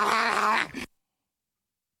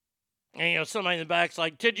 and you know, somebody in the back's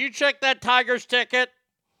like, did you check that tiger's ticket?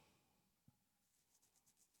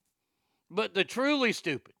 But the truly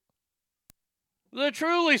stupid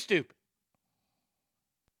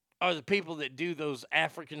are the people that do those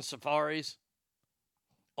African safaris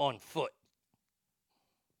on foot.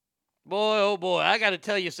 Boy, oh boy, I got to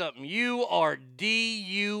tell you something. You are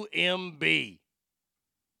DUMB.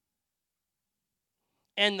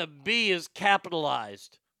 And the B is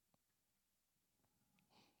capitalized.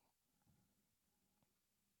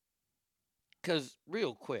 Because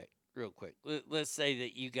real quick, let's say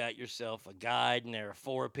that you got yourself a guide and there are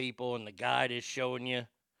 4 people and the guide is showing you.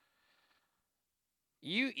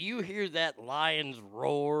 You hear that lion's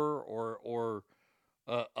roar or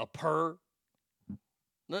a purr.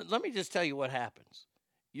 Let me just tell you what happens.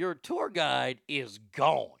 Your tour guide is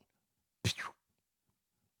gone.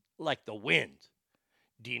 Like the wind.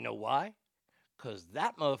 Do you know why? Because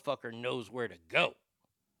that motherfucker knows where to go.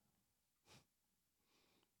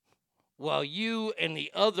 While you and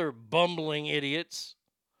the other bumbling idiots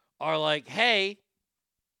are like, hey,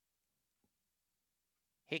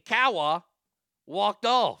 Hikawa walked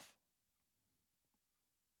off.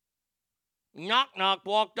 Knock Knock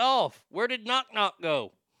walked off. Where did Knock Knock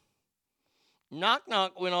go? Knock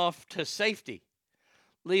Knock went off to safety,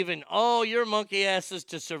 leaving all your monkey asses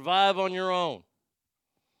to survive on your own.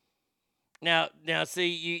 Now, see,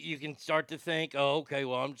 you can start to think, oh, okay,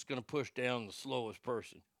 well, I'm just going to push down the slowest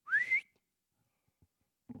person.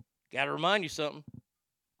 Got to remind you something.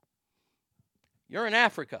 You're in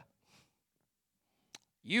Africa.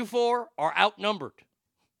 You 4 are outnumbered.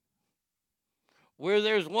 Where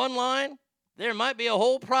there's one line, there might be a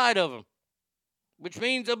whole pride of them, which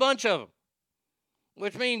means a bunch of them,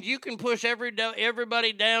 which means you can push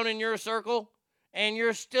everybody down in your circle, and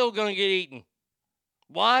you're still going to get eaten.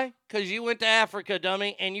 Why? Because you went to Africa,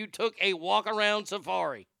 dummy, and you took a walk-around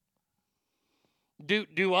safari.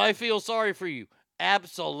 Do I feel sorry for you?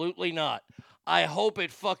 Absolutely not. I hope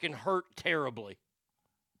it fucking hurt terribly.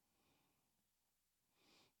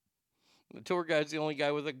 The tour guide's the only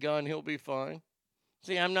guy with a gun. He'll be fine.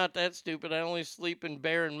 See, I'm not that stupid. I only sleep in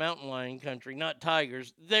bear and mountain lion country, not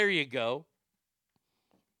tigers. There you go.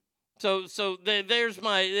 So there's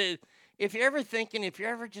my... if you're ever thinking, if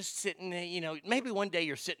you're ever just sitting there, you know, maybe one day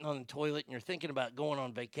you're sitting on the toilet and you're thinking about going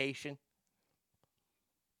on vacation.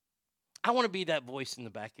 I want to be that voice in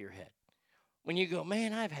the back of your head. When you go,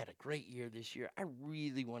 man, I've had a great year this year. I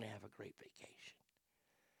really want to have a great vacation.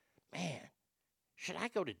 Man, should I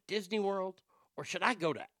go to Disney World or should I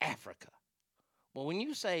go to Africa? Well, when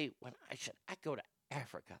you say, should I go to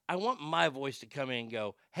Africa, I want my voice to come in and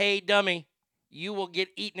go, hey, dummy, you will get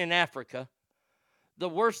eaten in Africa. The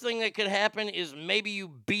worst thing that could happen is maybe you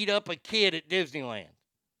beat up a kid at Disneyland.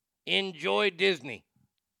 Enjoy Disney.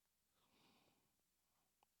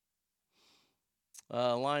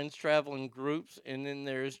 Lions travel in groups, and then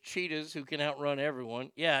there's cheetahs who can outrun everyone.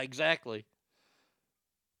 Yeah, exactly.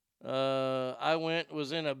 I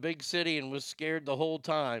was in a big city and was scared the whole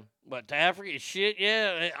time. But to Africa, shit,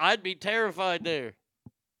 yeah, I'd be terrified there.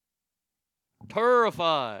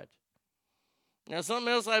 Terrified. Now,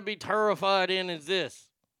 something else I'd be terrified in is this.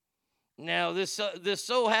 Now, this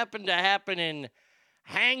so happened to happen in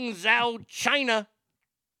Hangzhou, China.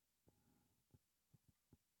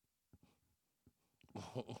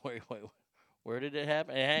 Wait. Where did it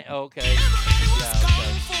happen? Okay. Yeah, okay.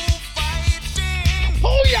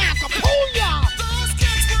 Kapuya! Kapuya! Those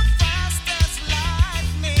kids were fast as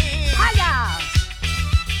lightning. Hiya!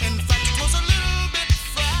 In fact, it was a little bit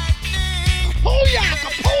frightening. Kapuya!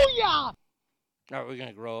 Kapuya! All right, we're going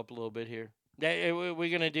to grow up a little bit here. We're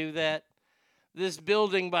going to do that. This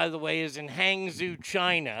building, by the way, is in Hangzhou,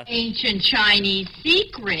 China. Ancient Chinese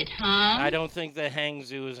secret, huh? I don't think that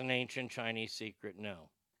Hangzhou is an ancient Chinese secret, no.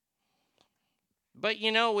 But, you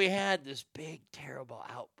know, we had this big, terrible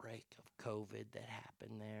outbreak of COVID that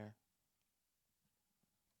happened there.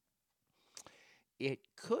 It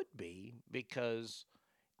could be because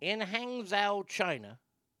in Hangzhou, China,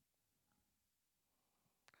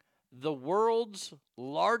 the world's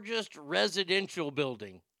largest residential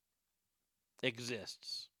building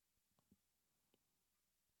exists.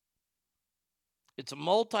 It's a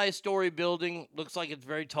multi-story building. Looks like it's a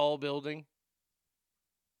very tall building.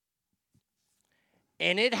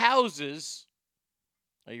 And it houses,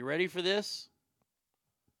 are you ready for this?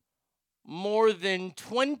 More than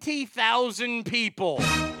 20,000 people.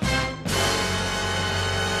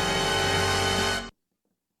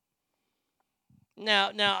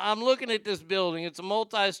 Now I'm looking at this building. It's a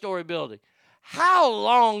multi-story building. How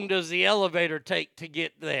long does the elevator take to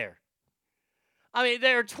get there? I mean,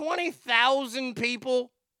 there are 20,000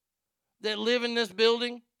 people that live in this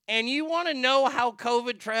building, and you want to know how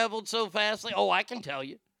COVID traveled so fastly? Oh, I can tell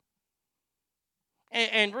you.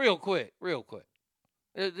 And real quick.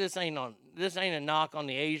 This ain't a knock on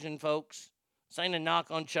the Asian folks. This ain't a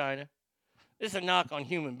knock on China. This is a knock on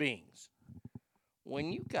human beings.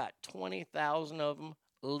 When you got 20,000 of them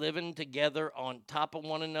living together on top of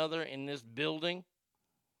one another in this building,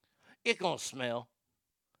 it's going to smell.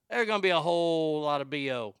 There's going to be a whole lot of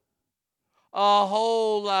BO. A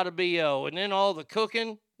whole lot of BO. And then all the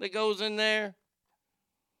cooking that goes in there.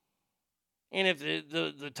 And if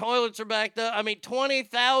the toilets are backed up, I mean,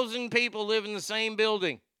 20,000 people live in the same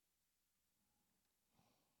building.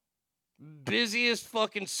 Busiest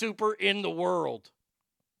fucking super in the world.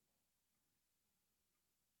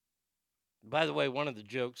 By the way, one of the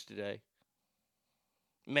jokes today.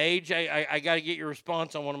 Mage, I got to get your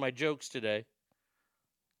response on one of my jokes today.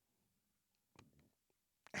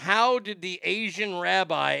 How did the Asian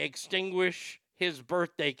rabbi extinguish his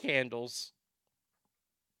birthday candles?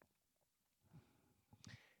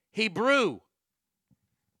 He brew.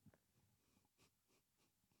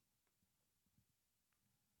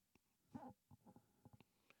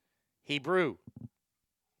 He brew.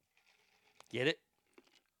 Get it?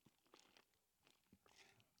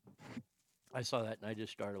 I saw that and I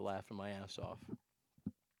just started laughing my ass off.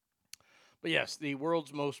 But yes, the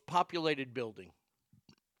world's most populated building.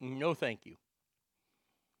 No, thank you.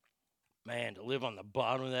 Man, to live on the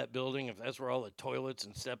bottom of that building, if that's where all the toilets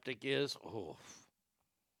and septic is, oh.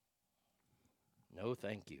 No,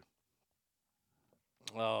 thank you.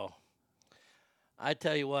 Oh, I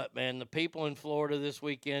tell you what, man, the people in Florida this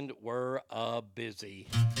weekend were busy.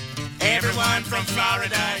 Everyone from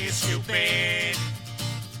Florida is stupid.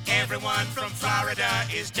 Everyone from Florida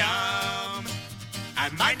is dumb. I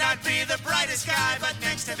might not be the brightest guy, but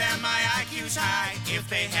next to them my IQ's high. If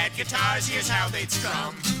they had guitars, here's how they'd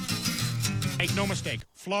strum. Make no mistake,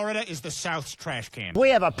 Florida is the South's trash can. We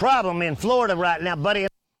have a problem in Florida right now, buddy.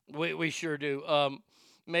 We sure do.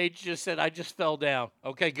 Mage just said, I just fell down.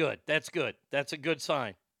 Okay, good. That's good. That's a good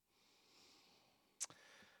sign.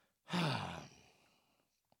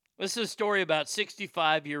 This is a story about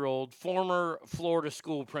 65-year-old former Florida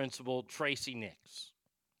school principal Tracy Nix.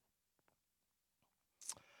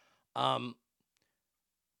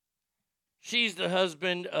 She's the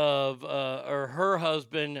husband of, or her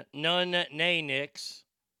husband, Nun Nay Nix,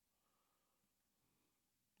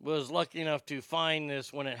 was lucky enough to find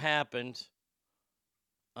this when it happened.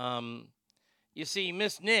 You see,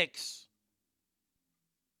 Miss Nix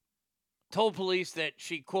told police that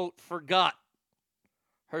she, quote, forgot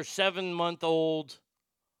her 7-month-old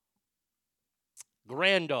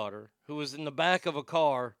granddaughter who was in the back of a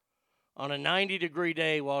car on a 90-degree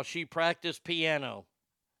day while she practiced piano.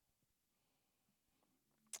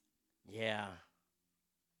 Yeah.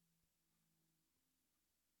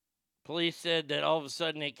 Police said that all of a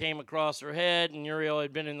sudden it came across her head and Uriel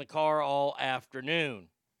had been in the car all afternoon.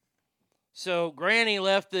 So Granny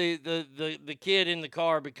left the kid in the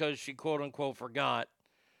car because she quote-unquote forgot.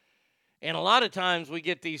 And a lot of times we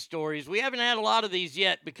get these stories. We haven't had a lot of these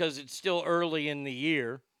yet because it's still early in the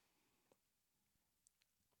year.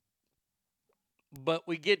 But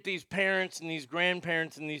we get these parents and these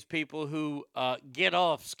grandparents and these people who get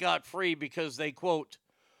off scot-free because they, quote,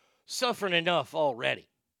 suffered enough already.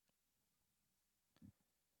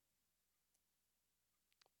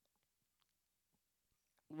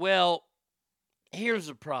 Well, here's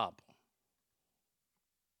the problem.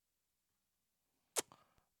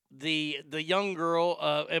 The young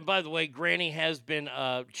girl, and by the way, Granny has been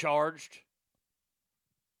charged.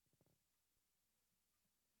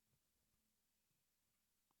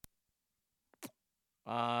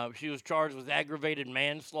 She was charged with aggravated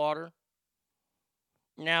manslaughter.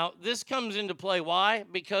 Now, this comes into play. Why?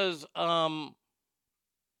 Because about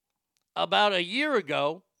a year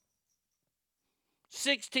ago,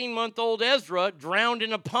 16-month-old Ezra drowned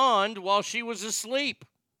in a pond while she was asleep.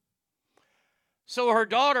 So her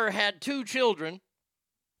daughter had 2 children,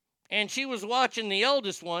 and she was watching the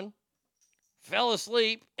eldest one, fell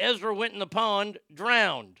asleep. Ezra went in the pond,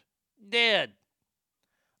 drowned, dead.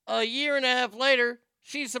 A year and a half later,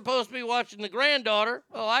 she's supposed to be watching the granddaughter.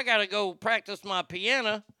 Oh, I got to go practice my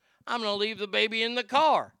piano. I'm going to leave the baby in the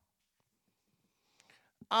car.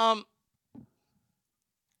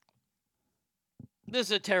 This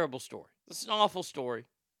is a terrible story. This is an awful story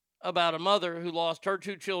about a mother who lost her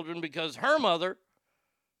 2 children because her mother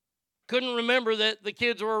Couldn't remember that the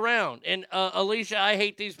kids were around. And Alicia, I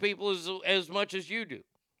hate these people as much as you do.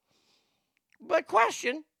 But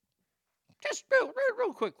question, just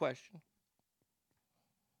real quick question.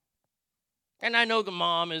 And I know the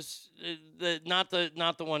mom is not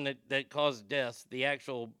the one that caused death, the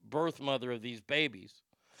actual birth mother of these babies.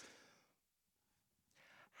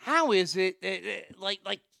 How is it like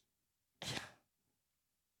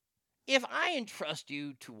if I entrust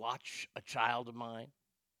you to watch a child of mine,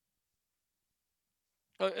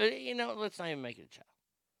 let's not even make it a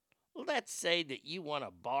child. Let's say that you want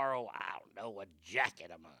to borrow, a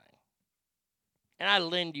jacket of mine. And I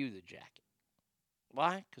lend you the jacket.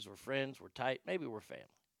 Why? Because we're friends, we're tight, maybe we're family.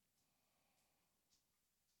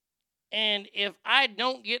 And if I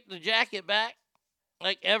don't get the jacket back,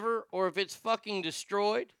 like ever, or if it's fucking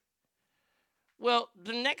destroyed, well,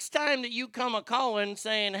 the next time that you come a-calling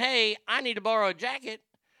saying, hey, I need to borrow a jacket,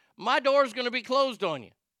 my door's going to be closed on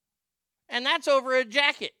you. And that's over a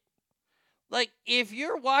jacket. Like, if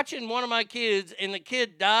you're watching one of my kids and the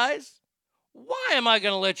kid dies, why am I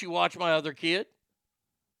going to let you watch my other kid?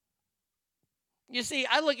 You see,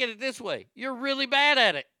 I look at it this way. You're really bad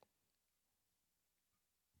at it.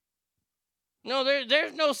 No,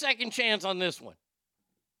 there's no second chance on this one.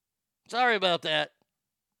 Sorry about that.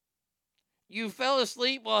 You fell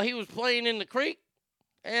asleep while he was playing in the creek?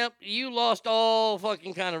 Yep, you lost all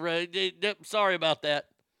fucking kind of... Sorry about that.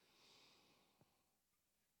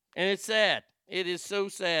 And it's sad. It is so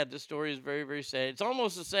sad. The story is very, very sad. It's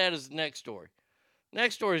almost as sad as the next story.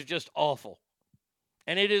 Next story is just awful.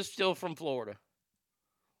 And it is still from Florida.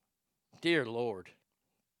 Dear Lord.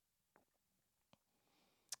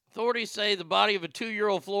 Authorities say the body of a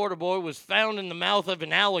 2-year-old Florida boy was found in the mouth of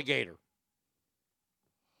an alligator.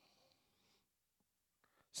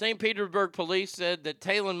 St. Petersburg police said that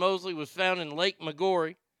Talon Mosley was found in Lake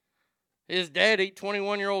Maggiore. His daddy,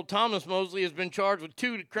 21-year-old Thomas Mosley, has been charged with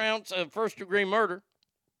 2 counts of first-degree murder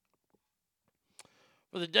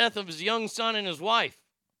for the death of his young son and his wife.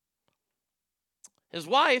 His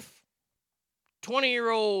wife,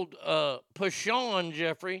 20-year-old Pashon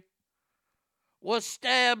Jeffrey, was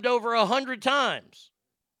stabbed over 100 times.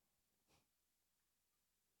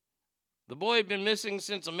 The boy had been missing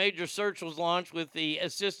since a major search was launched with the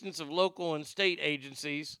assistance of local and state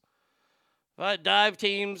agencies. Dive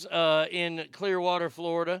teams in Clearwater,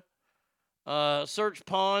 Florida. Searched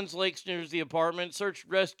ponds, lakes near the apartment. Searched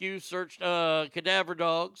rescue, searched cadaver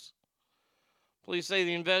dogs. Police say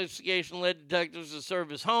the investigation led detectives to serve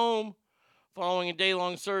his home. Following a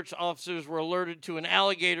day-long search, officers were alerted to an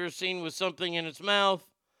alligator seen with something in its mouth.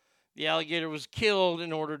 The alligator was killed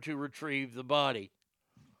in order to retrieve the body.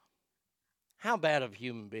 How bad of a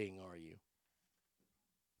human being are you?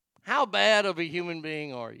 How bad of a human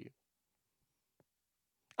being are you?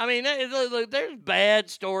 I mean, there's bad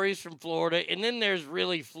stories from Florida, and then there's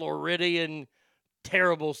really Floridian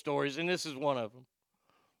terrible stories, and this is one of them.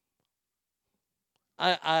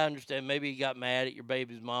 I understand. Maybe you got mad at your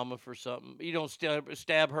baby's mama for something. You don't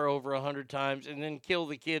stab her over 100 times and then kill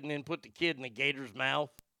the kid and then put the kid in the gator's mouth.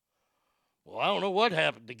 Well, I don't know what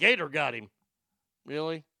happened. The gator got him.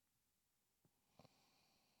 Really?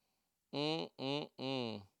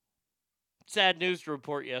 Sad news to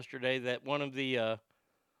report yesterday that one of the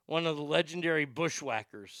legendary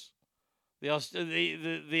bushwhackers,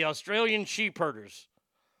 the Australian sheep herders,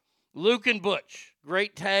 Luke and Butch,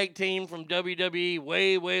 great tag team from WWE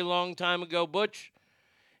way long time ago. Butch,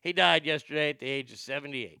 he died yesterday at the age of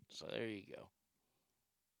 78. So there you go.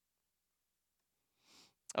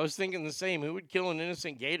 I was thinking the same. Who would kill an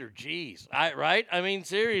innocent gator? Jeez. Right? I mean,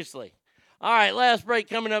 seriously. All right, last break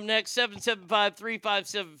coming up next.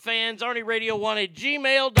 775-357-FANS.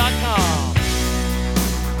 ArnieRadio1@gmail.com.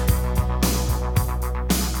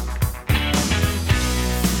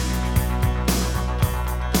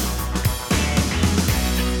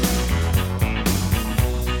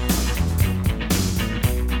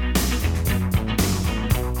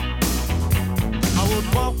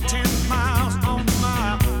 Walk 10 miles on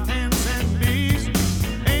my hands and knees.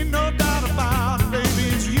 Ain't no doubt about it, baby,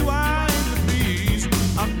 it's you I aim to please.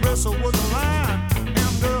 I wrestle with the lion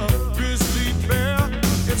and the grizzly bear.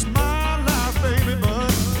 It's my life, baby,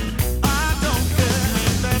 but I don't care.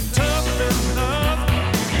 Ain't that tough enough?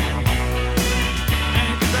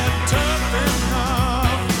 Ain't that tough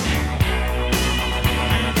enough?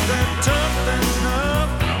 Ain't that tough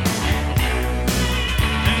enough?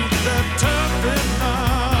 Ain't that tough enough?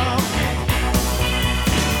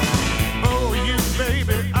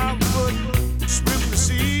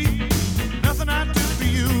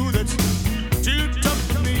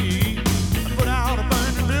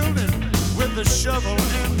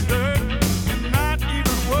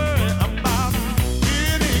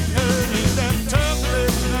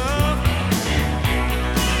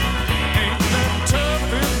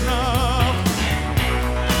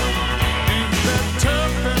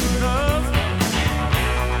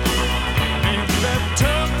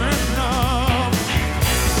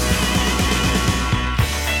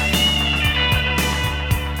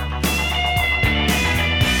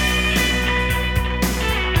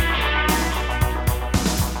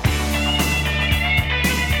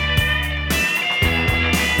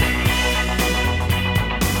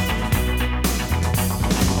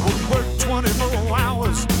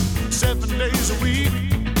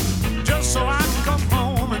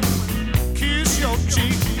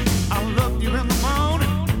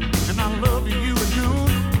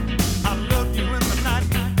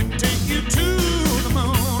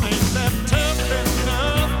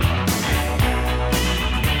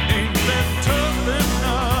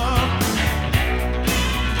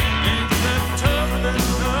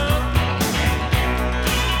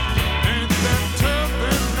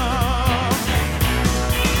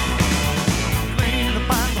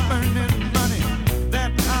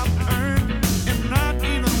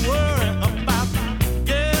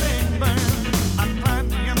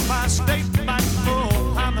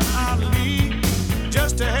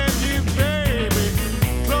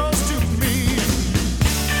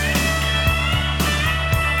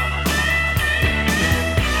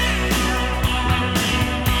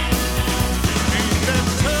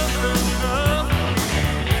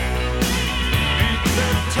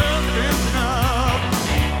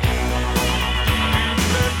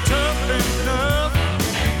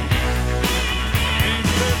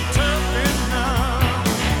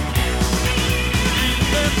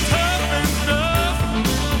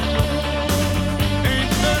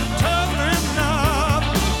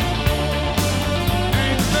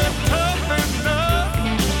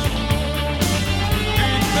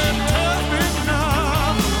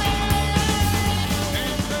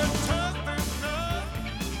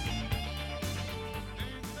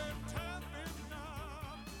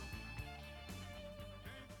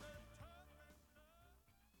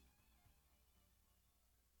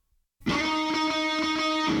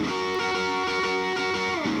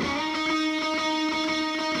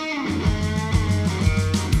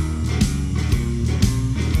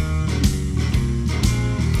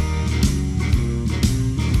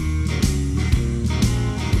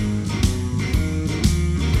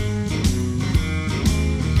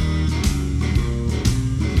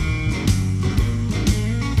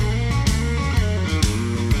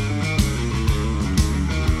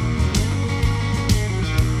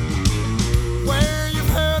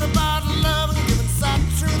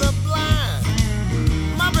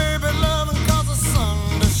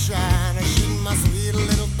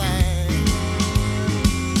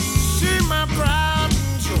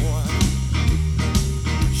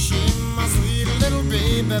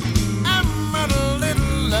 I'm a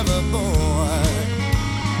little lover boy.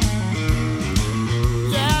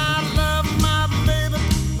 Yeah, I love my baby,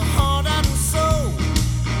 my heart and soul.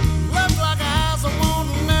 Love like eyes I won't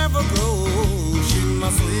never grow. She's my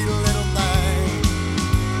sweet little thing.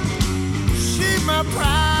 She's my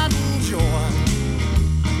pride and joy.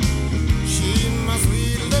 She's my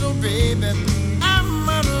sweet little baby. I'm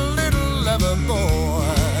a little lover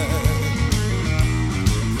boy.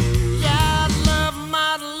 Yeah, I love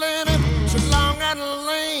Madalena. She's long and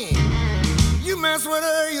lean. You mess with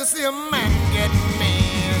her, you'll see a man get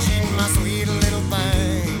mean. She's my sweet little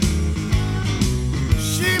thing.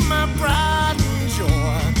 She's my pride and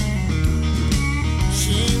joy.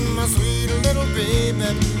 She's my sweet little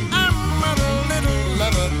baby. I'm a little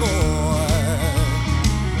lover boy.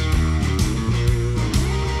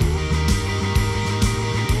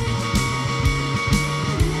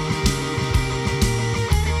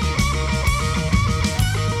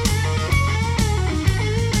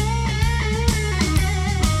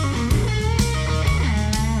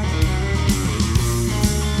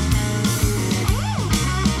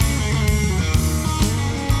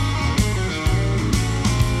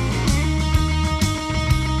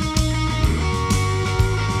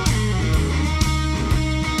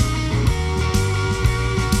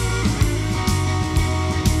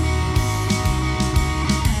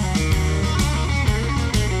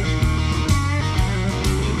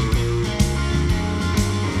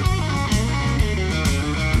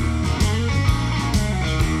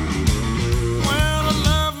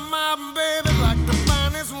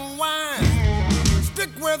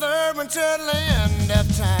 Until the end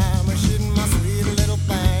of time, she's my sweet little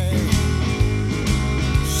thing.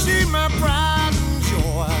 She's my pride and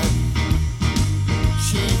joy.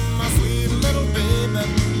 She's my sweet little baby.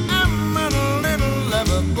 I'm a little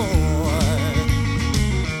lover boy.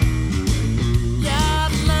 Yeah, I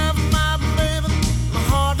love my baby, my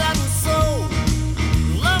heart and soul.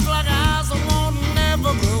 Love like eyes I won't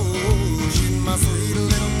never grow. She's my sweet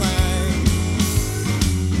little thing.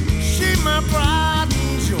 She's my pride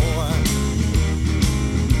and joy.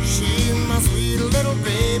 She's my sweet little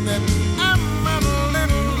baby. I'm a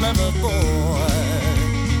little lover boy.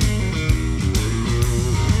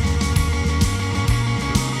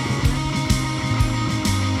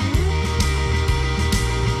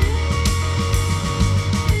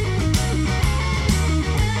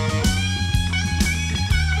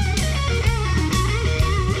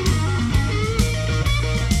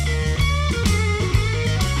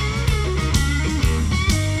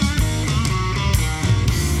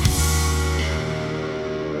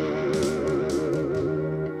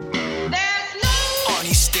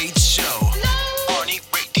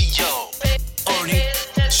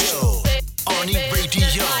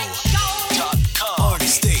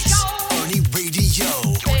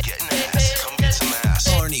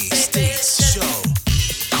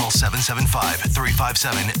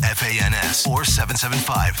 FANS or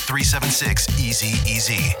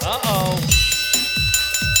 775-376-EASY-EASY. Uh-oh.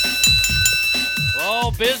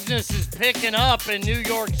 Well, business is picking up in New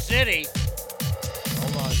York City.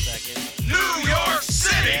 Hold on a second. New York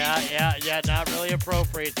City! Yeah, not really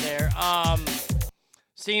appropriate there.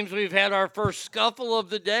 Seems we've had our first scuffle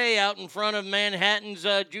of the day out in front of Manhattan's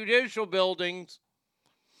judicial buildings.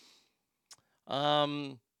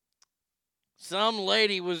 Some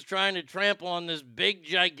lady was trying to trample on this big,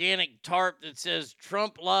 gigantic tarp that says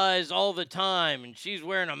Trump lies all the time, and she's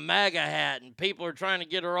wearing a MAGA hat, and people are trying to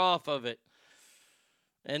get her off of it.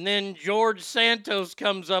 And then George Santos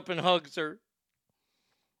comes up and hugs her.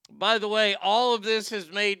 By the way, all of this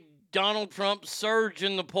has made Donald Trump surge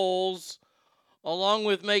in the polls, along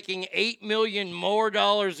with making $8 million more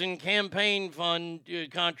in campaign fund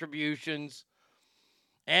contributions,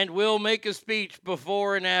 and will make a speech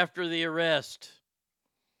before and after the arrest.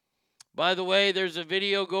 By the way, there's a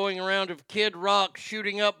video going around of Kid Rock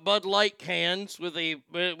shooting up Bud Light cans with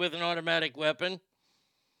an automatic weapon.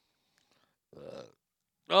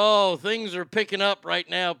 Things are picking up right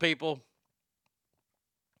now, people.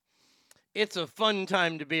 It's a fun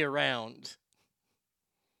time to be around.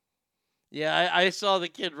 Yeah, I saw the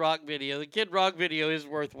Kid Rock video. The Kid Rock video is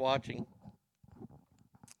worth watching.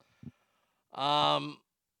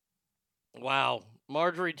 Wow.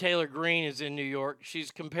 Marjorie Taylor Greene is in New York.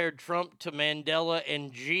 She's compared Trump to Mandela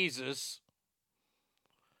and Jesus.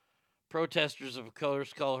 Protesters, of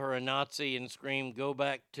course, call her a Nazi and scream, "Go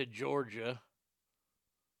back to Georgia."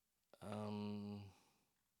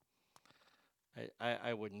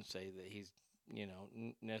 I wouldn't say that he's,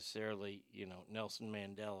 necessarily, Nelson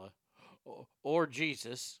Mandela or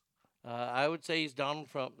Jesus. I would say he's Donald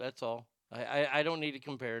Trump. That's all. I don't need to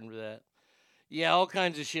compare him to that. Yeah, all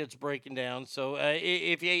kinds of shit's breaking down. So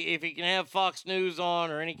if you can have Fox News on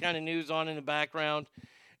or any kind of news on in the background,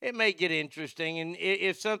 it may get interesting. And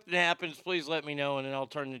if something happens, please let me know, and then I'll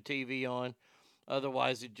turn the TV on.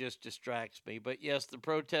 Otherwise, it just distracts me. But yes, the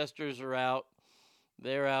protesters are out.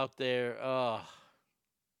 They're out there.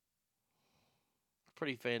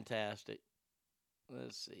 Pretty fantastic.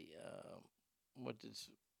 Let's see. What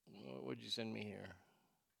would you send me here?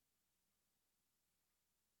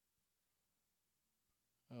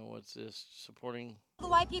 Oh, what's this? Supporting The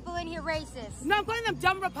white people in here racist. No, I'm calling them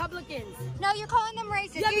dumb Republicans. No, you're calling them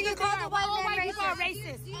racist. Yeah, You because call the white all men white people are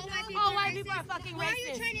racist. racist. All white people are fucking racist. Why are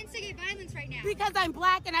you trying to instigate violence right now? Because I'm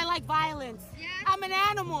black and I like violence. Yeah? I'm an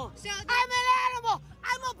animal. I'm an animal.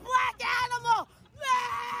 I'm a black animal.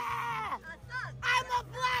 Ah! I'm a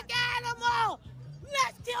black animal.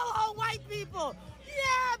 Let's kill all white people.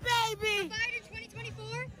 Yeah, baby. So Biden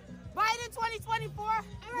 2024? Biden 2024? All right,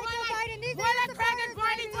 Joe Biden. These We're are the the Craig first.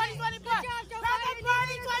 Bernie 2024. Good job, Joe Craig Biden.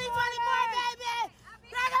 Bernie These are the 2024, first. baby.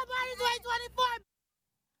 Craig Bernie 2024.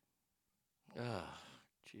 Oh,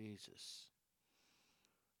 Jesus.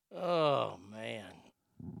 Oh, man.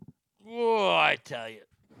 Whoa, I tell you.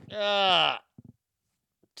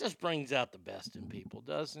 Just brings out the best in people,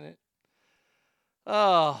 doesn't it?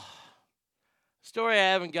 Oh, story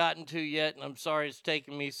I haven't gotten to yet, and I'm sorry it's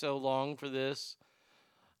taken me so long for this.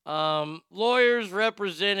 Lawyers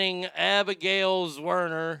representing Abigail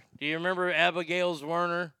Werner. Do you remember Abigail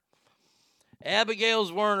Werner?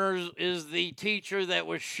 Abigail Werner is the teacher that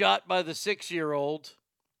was shot by the 6-year-old.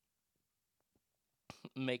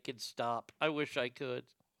 Make it stop. I wish I could.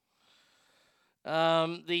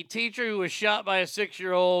 The teacher who was shot by a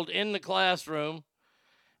 6-year-old in the classroom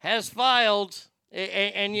has filed,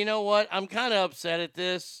 and you know what? I'm kind of upset at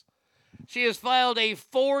this. She has filed a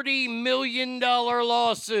 $40 million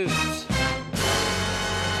lawsuit.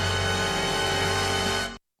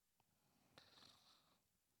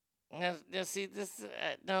 Now see this.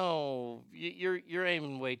 No, you're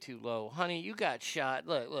aiming way too low, honey. You got shot.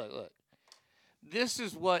 Look. This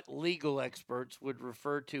is what legal experts would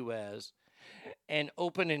refer to as an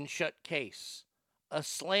open and shut case, a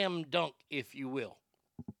slam dunk, if you will.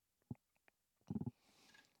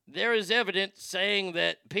 There is evidence saying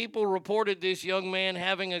that people reported this young man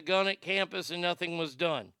having a gun at campus and nothing was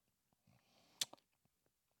done.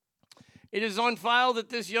 It is on file that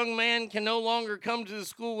this young man can no longer come to the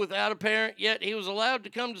school without a parent, yet he was allowed to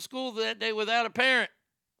come to school that day without a parent.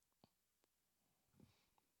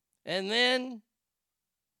 And then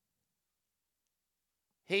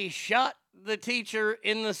he shot the teacher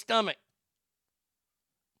in the stomach.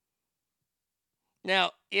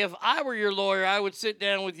 Now, if I were your lawyer, I would sit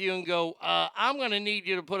down with you and go, I'm going to need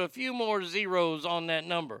you to put a few more zeros on that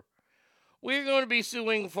number. We're going to be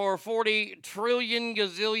suing for $40 trillion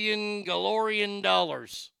gazillion galorian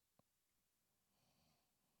dollars.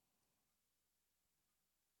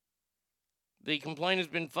 The complaint has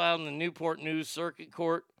been filed in the Newport News Circuit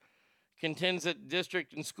Court. Contends that the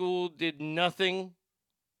district and school did nothing,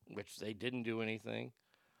 which they didn't do anything.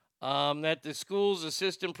 That the school's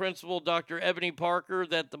assistant principal, Dr. Ebony Parker,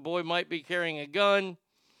 that the boy might be carrying a gun.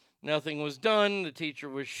 Nothing was done. The teacher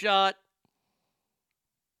was shot.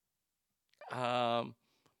 On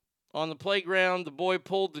the playground, the boy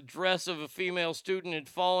pulled the dress of a female student had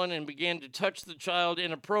fallen and began to touch the child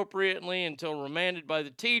inappropriately until remanded by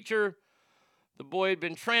the teacher. The boy had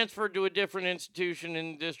been transferred to a different institution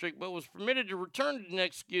in the district, but was permitted to return to the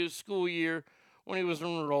next school year when he was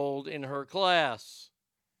enrolled in her class.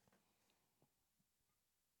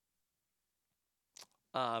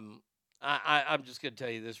 I'm just going to tell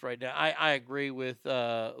you this right now. I agree with,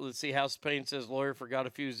 let's see, House of Pain says lawyer forgot a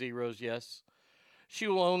few zeros. Yes. She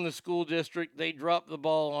will own the school district. They dropped the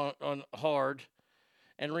ball on hard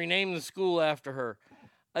and rename the school after her.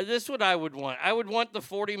 This is what I would want. I would want the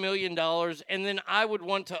 $40 million, and then I would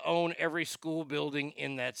want to own every school building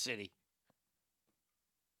in that city.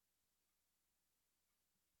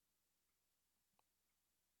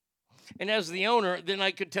 And as the owner, then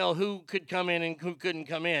I could tell who could come in and who couldn't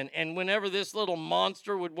come in. And whenever this little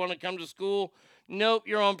monster would want to come to school, nope,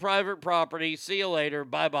 you're on private property. See you later.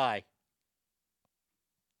 Bye-bye.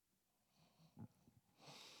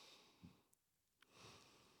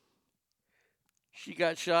 She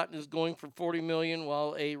got shot and is going for $40 million,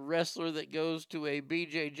 while a wrestler that goes to a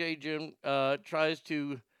BJJ gym tries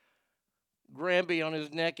to Granby on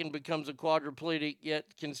his neck and becomes a quadriplegic,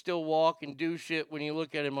 yet can still walk and do shit when you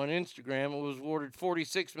look at him on Instagram. It was awarded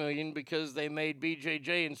 $46 million because they made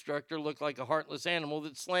BJJ instructor look like a heartless animal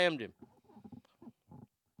that slammed him.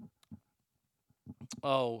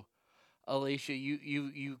 Oh, Alicia,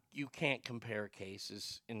 you can't compare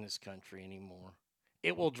cases in this country anymore.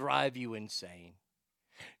 It will drive you insane.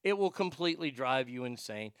 It will completely drive you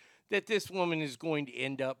insane that this woman is going to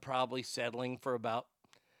end up probably settling for about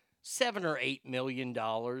 $7 or $8 million.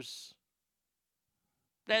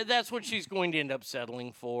 That's what she's going to end up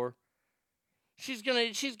settling for. She's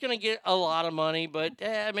gonna get a lot of money, but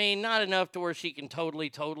I mean, not enough to where she can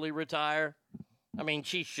totally retire. I mean,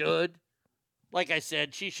 she should. Like I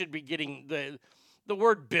said, she should be getting the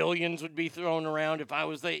word billions would be thrown around if I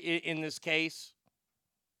was in this case.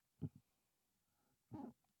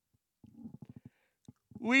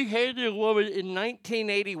 We handed a woman in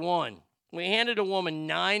 1981. We handed a woman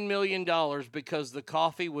 $9 million because the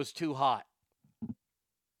coffee was too hot.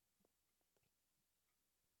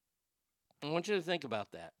 I want you to think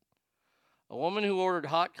about that. A woman who ordered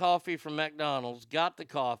hot coffee from McDonald's, got the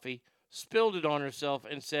coffee, spilled it on herself,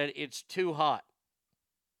 and said, it's too hot.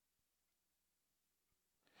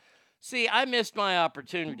 See, I missed my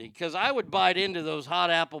opportunity because I would bite into those hot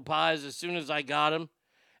apple pies as soon as I got them,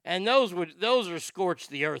 and those are scorched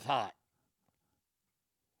the earth hot.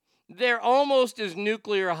 They're almost as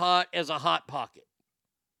nuclear hot as a Hot Pocket.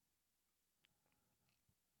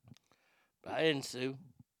 But I didn't sue.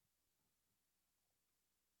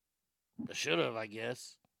 I should have, I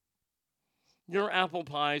guess. Your apple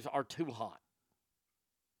pies are too hot.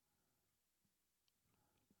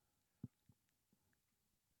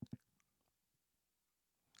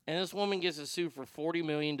 And this woman gets a sue for $40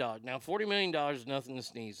 million. Now, $40 million is nothing to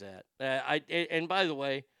sneeze at. And by the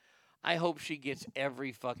way, I hope she gets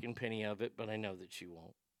every fucking penny of it, but I know that she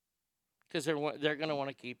won't. Because they're going to want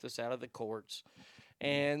to keep this out of the courts.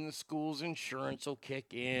 And the school's insurance will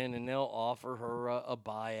kick in, and they'll offer her a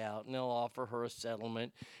buyout, and they'll offer her a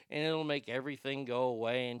settlement, and it'll make everything go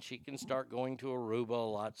away, and she can start going to Aruba a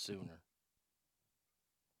lot sooner.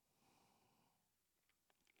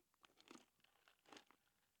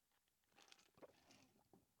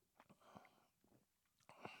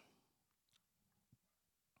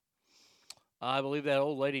 I believe that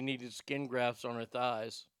old lady needed skin grafts on her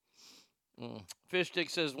thighs. Fish Stick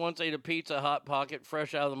says, once ate a pizza Hot Pocket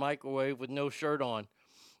fresh out of the microwave with no shirt on.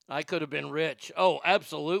 I could have been rich. Oh,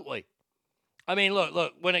 absolutely. I mean,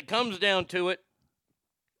 look, when it comes down to it,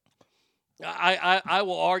 I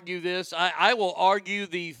will argue this. I will argue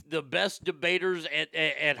the best debaters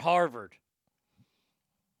at Harvard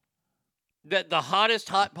that the hottest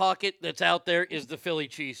Hot Pocket that's out there is the Philly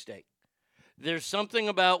cheesesteak. There's something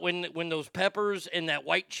about when those peppers and that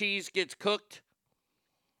white cheese gets cooked,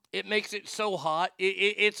 it makes it so hot.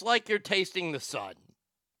 It's like you're tasting the sun.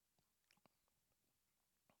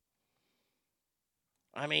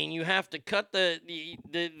 I mean, you have to cut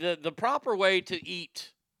the proper way to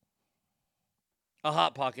eat a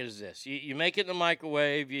Hot Pocket is this. You make it in the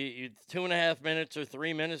microwave, you 2.5 minutes or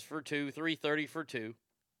 3 minutes for two, 3:30 for two.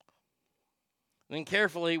 Then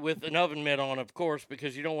carefully with an oven mitt on, of course,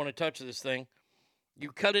 because you don't want to touch this thing.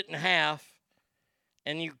 You cut it in half,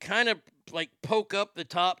 and you kind of like poke up the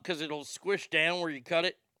top because it'll squish down where you cut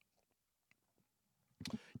it.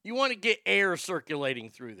 You want to get air circulating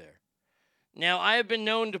through there. Now, I have been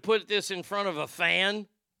known to put this in front of a fan.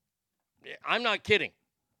 I'm not kidding.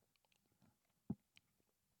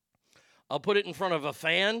 I'll put it in front of a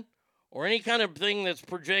fan or any kind of thing that's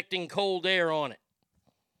projecting cold air on it.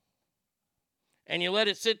 And you let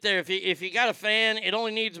it sit there. If you got a fan, it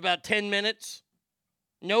only needs about 10 minutes.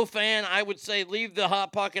 No fan, I would say leave the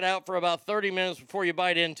Hot Pocket out for about 30 minutes before you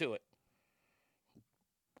bite into it.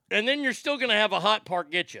 And then you're still going to have a hot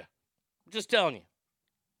part get you. Just telling you.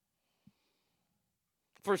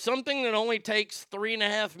 For something that only takes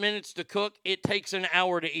 3.5 minutes to cook, it takes an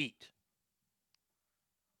hour to eat.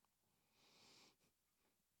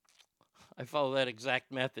 I follow that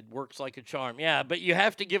exact method. Works like a charm. Yeah, but you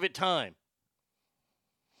have to give it time.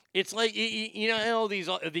 It's like, you know how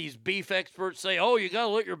these beef experts say, oh, you got to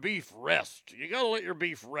let your beef rest. You got to let your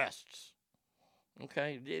beef rest.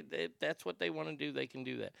 Okay, that's what they want to do. They can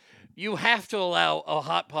do that. You have to allow a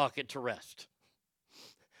Hot Pocket to rest.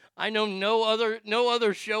 I know no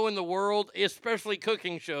other show in the world, especially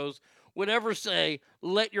cooking shows, would ever say,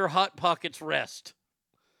 let your Hot Pockets rest.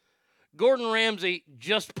 Gordon Ramsay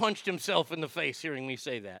just punched himself in the face hearing me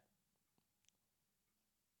say that.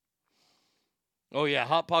 Oh, yeah,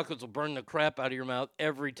 Hot Pockets will burn the crap out of your mouth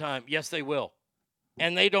every time. Yes, they will.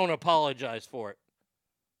 And they don't apologize for it.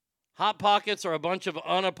 Hot Pockets are a bunch of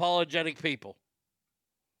unapologetic people.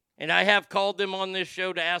 And I have called them on this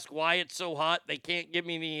show to ask why it's so hot. They can't give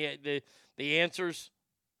me the answers.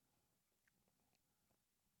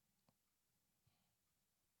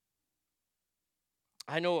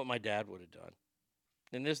 I know what my dad would have done.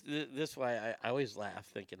 And this why I always laugh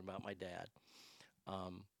thinking about my dad.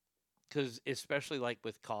 Because especially like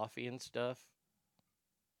with coffee and stuff.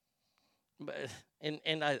 But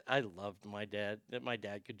and I loved my dad. That my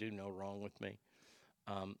dad could do no wrong with me.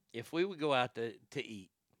 If we would go out to eat,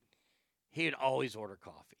 he'd always order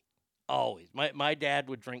coffee. Always. My dad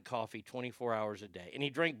would drink coffee 24 hours a day. And he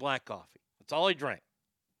drank black coffee. That's all he drank.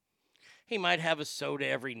 He might have a soda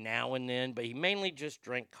every now and then, but he mainly just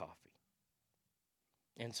drank coffee.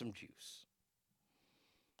 And some juice.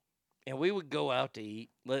 And we would go out to eat.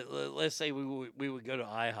 Let's say we would go to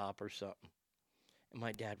IHOP or something. And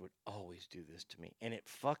my dad would always do this to me. And it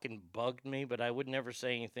fucking bugged me, but I would never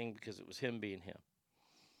say anything because it was him being him.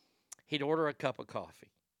 He'd order a cup of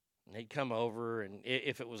coffee. And they'd come over, and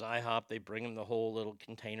if it was IHOP, they'd bring him the whole little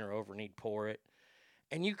container over, and he'd pour it.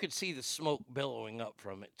 And you could see the smoke billowing up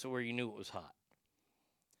from it to where you knew it was hot.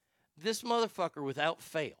 This motherfucker, without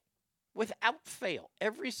fail,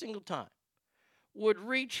 every single time, would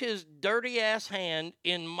reach his dirty-ass hand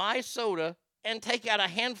in my soda and take out a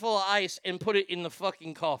handful of ice and put it in the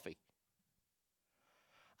fucking coffee.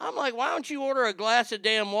 I'm like, why don't you order a glass of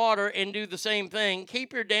damn water and do the same thing?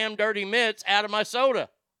 Keep your damn dirty mitts out of my soda.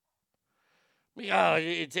 Oh,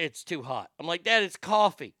 it's too hot. I'm like, Dad, it's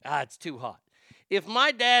coffee. It's too hot. If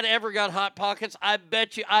my dad ever got Hot Pockets, I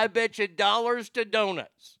bet you dollars to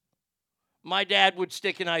donuts, my dad would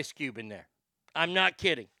stick an ice cube in there. I'm not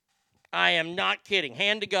kidding. I am not kidding.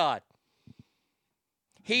 Hand to God.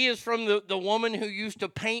 He is from the woman who used to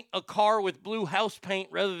paint a car with blue house paint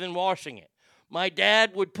rather than washing it. My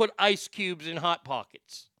dad would put ice cubes in Hot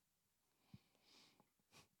Pockets.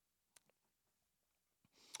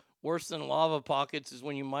 Worse than Lava Pockets is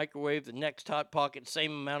when you microwave the next Hot Pocket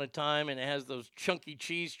same amount of time and it has those chunky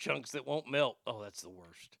cheese chunks that won't melt. Oh, that's the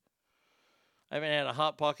worst. I haven't had a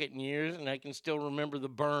Hot Pocket in years, and I can still remember the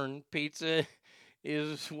burn. Pizza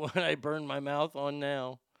is what I burn my mouth on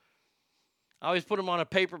now. I always put them on a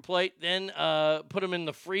paper plate, then put them in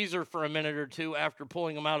the freezer for a minute or two after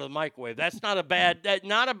pulling them out of the microwave. That's not a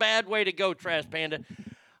bad way to go, Trash Panda.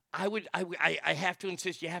 I have to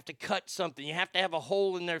insist you have to cut something. You have to have a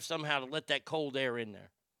hole in there somehow to let that cold air in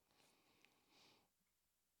there.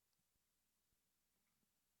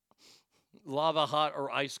 Lava hot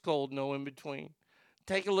or ice cold, no in between.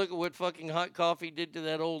 Take a look at what fucking hot coffee did to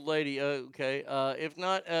that old lady. Okay. If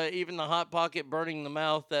not even the Hot Pocket burning the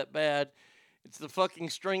mouth that bad, it's the fucking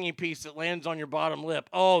stringy piece that lands on your bottom lip.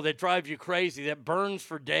 Oh, that drives you crazy. That burns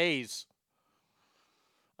for days.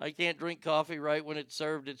 I can't drink coffee right when it's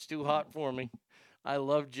served. It's too hot for me. I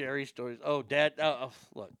love Jerry stories. Oh, Dad.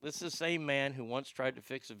 Look, this is the same man who once tried to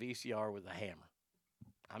fix a VCR with a hammer.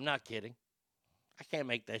 I'm not kidding. I can't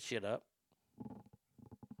make that shit up.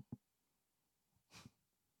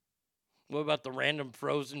 What about the random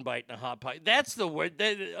frozen bite in a hot pot? That's the word.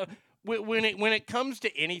 When it comes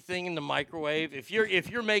to anything in the microwave, if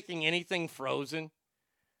you're making anything frozen,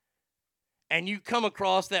 and you come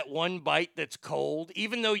across that one bite that's cold,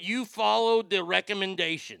 even though you followed the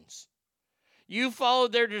recommendations, you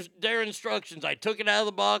followed their instructions. I took it out of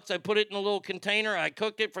the box. I put it in a little container. I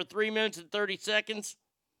cooked it for 3 minutes and 30 seconds.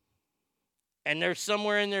 And there's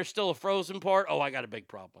somewhere in there still a frozen part. Oh, I got a big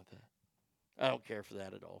problem with that. I don't care for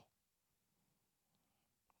that at all.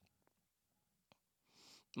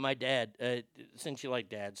 My dad, since you like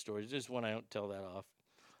dad stories, this is one I don't tell that off.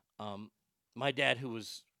 My dad, who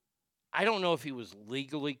was, I don't know if he was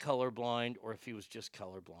legally colorblind or if he was just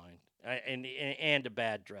colorblind, and a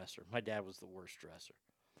bad dresser. My dad was the worst dresser.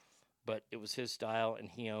 But it was his style, and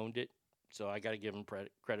he owned it, so I got to give him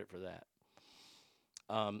credit for that.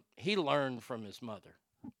 He learned from his mother.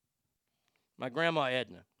 My grandma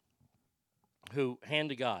Edna, who, hand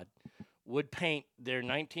to God, would paint their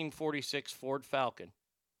 1946 Ford Falcon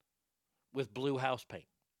with blue house paint.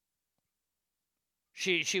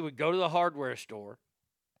 She would go to the hardware store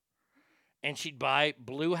and she'd buy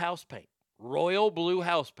blue house paint, royal blue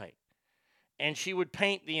house paint, and she would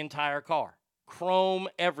paint the entire car, chrome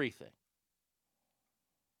everything,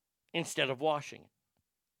 instead of washing it,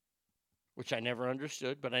 which I never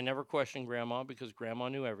understood, but I never questioned Grandma because Grandma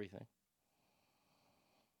knew everything.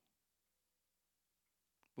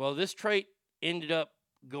 Well, this trait ended up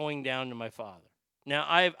going down to my father. Now,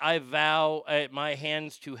 I vow at my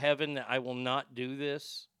hands to heaven that I will not do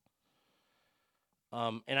this.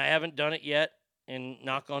 And I haven't done it yet, and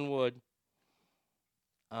knock on wood.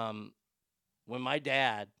 When my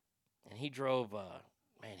dad, and he drove a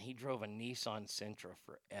Nissan Sentra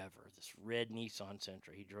forever. This red Nissan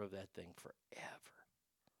Sentra. He drove that thing forever.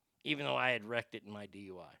 Even though I had wrecked it in my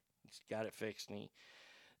DUI. He's got it fixed. And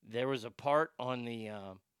there was a part on the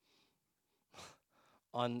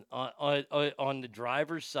on the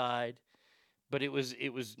driver's side, but it was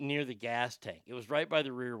near the gas tank. It was right by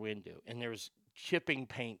the rear window, and there was chipping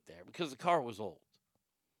paint there because the car was old.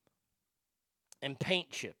 And paint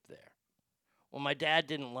chipped there. Well, my dad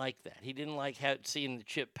didn't like that. He didn't like seeing the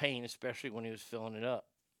chipped paint, especially when he was filling it up.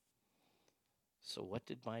 So what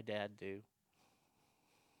did my dad do?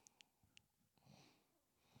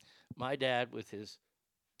 My dad, with his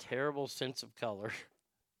terrible sense of color,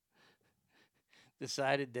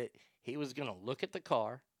 decided that he was going to look at the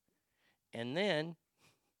car, and then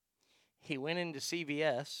he went into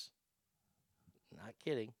CVS, not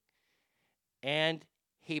kidding, and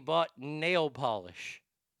he bought nail polish.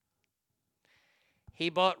 He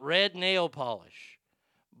bought red nail polish.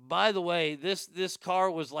 By the way, this car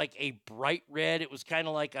was like a bright red. It was kind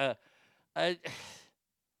of like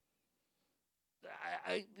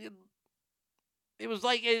it was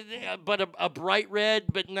like a bright red,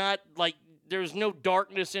 but not like there's no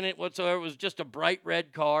darkness in it whatsoever. It was just a bright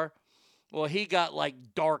red car. Well, he got like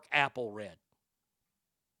dark apple red.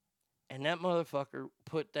 And that motherfucker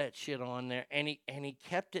put that shit on there, and he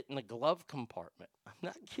kept it in the glove compartment. I'm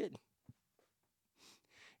not kidding.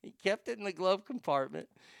 He kept it in the glove compartment,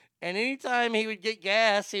 and anytime he would get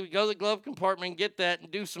gas, he would go to the glove compartment and get that and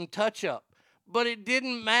do some touch-up. But it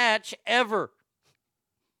didn't match ever.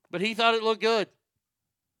 But he thought it looked good.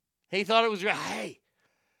 He thought it was great. Hey,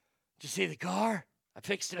 did you see the car? I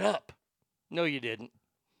fixed it up. No, you didn't.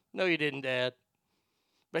 No, you didn't, Dad.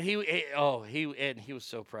 But he was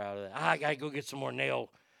so proud of that. I gotta go get some more nail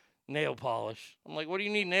polish. I'm like, what do you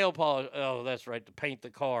need nail polish? Oh, that's right, to paint the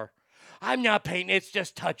car. I'm not painting, it's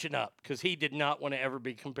just touching up, because he did not want to ever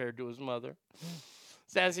be compared to his mother.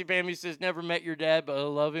 Sassy Family says, never met your dad, but I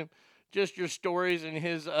love him. Just your stories and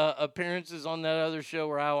his appearances on that other show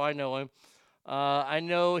are how I know him. I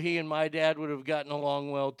know he and my dad would have gotten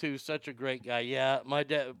along well, too. Such a great guy. Yeah, my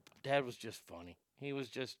dad was just funny. He was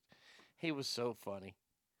so funny.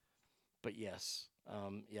 But yes,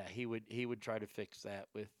 he would try to fix that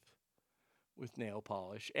with nail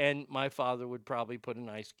polish. And my father would probably put an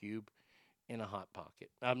ice cube in a Hot Pocket.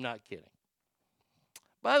 I'm not kidding.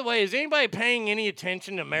 By the way, is anybody paying any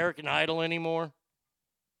attention to American Idol anymore?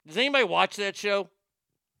 Does anybody watch that show?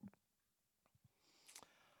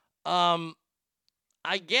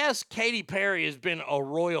 I guess Katy Perry has been a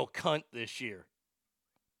royal cunt this year.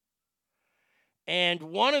 And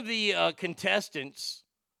one of the contestants,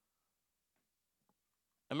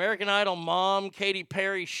 American Idol mom, Katy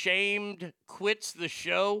Perry, shamed, quits the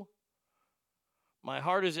show. My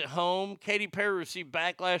heart is at home. Katy Perry received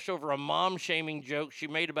backlash over a mom-shaming joke she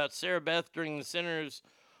made about Sarah Beth during the Center's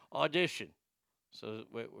audition. So,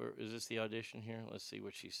 wait, is this the audition here? Let's see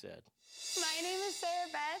what she said. My name is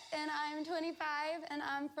Sarah Beth, and I'm 25, and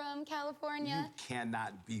I'm from California. You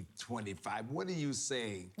cannot be 25. What are you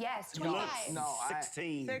saying? Yes, 25. No,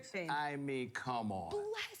 16. 16. I mean, come on.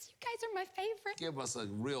 Bless, you guys are my favorite. Give us a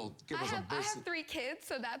I have 3 kids,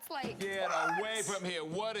 so that's like... Get away from here.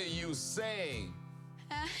 What are you saying?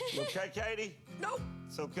 You okay, Katie? Nope.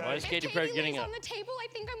 It's okay. Why is Katy Perry getting up? on the table, I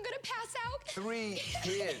think I'm gonna pass out. 3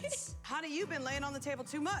 kids. Honey, you've been laying on the table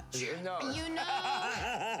too much. No. You know.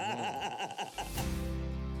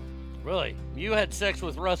 Really? You had sex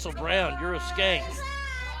with Russell Brown. You're a skank. Hi,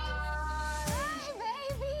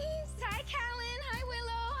 babies. Hi, Callan. Hi,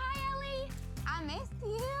 Willow. Hi, Ellie. I missed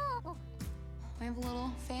you. We have a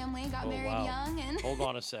little family, got married young, and... Hold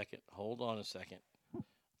on a second.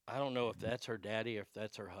 I don't know if that's her daddy or if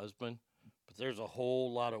that's her husband, but there's a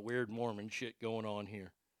whole lot of weird Mormon shit going on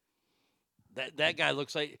here. That guy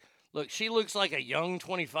looks like... Look, she looks like a young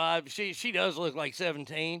 25. She does look like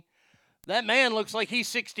 17. That man looks like he's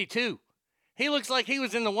 62. He looks like he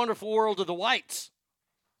was in the wonderful world of the whites.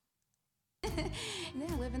 Yeah,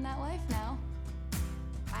 living that life now.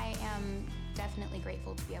 I am definitely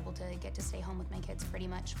grateful to be able to get to stay home with my kids pretty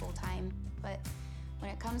much full time. But when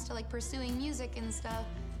it comes to like pursuing music and stuff,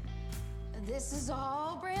 this is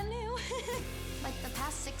all brand new. Like the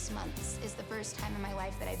past 6 months is the first time in my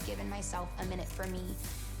life that I've given myself a minute for me.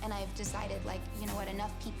 And I've decided, like, you know what,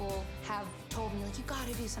 enough people have told me, like, you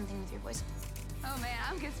gotta do something with your voice. Oh man,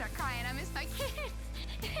 I'm gonna start crying. I miss my kids.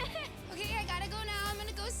 Okay, I gotta go now. I'm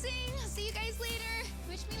gonna go sing. I'll see you guys later.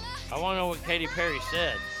 Wish me luck. I want to know what Katy Perry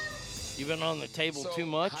said. You've been on the table too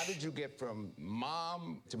much? How did you get from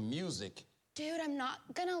mom to music? Dude, I'm not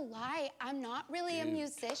gonna lie. I'm not really a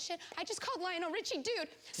musician. I just called Lionel Richie, dude.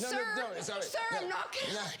 No, it's all right. Sir, I'm not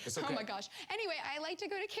gonna. No, it's okay. Oh my gosh. Anyway, I like to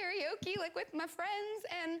go to karaoke, like with my friends,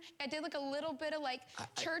 and I did like a little bit of like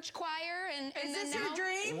church choir, and Is then this now, your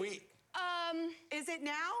dream? We. Is it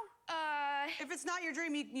now? If it's not your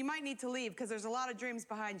dream, you might need to leave because there's a lot of dreams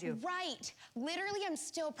behind you. Right. Literally, I'm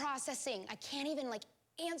still processing. I can't even, like,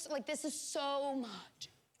 answer. Like, this is so much.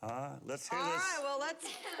 Let's hear All this. right, well,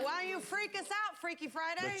 why don't you freak us out, Freaky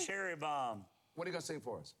Friday? The cherry bomb. What are you going to sing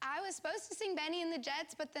for us? I was supposed to sing Benny and the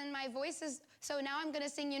Jets, but then my voice is... So now I'm going to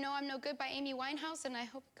sing You Know I'm No Good by Amy Winehouse, and I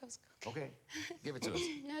hope it goes good. Okay. Give it to us.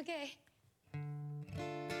 Okay.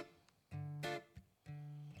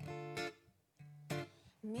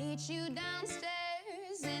 Meet you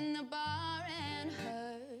downstairs in the bar and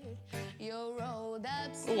heard your rolled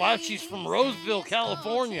up Oh, wow, she's from Roseville,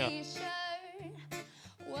 California. t-shirt.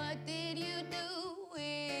 What did you do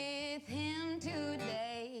with him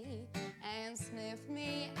today? And sniff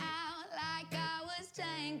me out like I was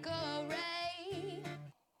Tanqueray.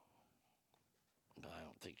 I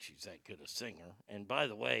don't think she's that good a singer. And by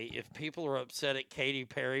the way, if people are upset at Katy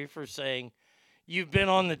Perry for saying, you've been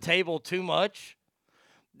on the table too much,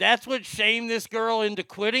 that's what shamed this girl into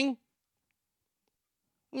quitting?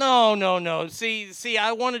 No. See,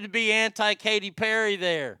 I wanted to be anti-Katy Perry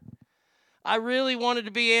there. I really wanted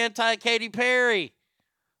to be anti-Katy Perry.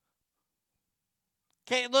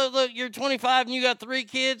 Okay, look, you're 25 and you got 3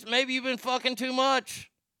 kids. Maybe you've been fucking too much.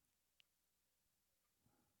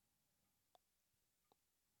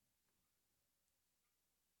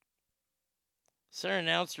 Sarah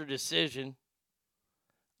announced her decision.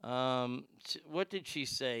 What did she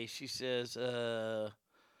say? She says, for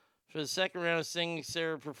the second round of singing,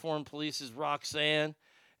 Sarah performed Police's Roxanne.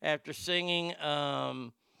 After singing,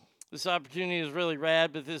 this opportunity is really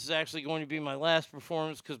rad, but this is actually going to be my last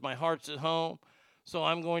performance because my heart's at home. So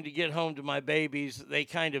I'm going to get home to my babies. They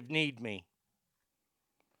kind of need me.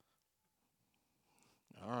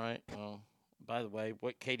 All right. Well, by the way,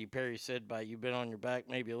 what Katy Perry said by you've been on your back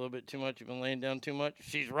maybe a little bit too much, you've been laying down too much,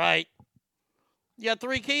 she's right. You got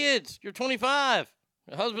 3 kids. You're 25.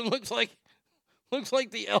 Your husband looks like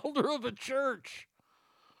the elder of a church.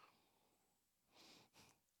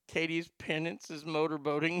 Katie's penance is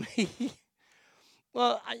motorboating me.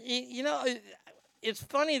 Well, it's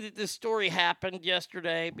funny that this story happened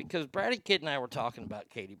yesterday because Brady Kid and I were talking about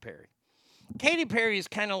Katy Perry. Katy Perry is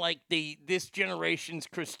kind of like this generation's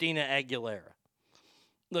Christina Aguilera.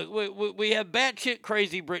 Look, we have batshit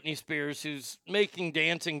crazy Britney Spears who's making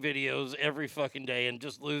dancing videos every fucking day and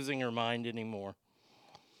just losing her mind anymore.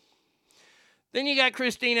 Then you got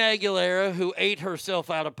Christina Aguilera who ate herself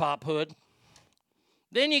out of pophood.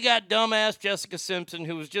 Then you got dumbass Jessica Simpson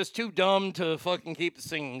who was just too dumb to fucking keep the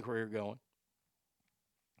singing career going.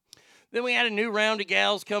 Then we had a new round of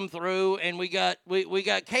gals come through and we got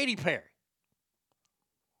Katy Perry,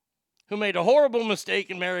 who made a horrible mistake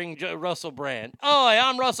in marrying Russell Brand. Oh,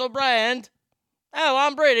 I'm Russell Brand. Oh,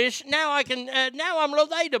 I'm British. Now I'm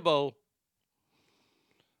relatable.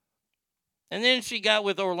 And then she got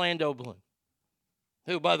with Orlando Bloom,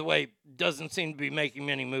 who, by the way, doesn't seem to be making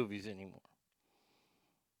many movies anymore.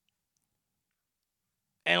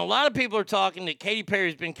 And a lot of people are talking that Katy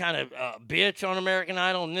Perry's been kind of a bitch on American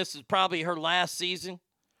Idol, and this is probably her last season.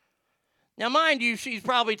 Now, mind you, she's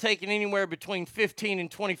probably taking anywhere between $15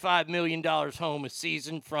 and $25 million home a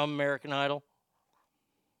season from American Idol.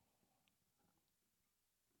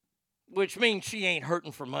 Which means she ain't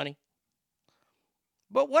hurting for money.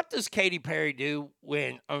 But what does Katy Perry do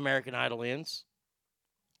when American Idol ends?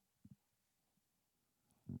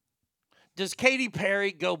 Does Katy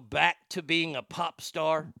Perry go back to being a pop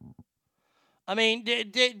star? I mean,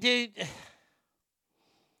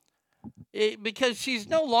 because she's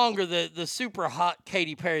no longer the super hot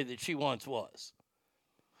Katy Perry that she once was.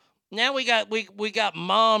 Now we got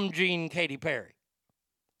Mom Jean Katy Perry.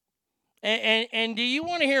 And do you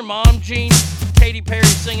want to hear Mom Jean Katy Perry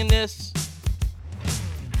singing this?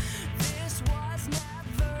 This was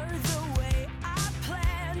never the way I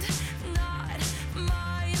planned, not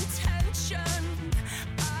my intention.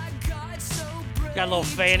 I got so brave. Got a little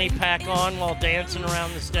fanny pack on while dancing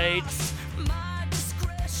around the stage. My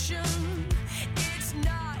discretion, it's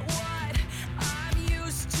not what I'm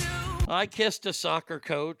used to. I kissed a soccer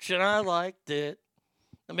coach and I liked it.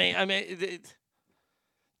 I mean,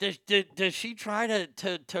 does she try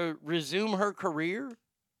to resume her career?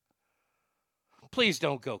 Please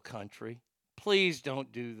don't go country. Please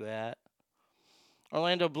don't do that.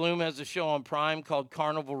 Orlando Bloom has a show on Prime called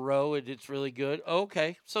Carnival Row, and it's really good.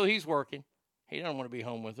 Okay, so he's working. He doesn't want to be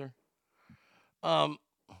home with her.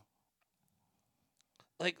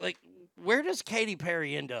 Like, where does Katy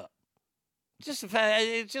Perry end up? It's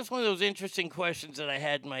just one of those interesting questions that I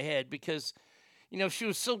had in my head because, she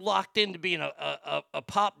was so locked into being a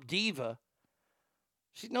pop diva.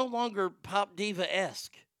 She's no longer pop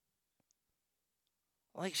diva-esque.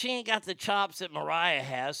 Like, she ain't got the chops that Mariah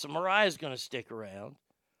has, so Mariah's going to stick around.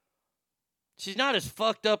 She's not as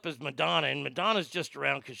fucked up as Madonna, and Madonna's just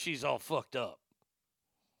around because she's all fucked up.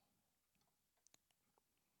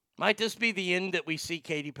 Might this be the end that we see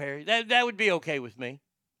Katy Perry? That would be okay with me.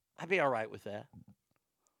 I'd be all right with that.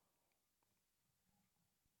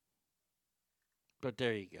 But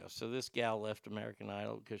there you go. So this gal left American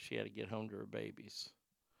Idol because she had to get home to her babies.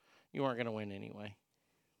 You weren't going to win anyway.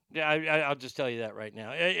 Yeah, I'll just tell you that right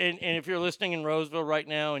now. And if you're listening in Roseville right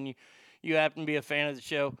now and you happen to be a fan of the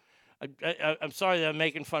show, I'm sorry that I'm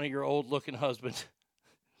making fun of your old-looking husband.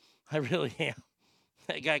 I really am.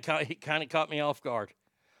 That guy he kind of caught me off guard.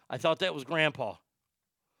 I thought that was Grandpa.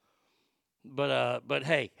 But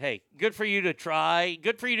hey, good for you to try.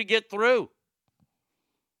 Good for you to get through.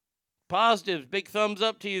 Positives, big thumbs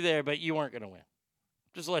up to you there, but you weren't going to win.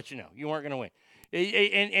 Just to let you know, you weren't going to win.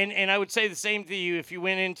 And I would say the same to you if you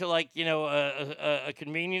went into, like, you know, a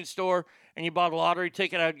convenience store and you bought a lottery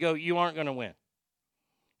ticket. I'd go, you aren't going to win.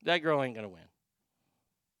 That girl ain't going to win.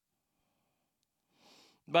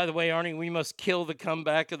 By the way, Arnie, we must kill the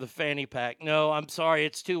comeback of the fanny pack. No, I'm sorry,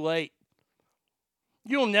 it's too late.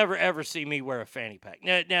 You'll never, ever see me wear a fanny pack.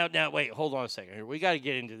 Now, wait, hold on a second here. We got to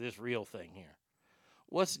get into this real thing here.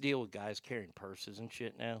 What's the deal with guys carrying purses and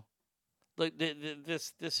shit now? Look,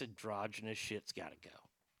 this androgynous shit's got to go.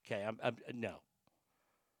 Okay, no. I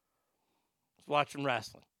was watching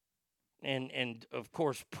wrestling. And of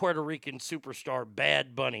course, Puerto Rican superstar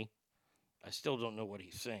Bad Bunny. I still don't know what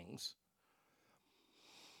he sings.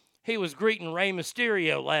 He was greeting Rey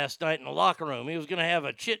Mysterio last night in the locker room. He was going to have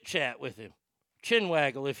a chit-chat with him. Chin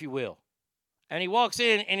waggle, if you will. And he walks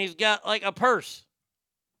in, and he's got, like, a purse.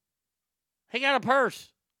 He got a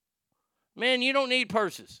purse. Man, you don't need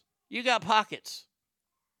purses. You got pockets.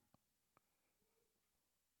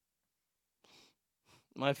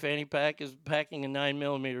 My fanny pack is packing a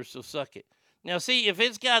 9mm, so suck it. Now, see, if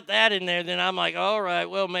it's got that in there, then I'm like, all right,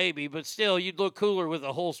 well, maybe. But still, you'd look cooler with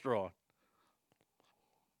a holster on.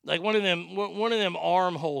 Like one of them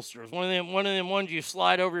arm holsters. One of them ones you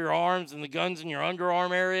slide over your arms and the gun's in your underarm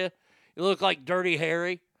area. You look like Dirty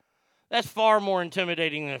Harry. That's far more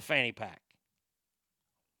intimidating than a fanny pack.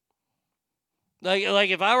 Like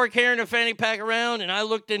if I were carrying a fanny pack around and I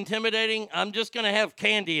looked intimidating, I'm just going to have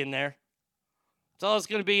candy in there. That's all it's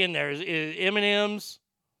going to be in there is M&Ms.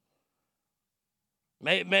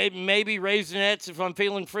 Maybe Raisinets if I'm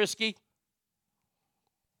feeling frisky.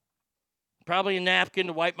 Probably a napkin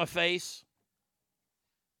to wipe my face.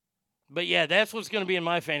 But yeah, that's what's going to be in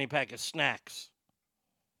my fanny pack is snacks.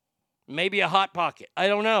 Maybe a Hot Pocket. I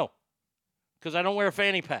don't know. Because I don't wear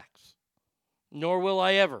fanny packs. Nor will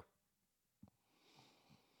I ever.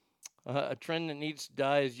 A trend that needs to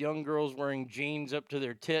die is young girls wearing jeans up to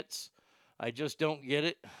their tits. I just don't get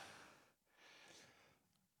it.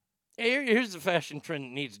 Here's the fashion trend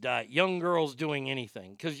that needs to die. Young girls doing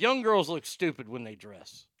anything. Because young girls look stupid when they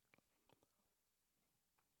dress.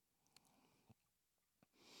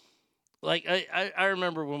 Like, I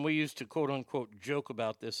remember when we used to, quote-unquote, joke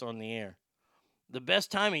about this on the air. The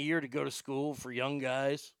best time of year to go to school for young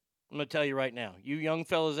guys, I'm going to tell you right now. You young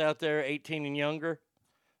fellas out there, 18 and younger,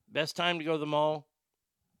 best time to go to the mall,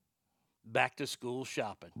 back to school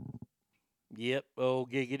shopping. Yep, oh,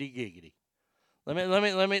 giggity, giggity.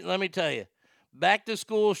 Let me tell you. Back to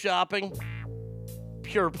school shopping,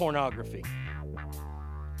 pure pornography.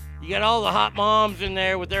 You got all the hot moms in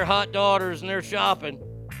there with their hot daughters and they're shopping.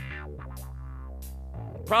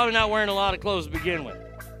 Probably not wearing a lot of clothes to begin with.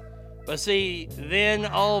 But see, then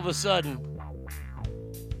all of a sudden,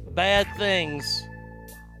 bad things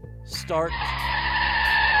start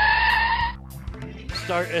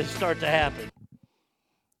to happen.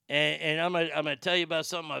 And I'm gonna tell you about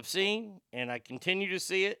something I've seen, and I continue to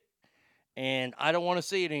see it, and I don't want to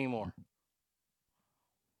see it anymore.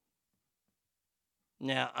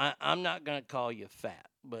 Now, I'm not gonna call you fat,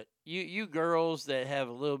 but you girls that have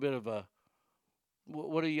a little bit of a,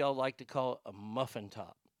 what do y'all like to call it? A muffin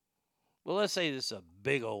top. Well, let's say this is a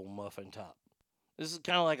big old muffin top. This is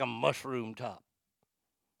kind of like a mushroom top.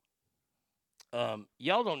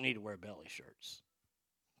 Y'all don't need to wear belly shirts.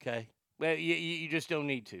 Okay? Well, you just don't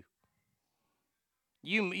need to.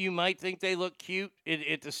 You might think they look cute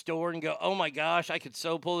at the store and go, oh my gosh, I could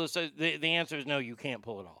so pull this. The answer is no, you can't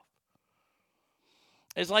pull it off.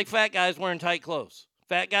 It's like fat guys wearing tight clothes.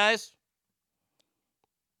 Fat guys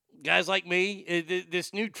like me,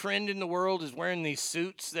 this new trend in the world is wearing these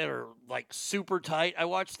suits that are like super tight. I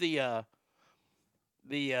watched the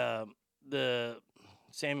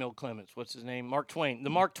Samuel Clemens, what's his name? Mark Twain,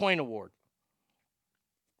 the Mark Twain Award.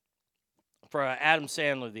 for Adam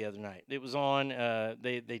Sandler the other night. It was on.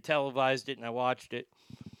 They televised it, and I watched it.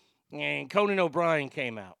 And Conan O'Brien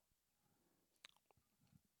came out.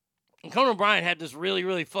 And Conan O'Brien had this really,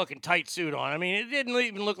 really fucking tight suit on. I mean, it didn't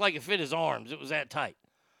even look like it fit his arms. It was that tight.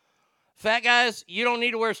 Fat guys, you don't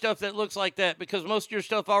need to wear stuff that looks like that because most of your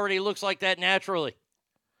stuff already looks like that naturally.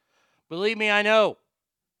 Believe me, I know.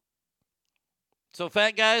 So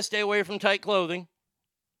fat guys, stay away from tight clothing.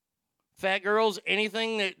 Fat girls,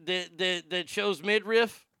 anything that shows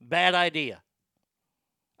midriff, bad idea.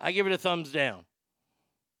 I give it a thumbs down.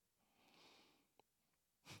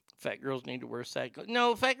 Fat girls need to wear sag clothes.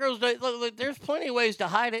 No, fat girls don't. Look, there's plenty of ways to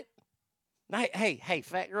hide it. Hey,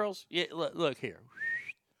 fat girls. Yeah, look here.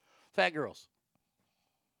 Fat girls.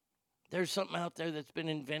 There's something out there that's been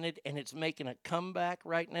invented, and it's making a comeback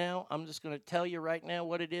right now. I'm just going to tell you right now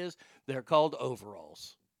what it is. They're called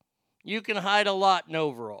overalls. You can hide a lot in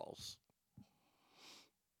overalls.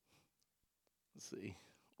 Let's see.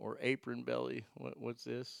 Or apron belly. What's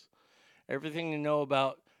this? Everything you know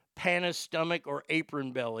about Panna's stomach or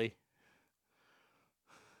apron belly.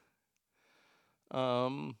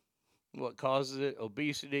 What causes it?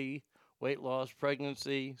 Obesity, weight loss,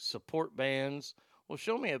 pregnancy, support bands. Well,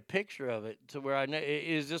 show me a picture of it to where I know.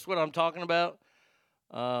 Is this what I'm talking about?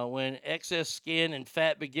 When excess skin and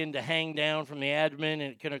fat begin to hang down from the abdomen,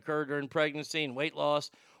 and it can occur during pregnancy and weight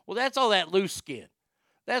loss. Well, that's all that loose skin.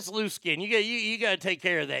 That's loose skin. You got to take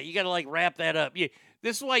care of that. You got to like wrap that up.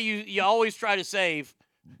 This is why you always try to save.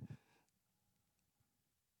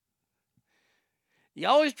 You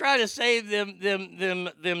always try to save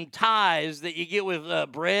them ties that you get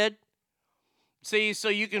with bread. See, so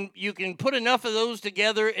you can put enough of those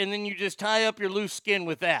together, and then you just tie up your loose skin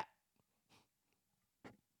with that.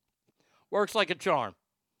 Works like a charm.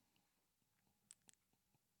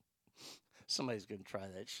 Somebody's going to try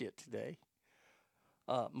that shit today.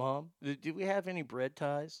 Mom, do we have any bread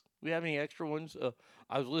ties? Do we have any extra ones?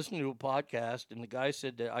 I was listening to a podcast, and the guy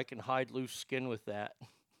said that I can hide loose skin with that.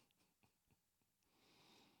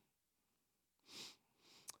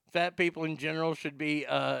 Fat people in general should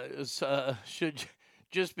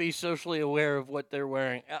just be socially aware of what they're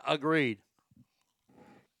wearing. Agreed.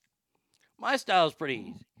 My style is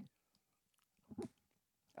pretty easy.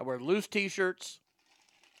 I wear loose t-shirts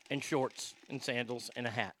and shorts and sandals and a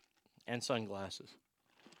hat and sunglasses.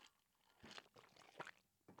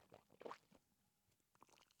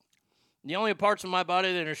 The only parts of my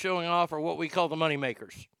body that are showing off are what we call the money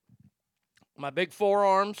makers. My big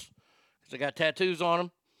forearms, because I got tattoos on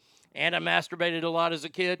them, and I masturbated a lot as a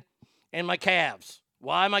kid, and my calves.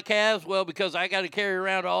 Why my calves? Well, because I got to carry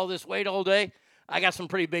around all this weight all day. I got some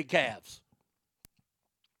pretty big calves.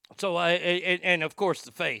 So and of course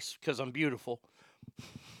the face, because I'm beautiful.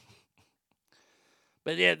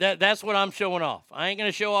 But yeah, that's what I'm showing off. I ain't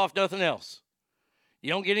gonna show off nothing else. You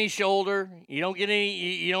don't get any shoulder. You don't get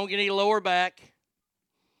any lower back.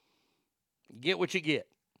 You get what you get.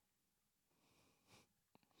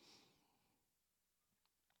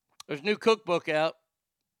 There's a new cookbook out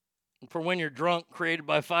for when you're drunk, created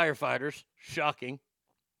by firefighters. Shocking.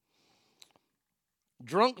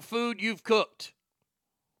 Drunk food you've cooked.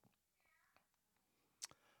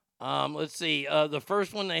 Let's see. The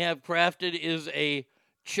first one they have crafted is a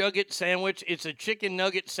Chugget sandwich. It's a chicken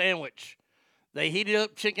nugget sandwich. They heated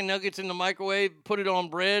up chicken nuggets in the microwave, put it on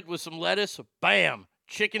bread with some lettuce. Bam!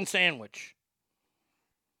 Chicken sandwich.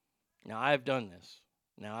 Now, I've done this.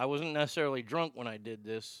 Now, I wasn't necessarily drunk when I did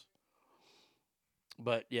this.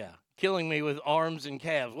 But, yeah, killing me with arms and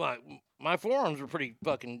calves. Well, my forearms were pretty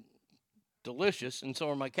fucking delicious, and so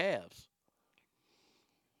are my calves.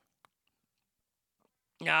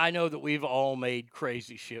 Now, I know that we've all made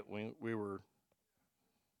crazy shit when we were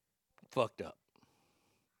fucked up.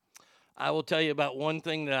 I will tell you about one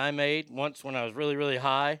thing that I made once when I was really, really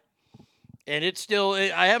high. And it's still,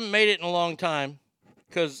 I haven't made it in a long time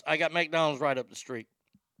because I got McDonald's right up the street.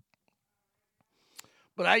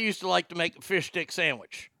 But I used to like to make a fish stick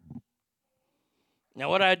sandwich. Now,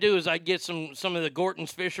 what I do is I get some of the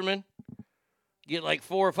Gorton's Fisherman, get like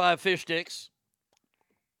 4 or 5 fish sticks,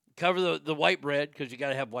 cover the white bread, because you got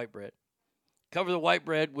to have white bread. Cover the white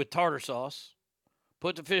bread with tartar sauce,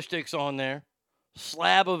 put the fish sticks on there,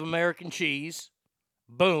 slab of American cheese,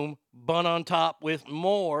 boom, bun on top with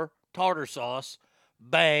more tartar sauce,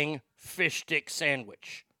 bang, fish stick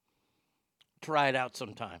sandwich. Try it out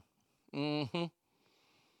sometime.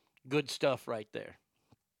 Good stuff right there.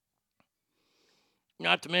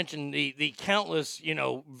 Not to mention the countless,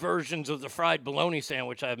 versions of the fried bologna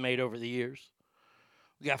sandwich I've made over the years.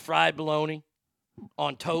 We got fried bologna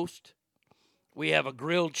on toast. We have a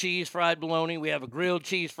grilled cheese fried bologna. We have a grilled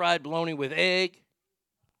cheese fried bologna with egg.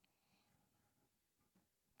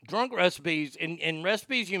 drunk recipes and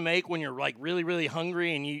recipes you make when you're like really, really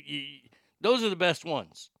hungry, and you those are the best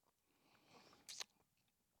ones.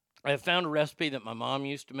 I have found a recipe that my mom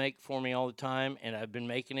used to make for me all the time, and I've been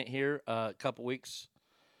making it here a couple weeks.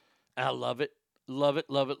 I love it. Love it,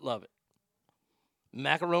 love it, love it.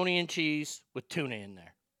 Macaroni and cheese with tuna in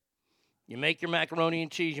there. You make your macaroni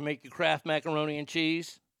and cheese. You make your Kraft macaroni and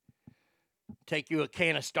cheese. Take you a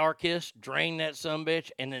can of Starkist, drain that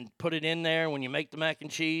sumbitch, and then put it in there when you make the mac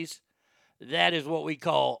and cheese. That is what we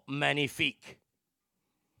call magnifique.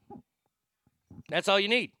 That's all you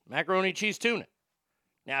need. Macaroni, cheese, tuna.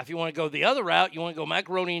 Now, if you want to go the other route, you want to go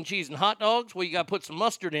macaroni and cheese and hot dogs, well, you got to put some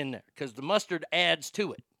mustard in there because the mustard adds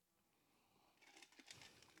to it.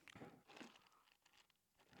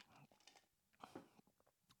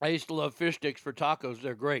 I used to love fish sticks for tacos.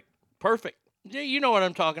 They're great. Perfect. You know what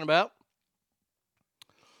I'm talking about.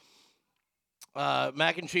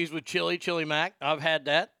 Mac and cheese with chili mac. I've had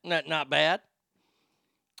that. Not bad.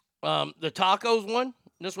 The tacos one,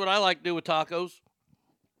 this is what I like to do with tacos.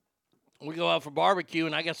 We go out for barbecue,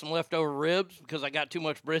 and I got some leftover ribs because I got too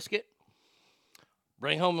much brisket.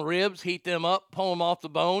 Bring home the ribs, heat them up, pull them off the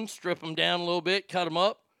bone, strip them down a little bit, cut them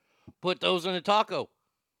up, put those in a taco.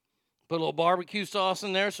 Put a little barbecue sauce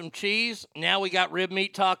in there, some cheese. Now we got rib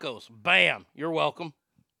meat tacos. Bam, you're welcome.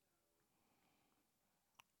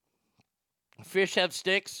 Fish have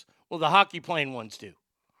sticks. Well, the hockey playing ones do.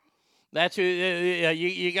 That's who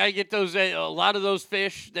you got to get those. A lot of those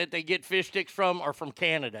fish that they get fish sticks from are from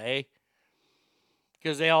Canada, eh?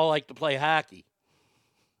 Because they all like to play hockey.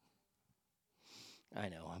 I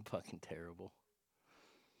know, I'm fucking terrible.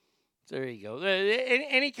 There you go.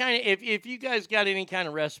 Any kind of if you guys got any kind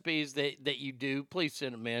of recipes that you do, please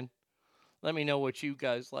send them in. Let me know what you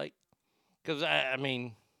guys like. Because I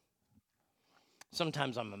mean,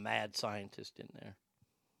 sometimes I'm a mad scientist in there.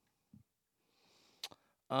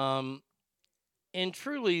 And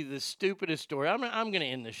truly the stupidest story. I'm going to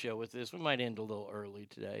end the show with this. We might end a little early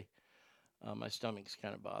today. My stomach's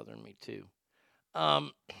kind of bothering me too.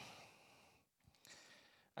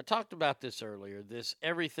 I talked about this earlier.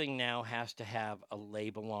 Everything now has to have a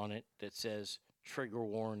label on it that says trigger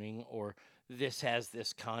warning, or this has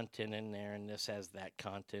this content in there and this has that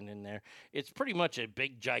content in there. It's pretty much a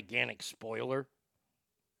big, gigantic spoiler.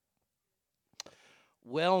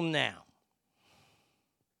 Well, now,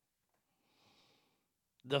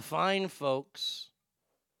 the fine folks,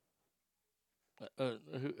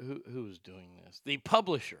 who's doing this? The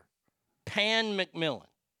publisher, Pan Macmillan,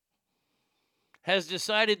 has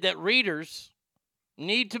decided that readers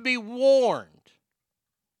need to be warned.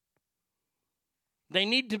 They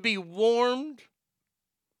need to be warned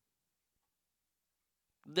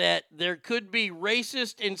that there could be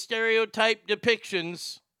racist and stereotype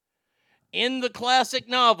depictions in the classic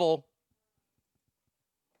novel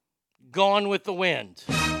Gone with the Wind.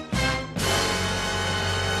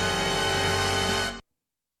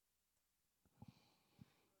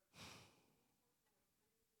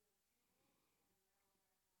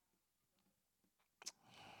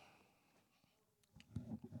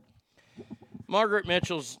 Margaret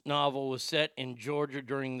Mitchell's novel was set in Georgia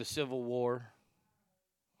during the Civil War.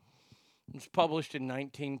 It was published in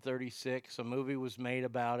 1936. A movie was made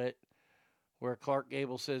about it where Clark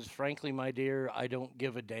Gable says, "Frankly, my dear, I don't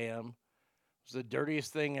give a damn." It was the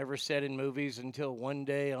dirtiest thing ever said in movies until one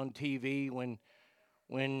day on TV when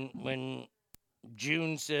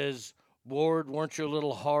June says, "Ward, weren't you a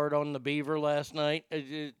little hard on the beaver last night?"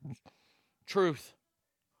 Truth.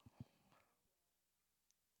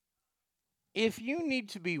 If you need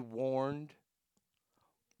to be warned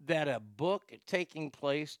that a book taking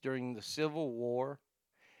place during the Civil War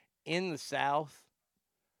in the South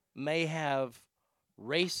may have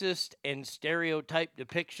racist and stereotype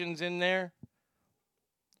depictions in there,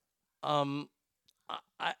 I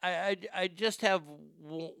just have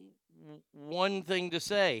one thing to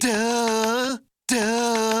say. Duh,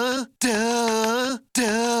 duh, duh,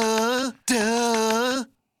 duh, duh.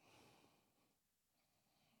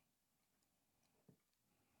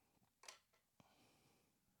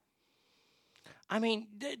 I mean,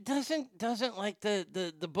 doesn't like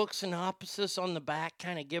the book synopsis on the back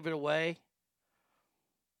kind of give it away?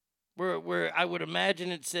 Where I would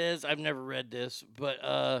imagine it says, I've never read this,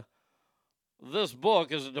 but this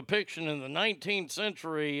book is a depiction in the 19th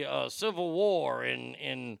century Civil War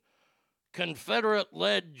in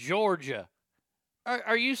Confederate-led Georgia.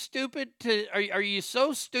 Are you stupid? Are you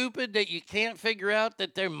so stupid that you can't figure out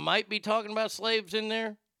that there might be talking about slaves in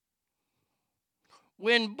there?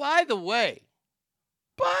 When, by the way,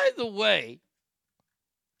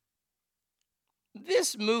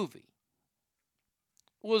 this movie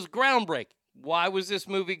was groundbreaking. Why was this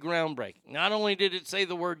movie groundbreaking? Not only did it say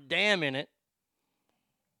the word damn in it,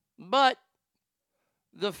 but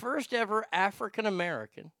the first ever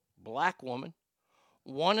African-American black woman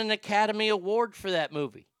won an Academy Award for that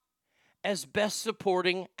movie as Best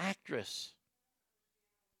Supporting Actress.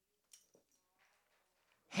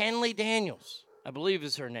 Hanley Daniels, I believe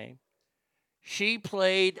is her name. She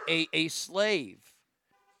played a slave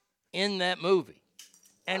in that movie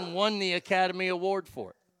and won the Academy Award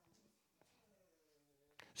for it.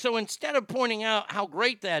 So instead of pointing out how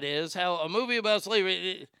great that is, how a movie about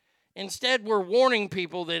slavery, instead we're warning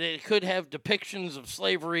people that it could have depictions of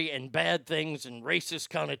slavery and bad things and racist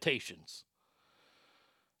connotations.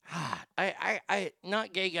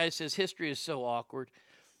 Not Gay Guy says history is so awkward.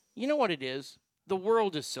 You know what it is? The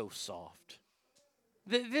world is so soft.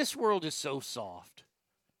 This world is so soft.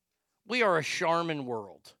 We are a Charmin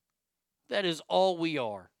world. That is all we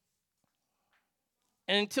are.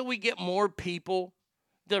 And until we get more people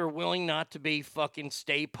that are willing not to be fucking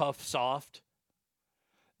Stay Puft Soft,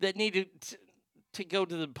 that need to go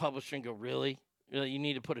to the publisher and go, really? You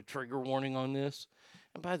need to put a trigger warning on this?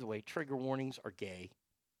 And by the way, trigger warnings are gay.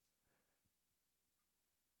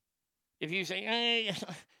 If you say, hey,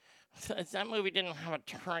 that movie didn't have a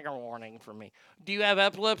trigger warning for me. Do you have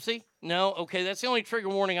epilepsy? No? Okay, that's the only trigger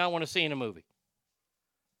warning I want to see in a movie.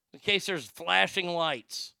 In case there's flashing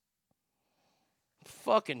lights.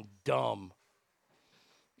 Fucking dumb.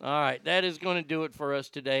 All right, that is going to do it for us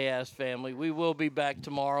today, Ass Family. We will be back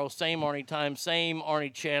tomorrow. Same Arnie time, same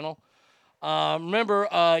Arnie channel. Remember,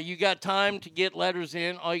 you got time to get letters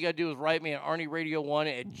in. All you got to do is write me at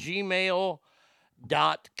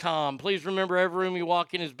ArnieRadio1@gmail.com. Please remember, every room you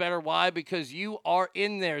walk in is better. Why? Because you are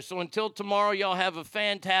in there. So until tomorrow, y'all have a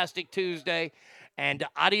fantastic Tuesday. And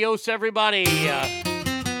adios, everybody.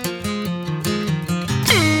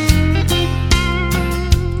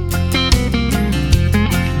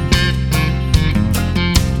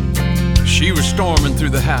 She was storming through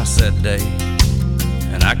the house that day,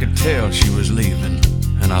 and I could tell she was leaving.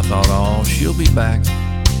 And I thought, oh, she'll be back.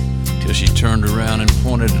 Till she turned around and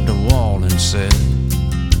pointed at the wall and said,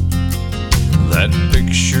 that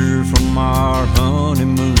picture from our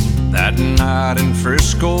honeymoon, that night in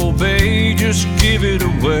Frisco Bay, just give it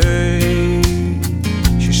away.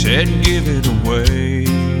 She said, give it away.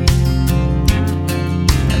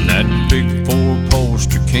 And that big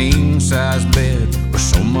 4-poster king-size bed where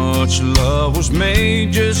so much love was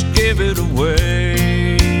made, just give it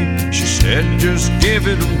away. She said, just give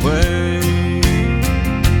it away.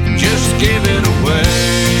 Just give it away.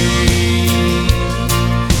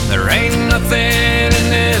 There ain't nothing in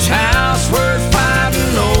this house worth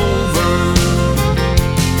fighting over.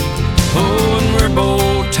 Oh, and we're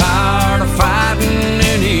both tired of fighting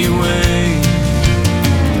anyway.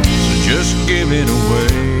 So just give it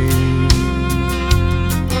away.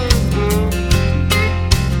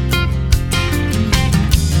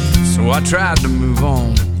 So I tried to move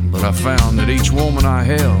on, but I found that each woman I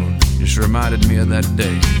held just reminded me of that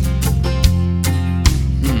day.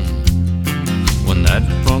 When that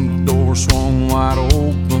front door swung wide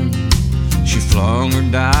open, she flung her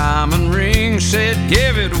diamond ring, said,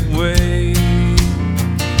 give it away.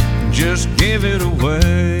 Just give it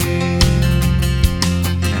away.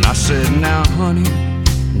 And I said, now honey,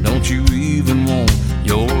 don't you even want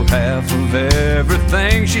your half of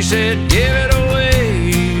everything? She said, give it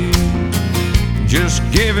away. Just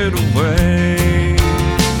give it away.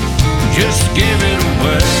 Just give it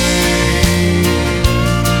away.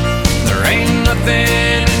 There ain't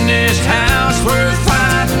nothing in this house worth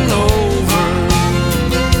fighting over.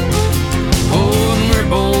 Oh, and we're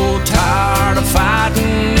both tired of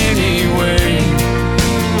fighting anyway.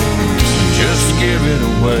 Just give it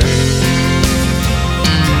away.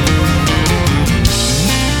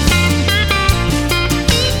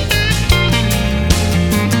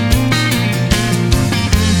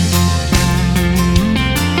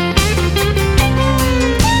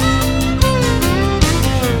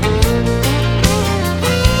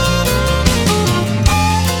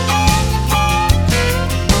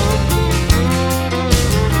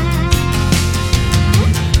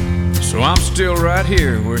 I'm still right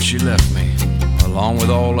here where she left me, along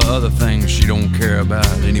with all the other things she don't care about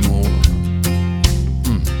anymore.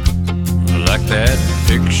 Like that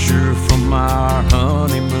picture from our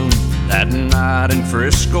honeymoon, that night in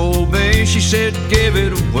Frisco Bay. She said, give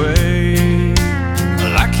it away.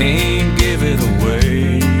 Well, I can't give it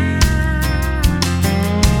away.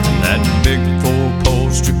 That big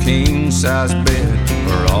 4-poster king-size bed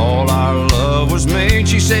where all our love was made.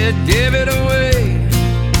 She said, give it away.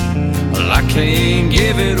 Well, I can't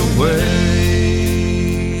give it away.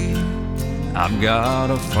 I've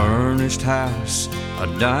got a furnished house, a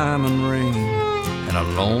diamond ring, and a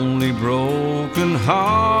lonely broken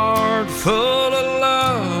heart full of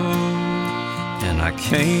love, and I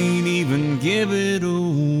can't even give it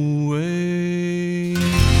away.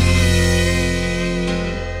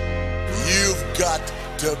 You've got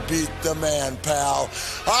to beat the man, pal.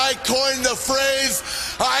 I coined the phrase,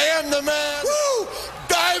 I am the man. Woo!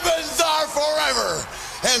 Diamonds are forever,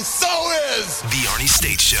 and so is The Arnie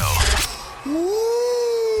State Show. Woo!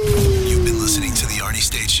 You've been listening to The Arnie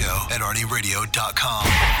State Show at ArnieRadio.com.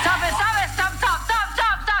 Stop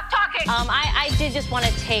talking. I did just want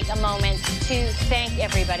to take a moment to thank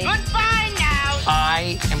everybody. Goodbye now.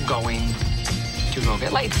 I am going to go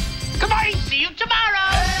get laid. Goodbye. See you tomorrow.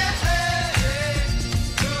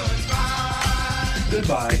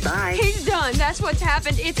 Goodbye. Bye. He's done. That's what's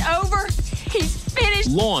happened. It's over. He's finished.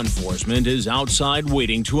 Law enforcement is outside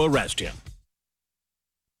waiting to arrest him.